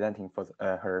is presenting for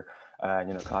her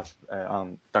class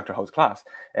on Dr. Ho's class,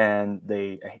 and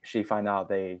she found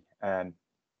out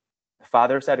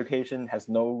father's education has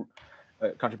no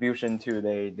contribution to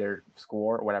their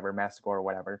score or whatever, math score or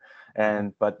whatever,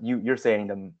 but you're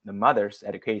saying the mother's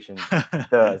education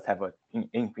does have an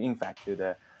impact to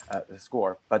the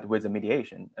score, but with the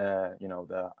mediation,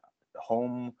 the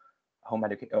home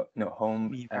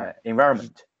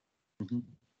environment.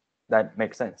 That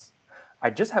makes sense. I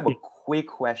just have a quick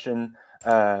question,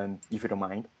 if you don't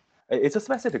mind. It's a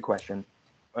specific question.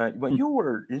 When you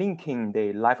were linking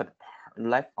the life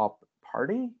of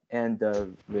party and the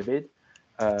vivid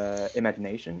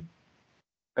imagination,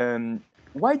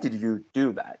 why did you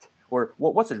do that, or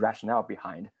what's the rationale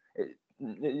behind it?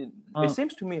 It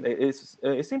seems to me that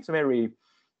it seems very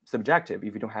subjective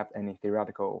if you don't have any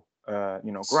theoretical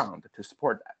ground to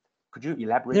support that. Could you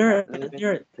elaborate?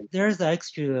 There's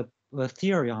actually a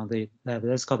theory on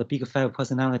that's called the Big Five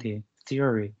personality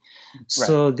theory.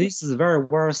 So right. This is very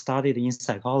well studied in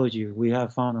psychology. We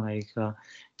have found like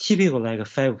typical like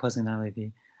 5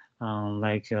 personality,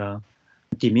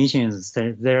 dimensions.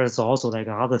 There's also like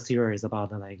other theories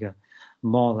about like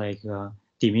more like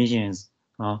dimensions.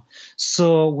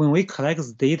 So when we collect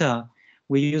the data,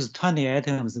 we use 20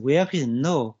 items. We actually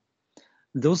know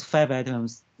those 5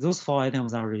 items, those 4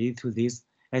 items are related to this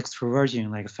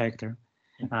extroversion like factor,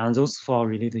 and those 4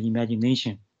 related to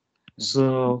imagination.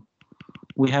 So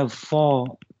we have 5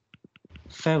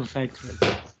 factors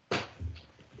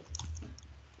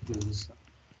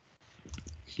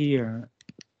here.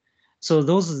 So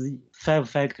those 5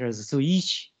 factors. So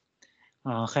each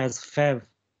has 5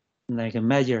 like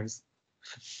measures.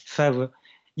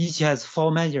 Each has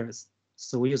 4 measures.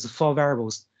 So we use 4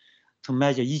 variables to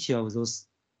measure each of those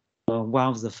one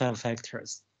of the 5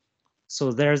 factors.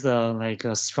 So there's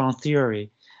a strong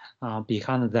theory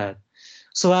behind that.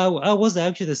 So I was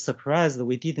actually surprised that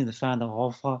we didn't find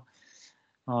all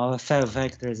 5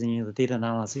 factors in the data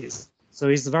analysis. So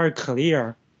it's very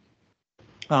clear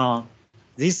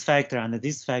this factor and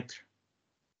this factor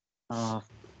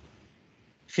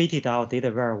fitted our data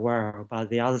very well, but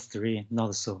the other 3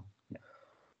 not so. Yeah.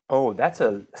 Oh, that's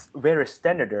a very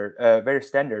standard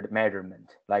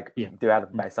measurement, like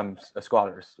developed by some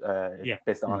scholars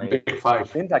based on a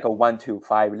seems like a 1 to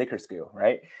 5 Likert scale,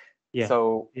 right? Yeah.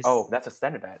 So that's a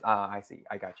standardized. I see.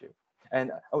 I got you.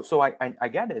 And so I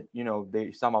get it.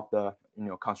 Some of the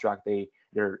construct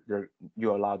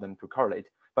you allow them to correlate.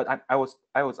 But I was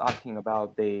asking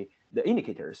about the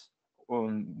indicators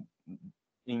in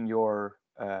your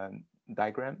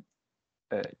diagram.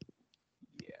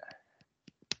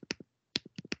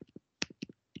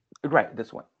 Right,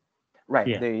 this one. Right.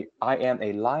 Yeah. I am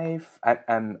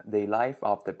the life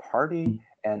of the party,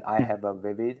 and I have a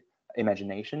vivid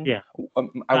imagination. Yeah.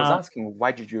 I was asking,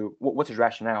 what's the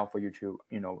rationale for you to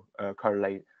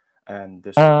correlate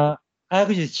this? I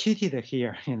actually cheated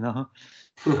here.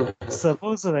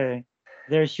 Supposedly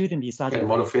there shouldn't be such a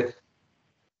model fit.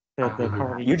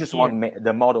 You just want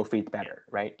the model fit better,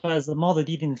 right? But the model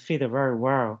didn't fit very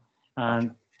well,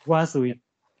 and once we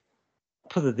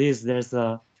put this, there's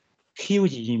a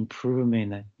huge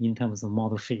improvement in terms of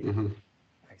model fit.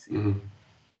 I see.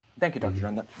 Thank you, Dr.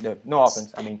 Zhang. No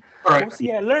offense. I mean, I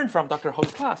learned from Dr.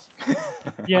 Ho's class.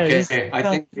 Yeah, I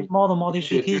think model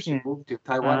modification. Move to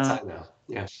Taiwan side now.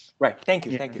 Yeah. Right. Thank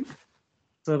you. Thank you.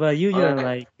 So, but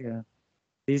usually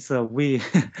this we,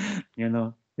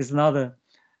 it's not a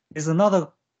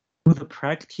good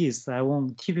practice. I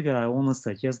won't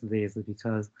suggest this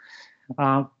because,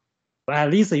 at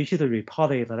least you should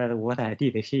report it. That's what I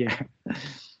did here.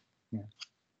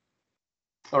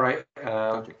 All right,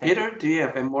 Peter, do you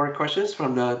have any more questions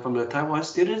from the Taiwan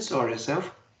students or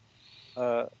yourself?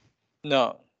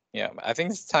 No. Yeah, I think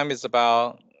this time is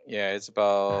about, yeah, it's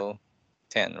about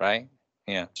 10, right?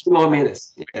 Yeah. 2 more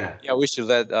minutes. Yeah. Yeah, we should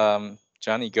let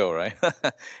Johnny go, right?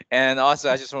 And also,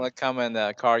 I just want to comment,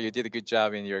 Carl, you did a good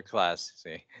job in your class.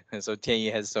 See, and so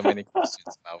Tianyi has so many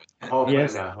questions about it. I hope,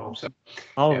 Yes. and I hope so.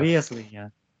 Obviously, yeah.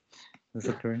 That's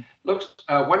correct. Looks,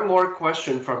 one more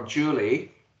question from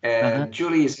Julie. And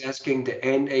Julie is asking the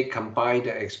NA combine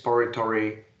the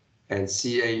exploratory and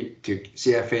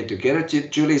CFA together.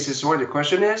 Julie, is this what the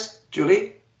question is?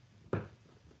 Julie?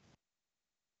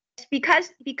 Because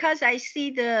I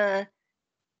see the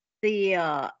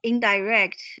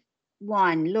indirect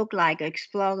one look like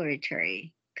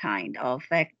exploratory kind of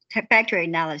factor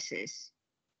analysis.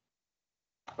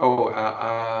 Oh,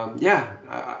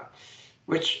 yeah.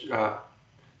 Which are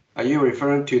you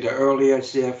referring to the earlier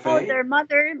CFA? Oh, the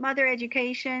mother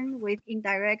education with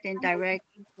indirect and direct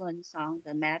influence on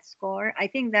the math score. I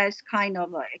think that's kind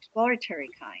of an exploratory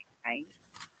kind, right?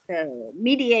 The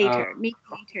mediator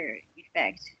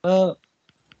effect.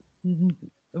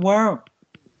 Well,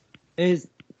 it's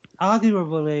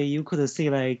arguably you could see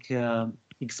like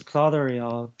exploratory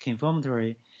or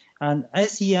confirmatory, and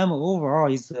SEM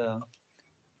overall is a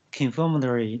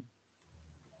confirmatory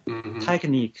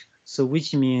technique. So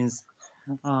which means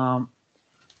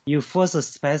you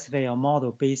first specify a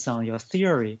model based on your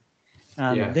theory,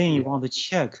 and then you want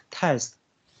to test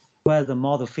whether the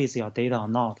model fits your data or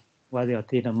not, whether your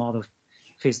data model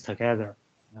fits together.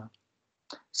 Yeah.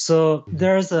 So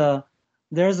there's a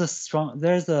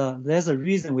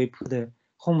reason we put the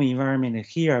home environment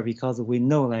here, because we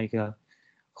know like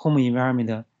home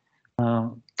environment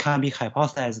can be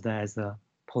hypothesized as a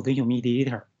potential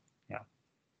mediator. Yeah.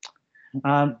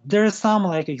 There's some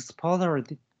like exploratory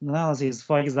analysis.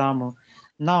 For example,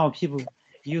 now people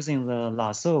using the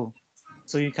lasso,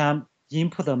 so you can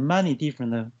input many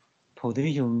different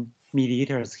potential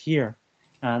mediators here,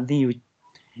 and then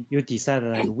you decide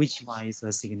like which one is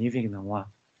a significant one.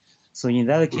 So in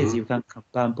that case, you can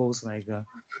combine both like a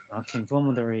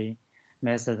confirmatory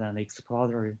method and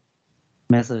exploratory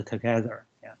method together.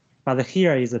 Yeah. But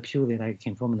here is a purely like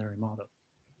confirmatory model.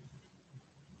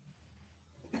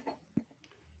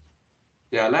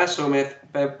 Yeah, lasso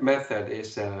method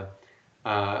is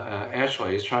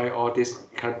actually try all these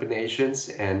combinations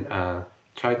and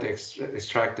try to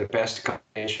extract the best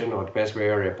combination or the best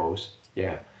variables.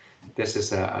 Yeah, this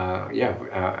is a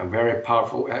very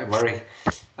powerful, very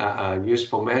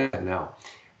useful method now.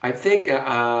 I think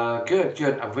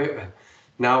good.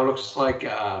 Now looks like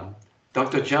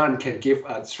Dr. Zhang can give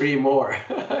 3 more.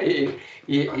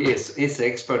 He's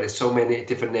expert in so many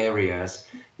different areas.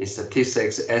 In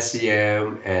statistics,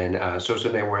 SEM, and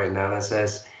social network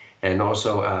analysis, and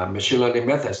also machine learning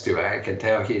methods too. I can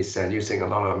tell he's using a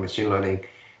lot of machine learning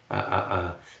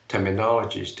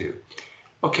terminologies too.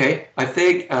 Okay, I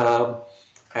think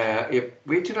if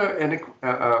we do not have any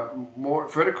more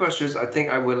further questions, I think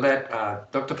I will let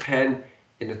Dr. Pan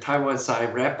in the Taiwan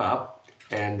side wrap up.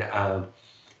 And I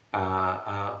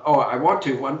want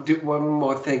to do one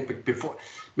more thing before,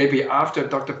 maybe after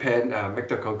Dr. Pan make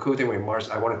the concluding remarks.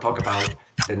 I want to talk about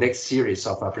the next series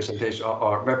of presentation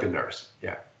or webinars.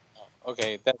 Yeah.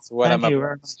 Okay, that's what Thank you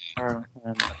very much, Carl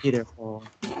and Peter, for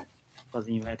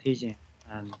the invitation,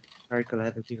 and very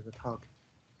glad to give the talk.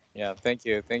 Yeah, thank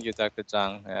you, Dr.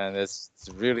 Zhang, and it's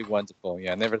really wonderful.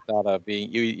 Yeah, I never thought of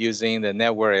using the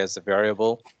network as a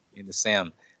variable in the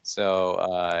SAM. So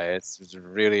it's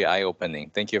really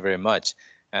eye-opening. Thank you very much.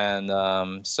 And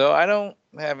so I don't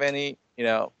have any,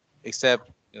 except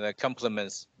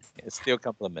compliments. It's still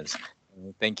compliments.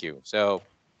 Thank you. So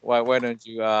why don't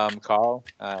you, Carl,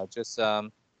 just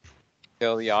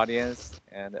tell the audience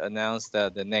and announce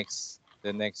the next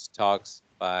talks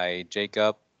by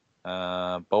Jacob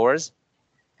Bowers.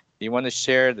 Do you want to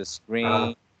share the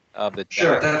screen of the chat?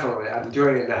 Sure, definitely. I'm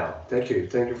doing it now. Thank you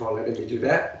for letting me do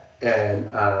that. And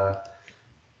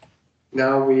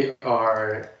now we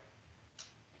are,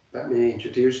 let me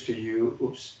introduce to you,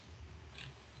 oops.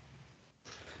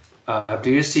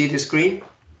 Do you see the screen?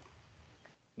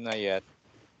 Not yet.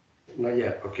 Not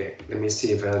yet, okay. Let me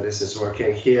see if this is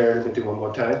working here. Let me do one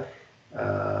more time.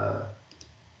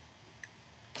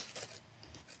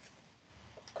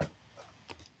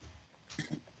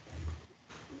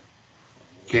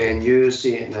 Can you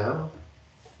see it now?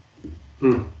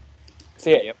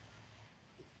 See it. Yep.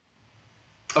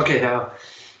 Okay, now,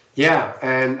 yeah,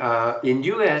 and in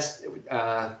US,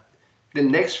 the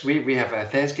next week we have a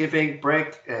Thanksgiving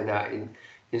break, and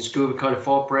in school we call it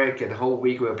fall break, and the whole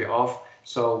week will be off.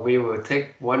 So we will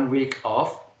take 1 week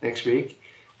off next week,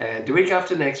 and the week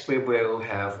after next we will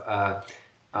have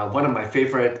one of my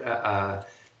favorite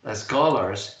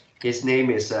scholars, His name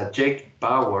is Jake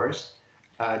Bowers.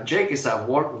 Jake is an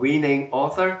award-winning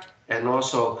author, and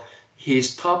also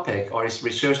his topic or his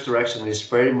research direction is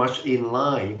very much in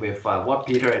line with what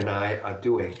Peter and I are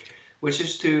doing, which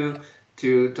is to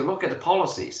look at the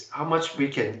policies, how much we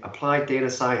can apply data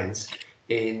science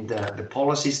in the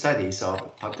policy studies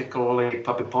of particularly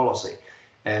public policy.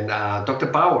 And Dr.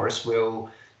 Bowers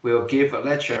will give a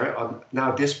lecture on,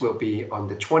 now this will be on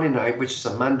the 29th, which is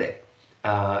a Monday.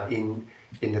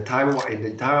 In the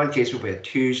Taiwan case, will be a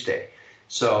Tuesday.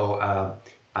 So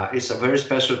it's a very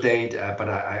special date, but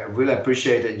I really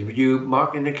appreciate that you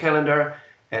mark in the calendar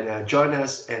and join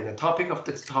us. And the topic of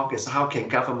the talk is how can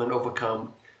government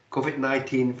overcome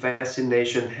COVID-19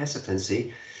 vaccination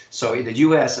hesitancy. So in the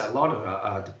U.S., a lot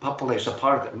of the population,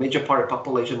 major part of the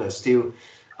population is still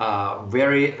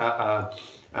very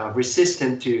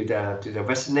resistant to the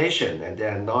vaccination, and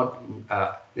they're not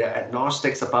they're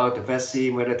agnostics about the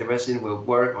vaccine, whether the vaccine will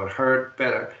work or hurt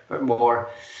more.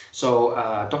 So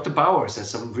Dr. Bowers has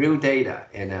some real data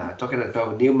and talking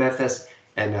about new methods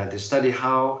and to study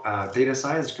how data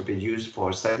science could be used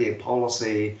for studying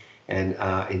policy and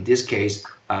in this case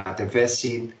the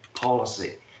vaccine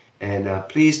policy. And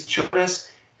please join us.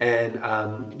 And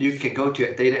you can go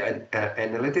to Data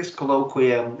Analytics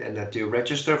Colloquium and to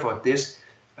register for this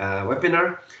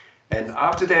webinar. And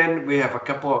after that, we have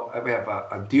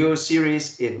a dual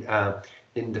series in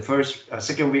the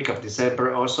second week of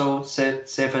December, also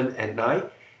 7 and 9.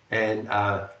 And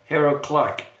Harold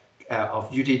Clark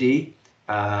of UTD,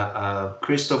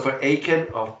 Christopher Aiken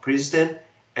of Princeton,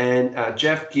 and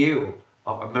Jeff Gill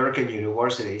of American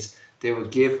Universities. They will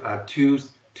give two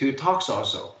talks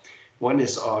also. One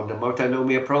is on the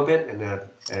multinomial probing, and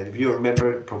if you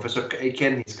remember Professor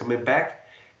Aiken, he's coming back.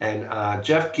 And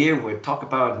Jeff Gill will talk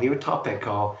about a new topic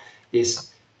called is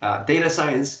data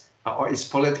science or is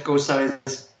political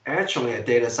science actually a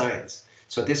data science?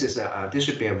 So this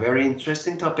should be a very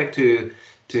interesting topic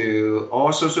to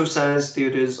all social science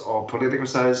students or political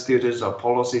science students or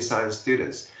policy science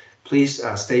students. Please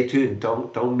stay tuned.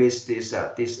 Don't miss this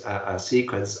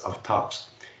sequence of talks.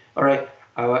 All right.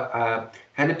 I'll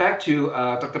hand it back to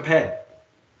Dr. Penn.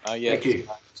 Yeah. Thank you.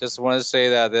 Just want to say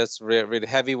that that's really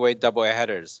heavyweight double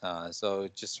headers. So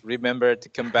just remember to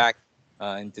come back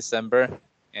in December.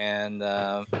 And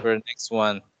for the next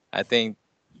one, I think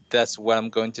that's what I'm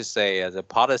going to say as a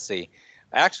policy.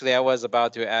 Actually, I was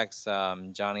about to ask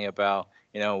Johnny about,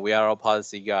 we are all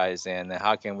policy guys, and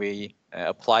how can we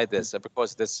apply this? Of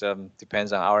course, this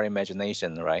depends on our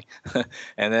imagination, right?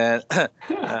 And then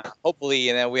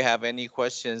hopefully, we have any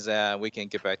questions, we can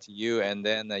get back to you, and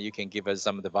then you can give us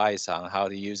some advice on how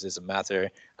to use this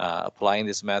method, applying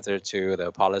this method to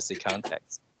the policy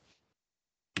context.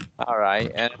 All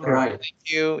right, and thank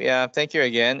you. Yeah, thank you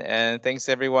again, and thanks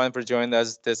everyone for joining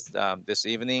us this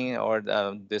evening or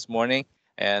this morning.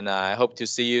 And I hope to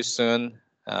see you soon,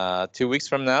 2 weeks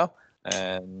from now.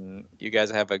 And you guys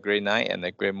have a great night and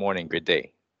a great morning, great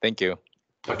day. Thank you.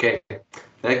 Okay.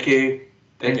 Thank you.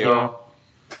 Thank you all.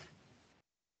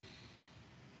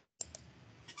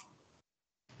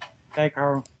 Bye,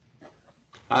 Carl.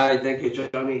 Hi. Thank you,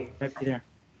 Johnny. Bye, Peter.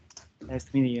 Nice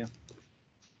to meet you.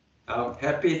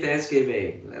 Happy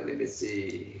Thanksgiving. Let me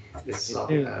see. This is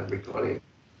recording.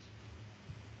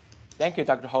 Thank you,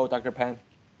 Dr. Ho, Dr. Pan,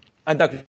 and Dr.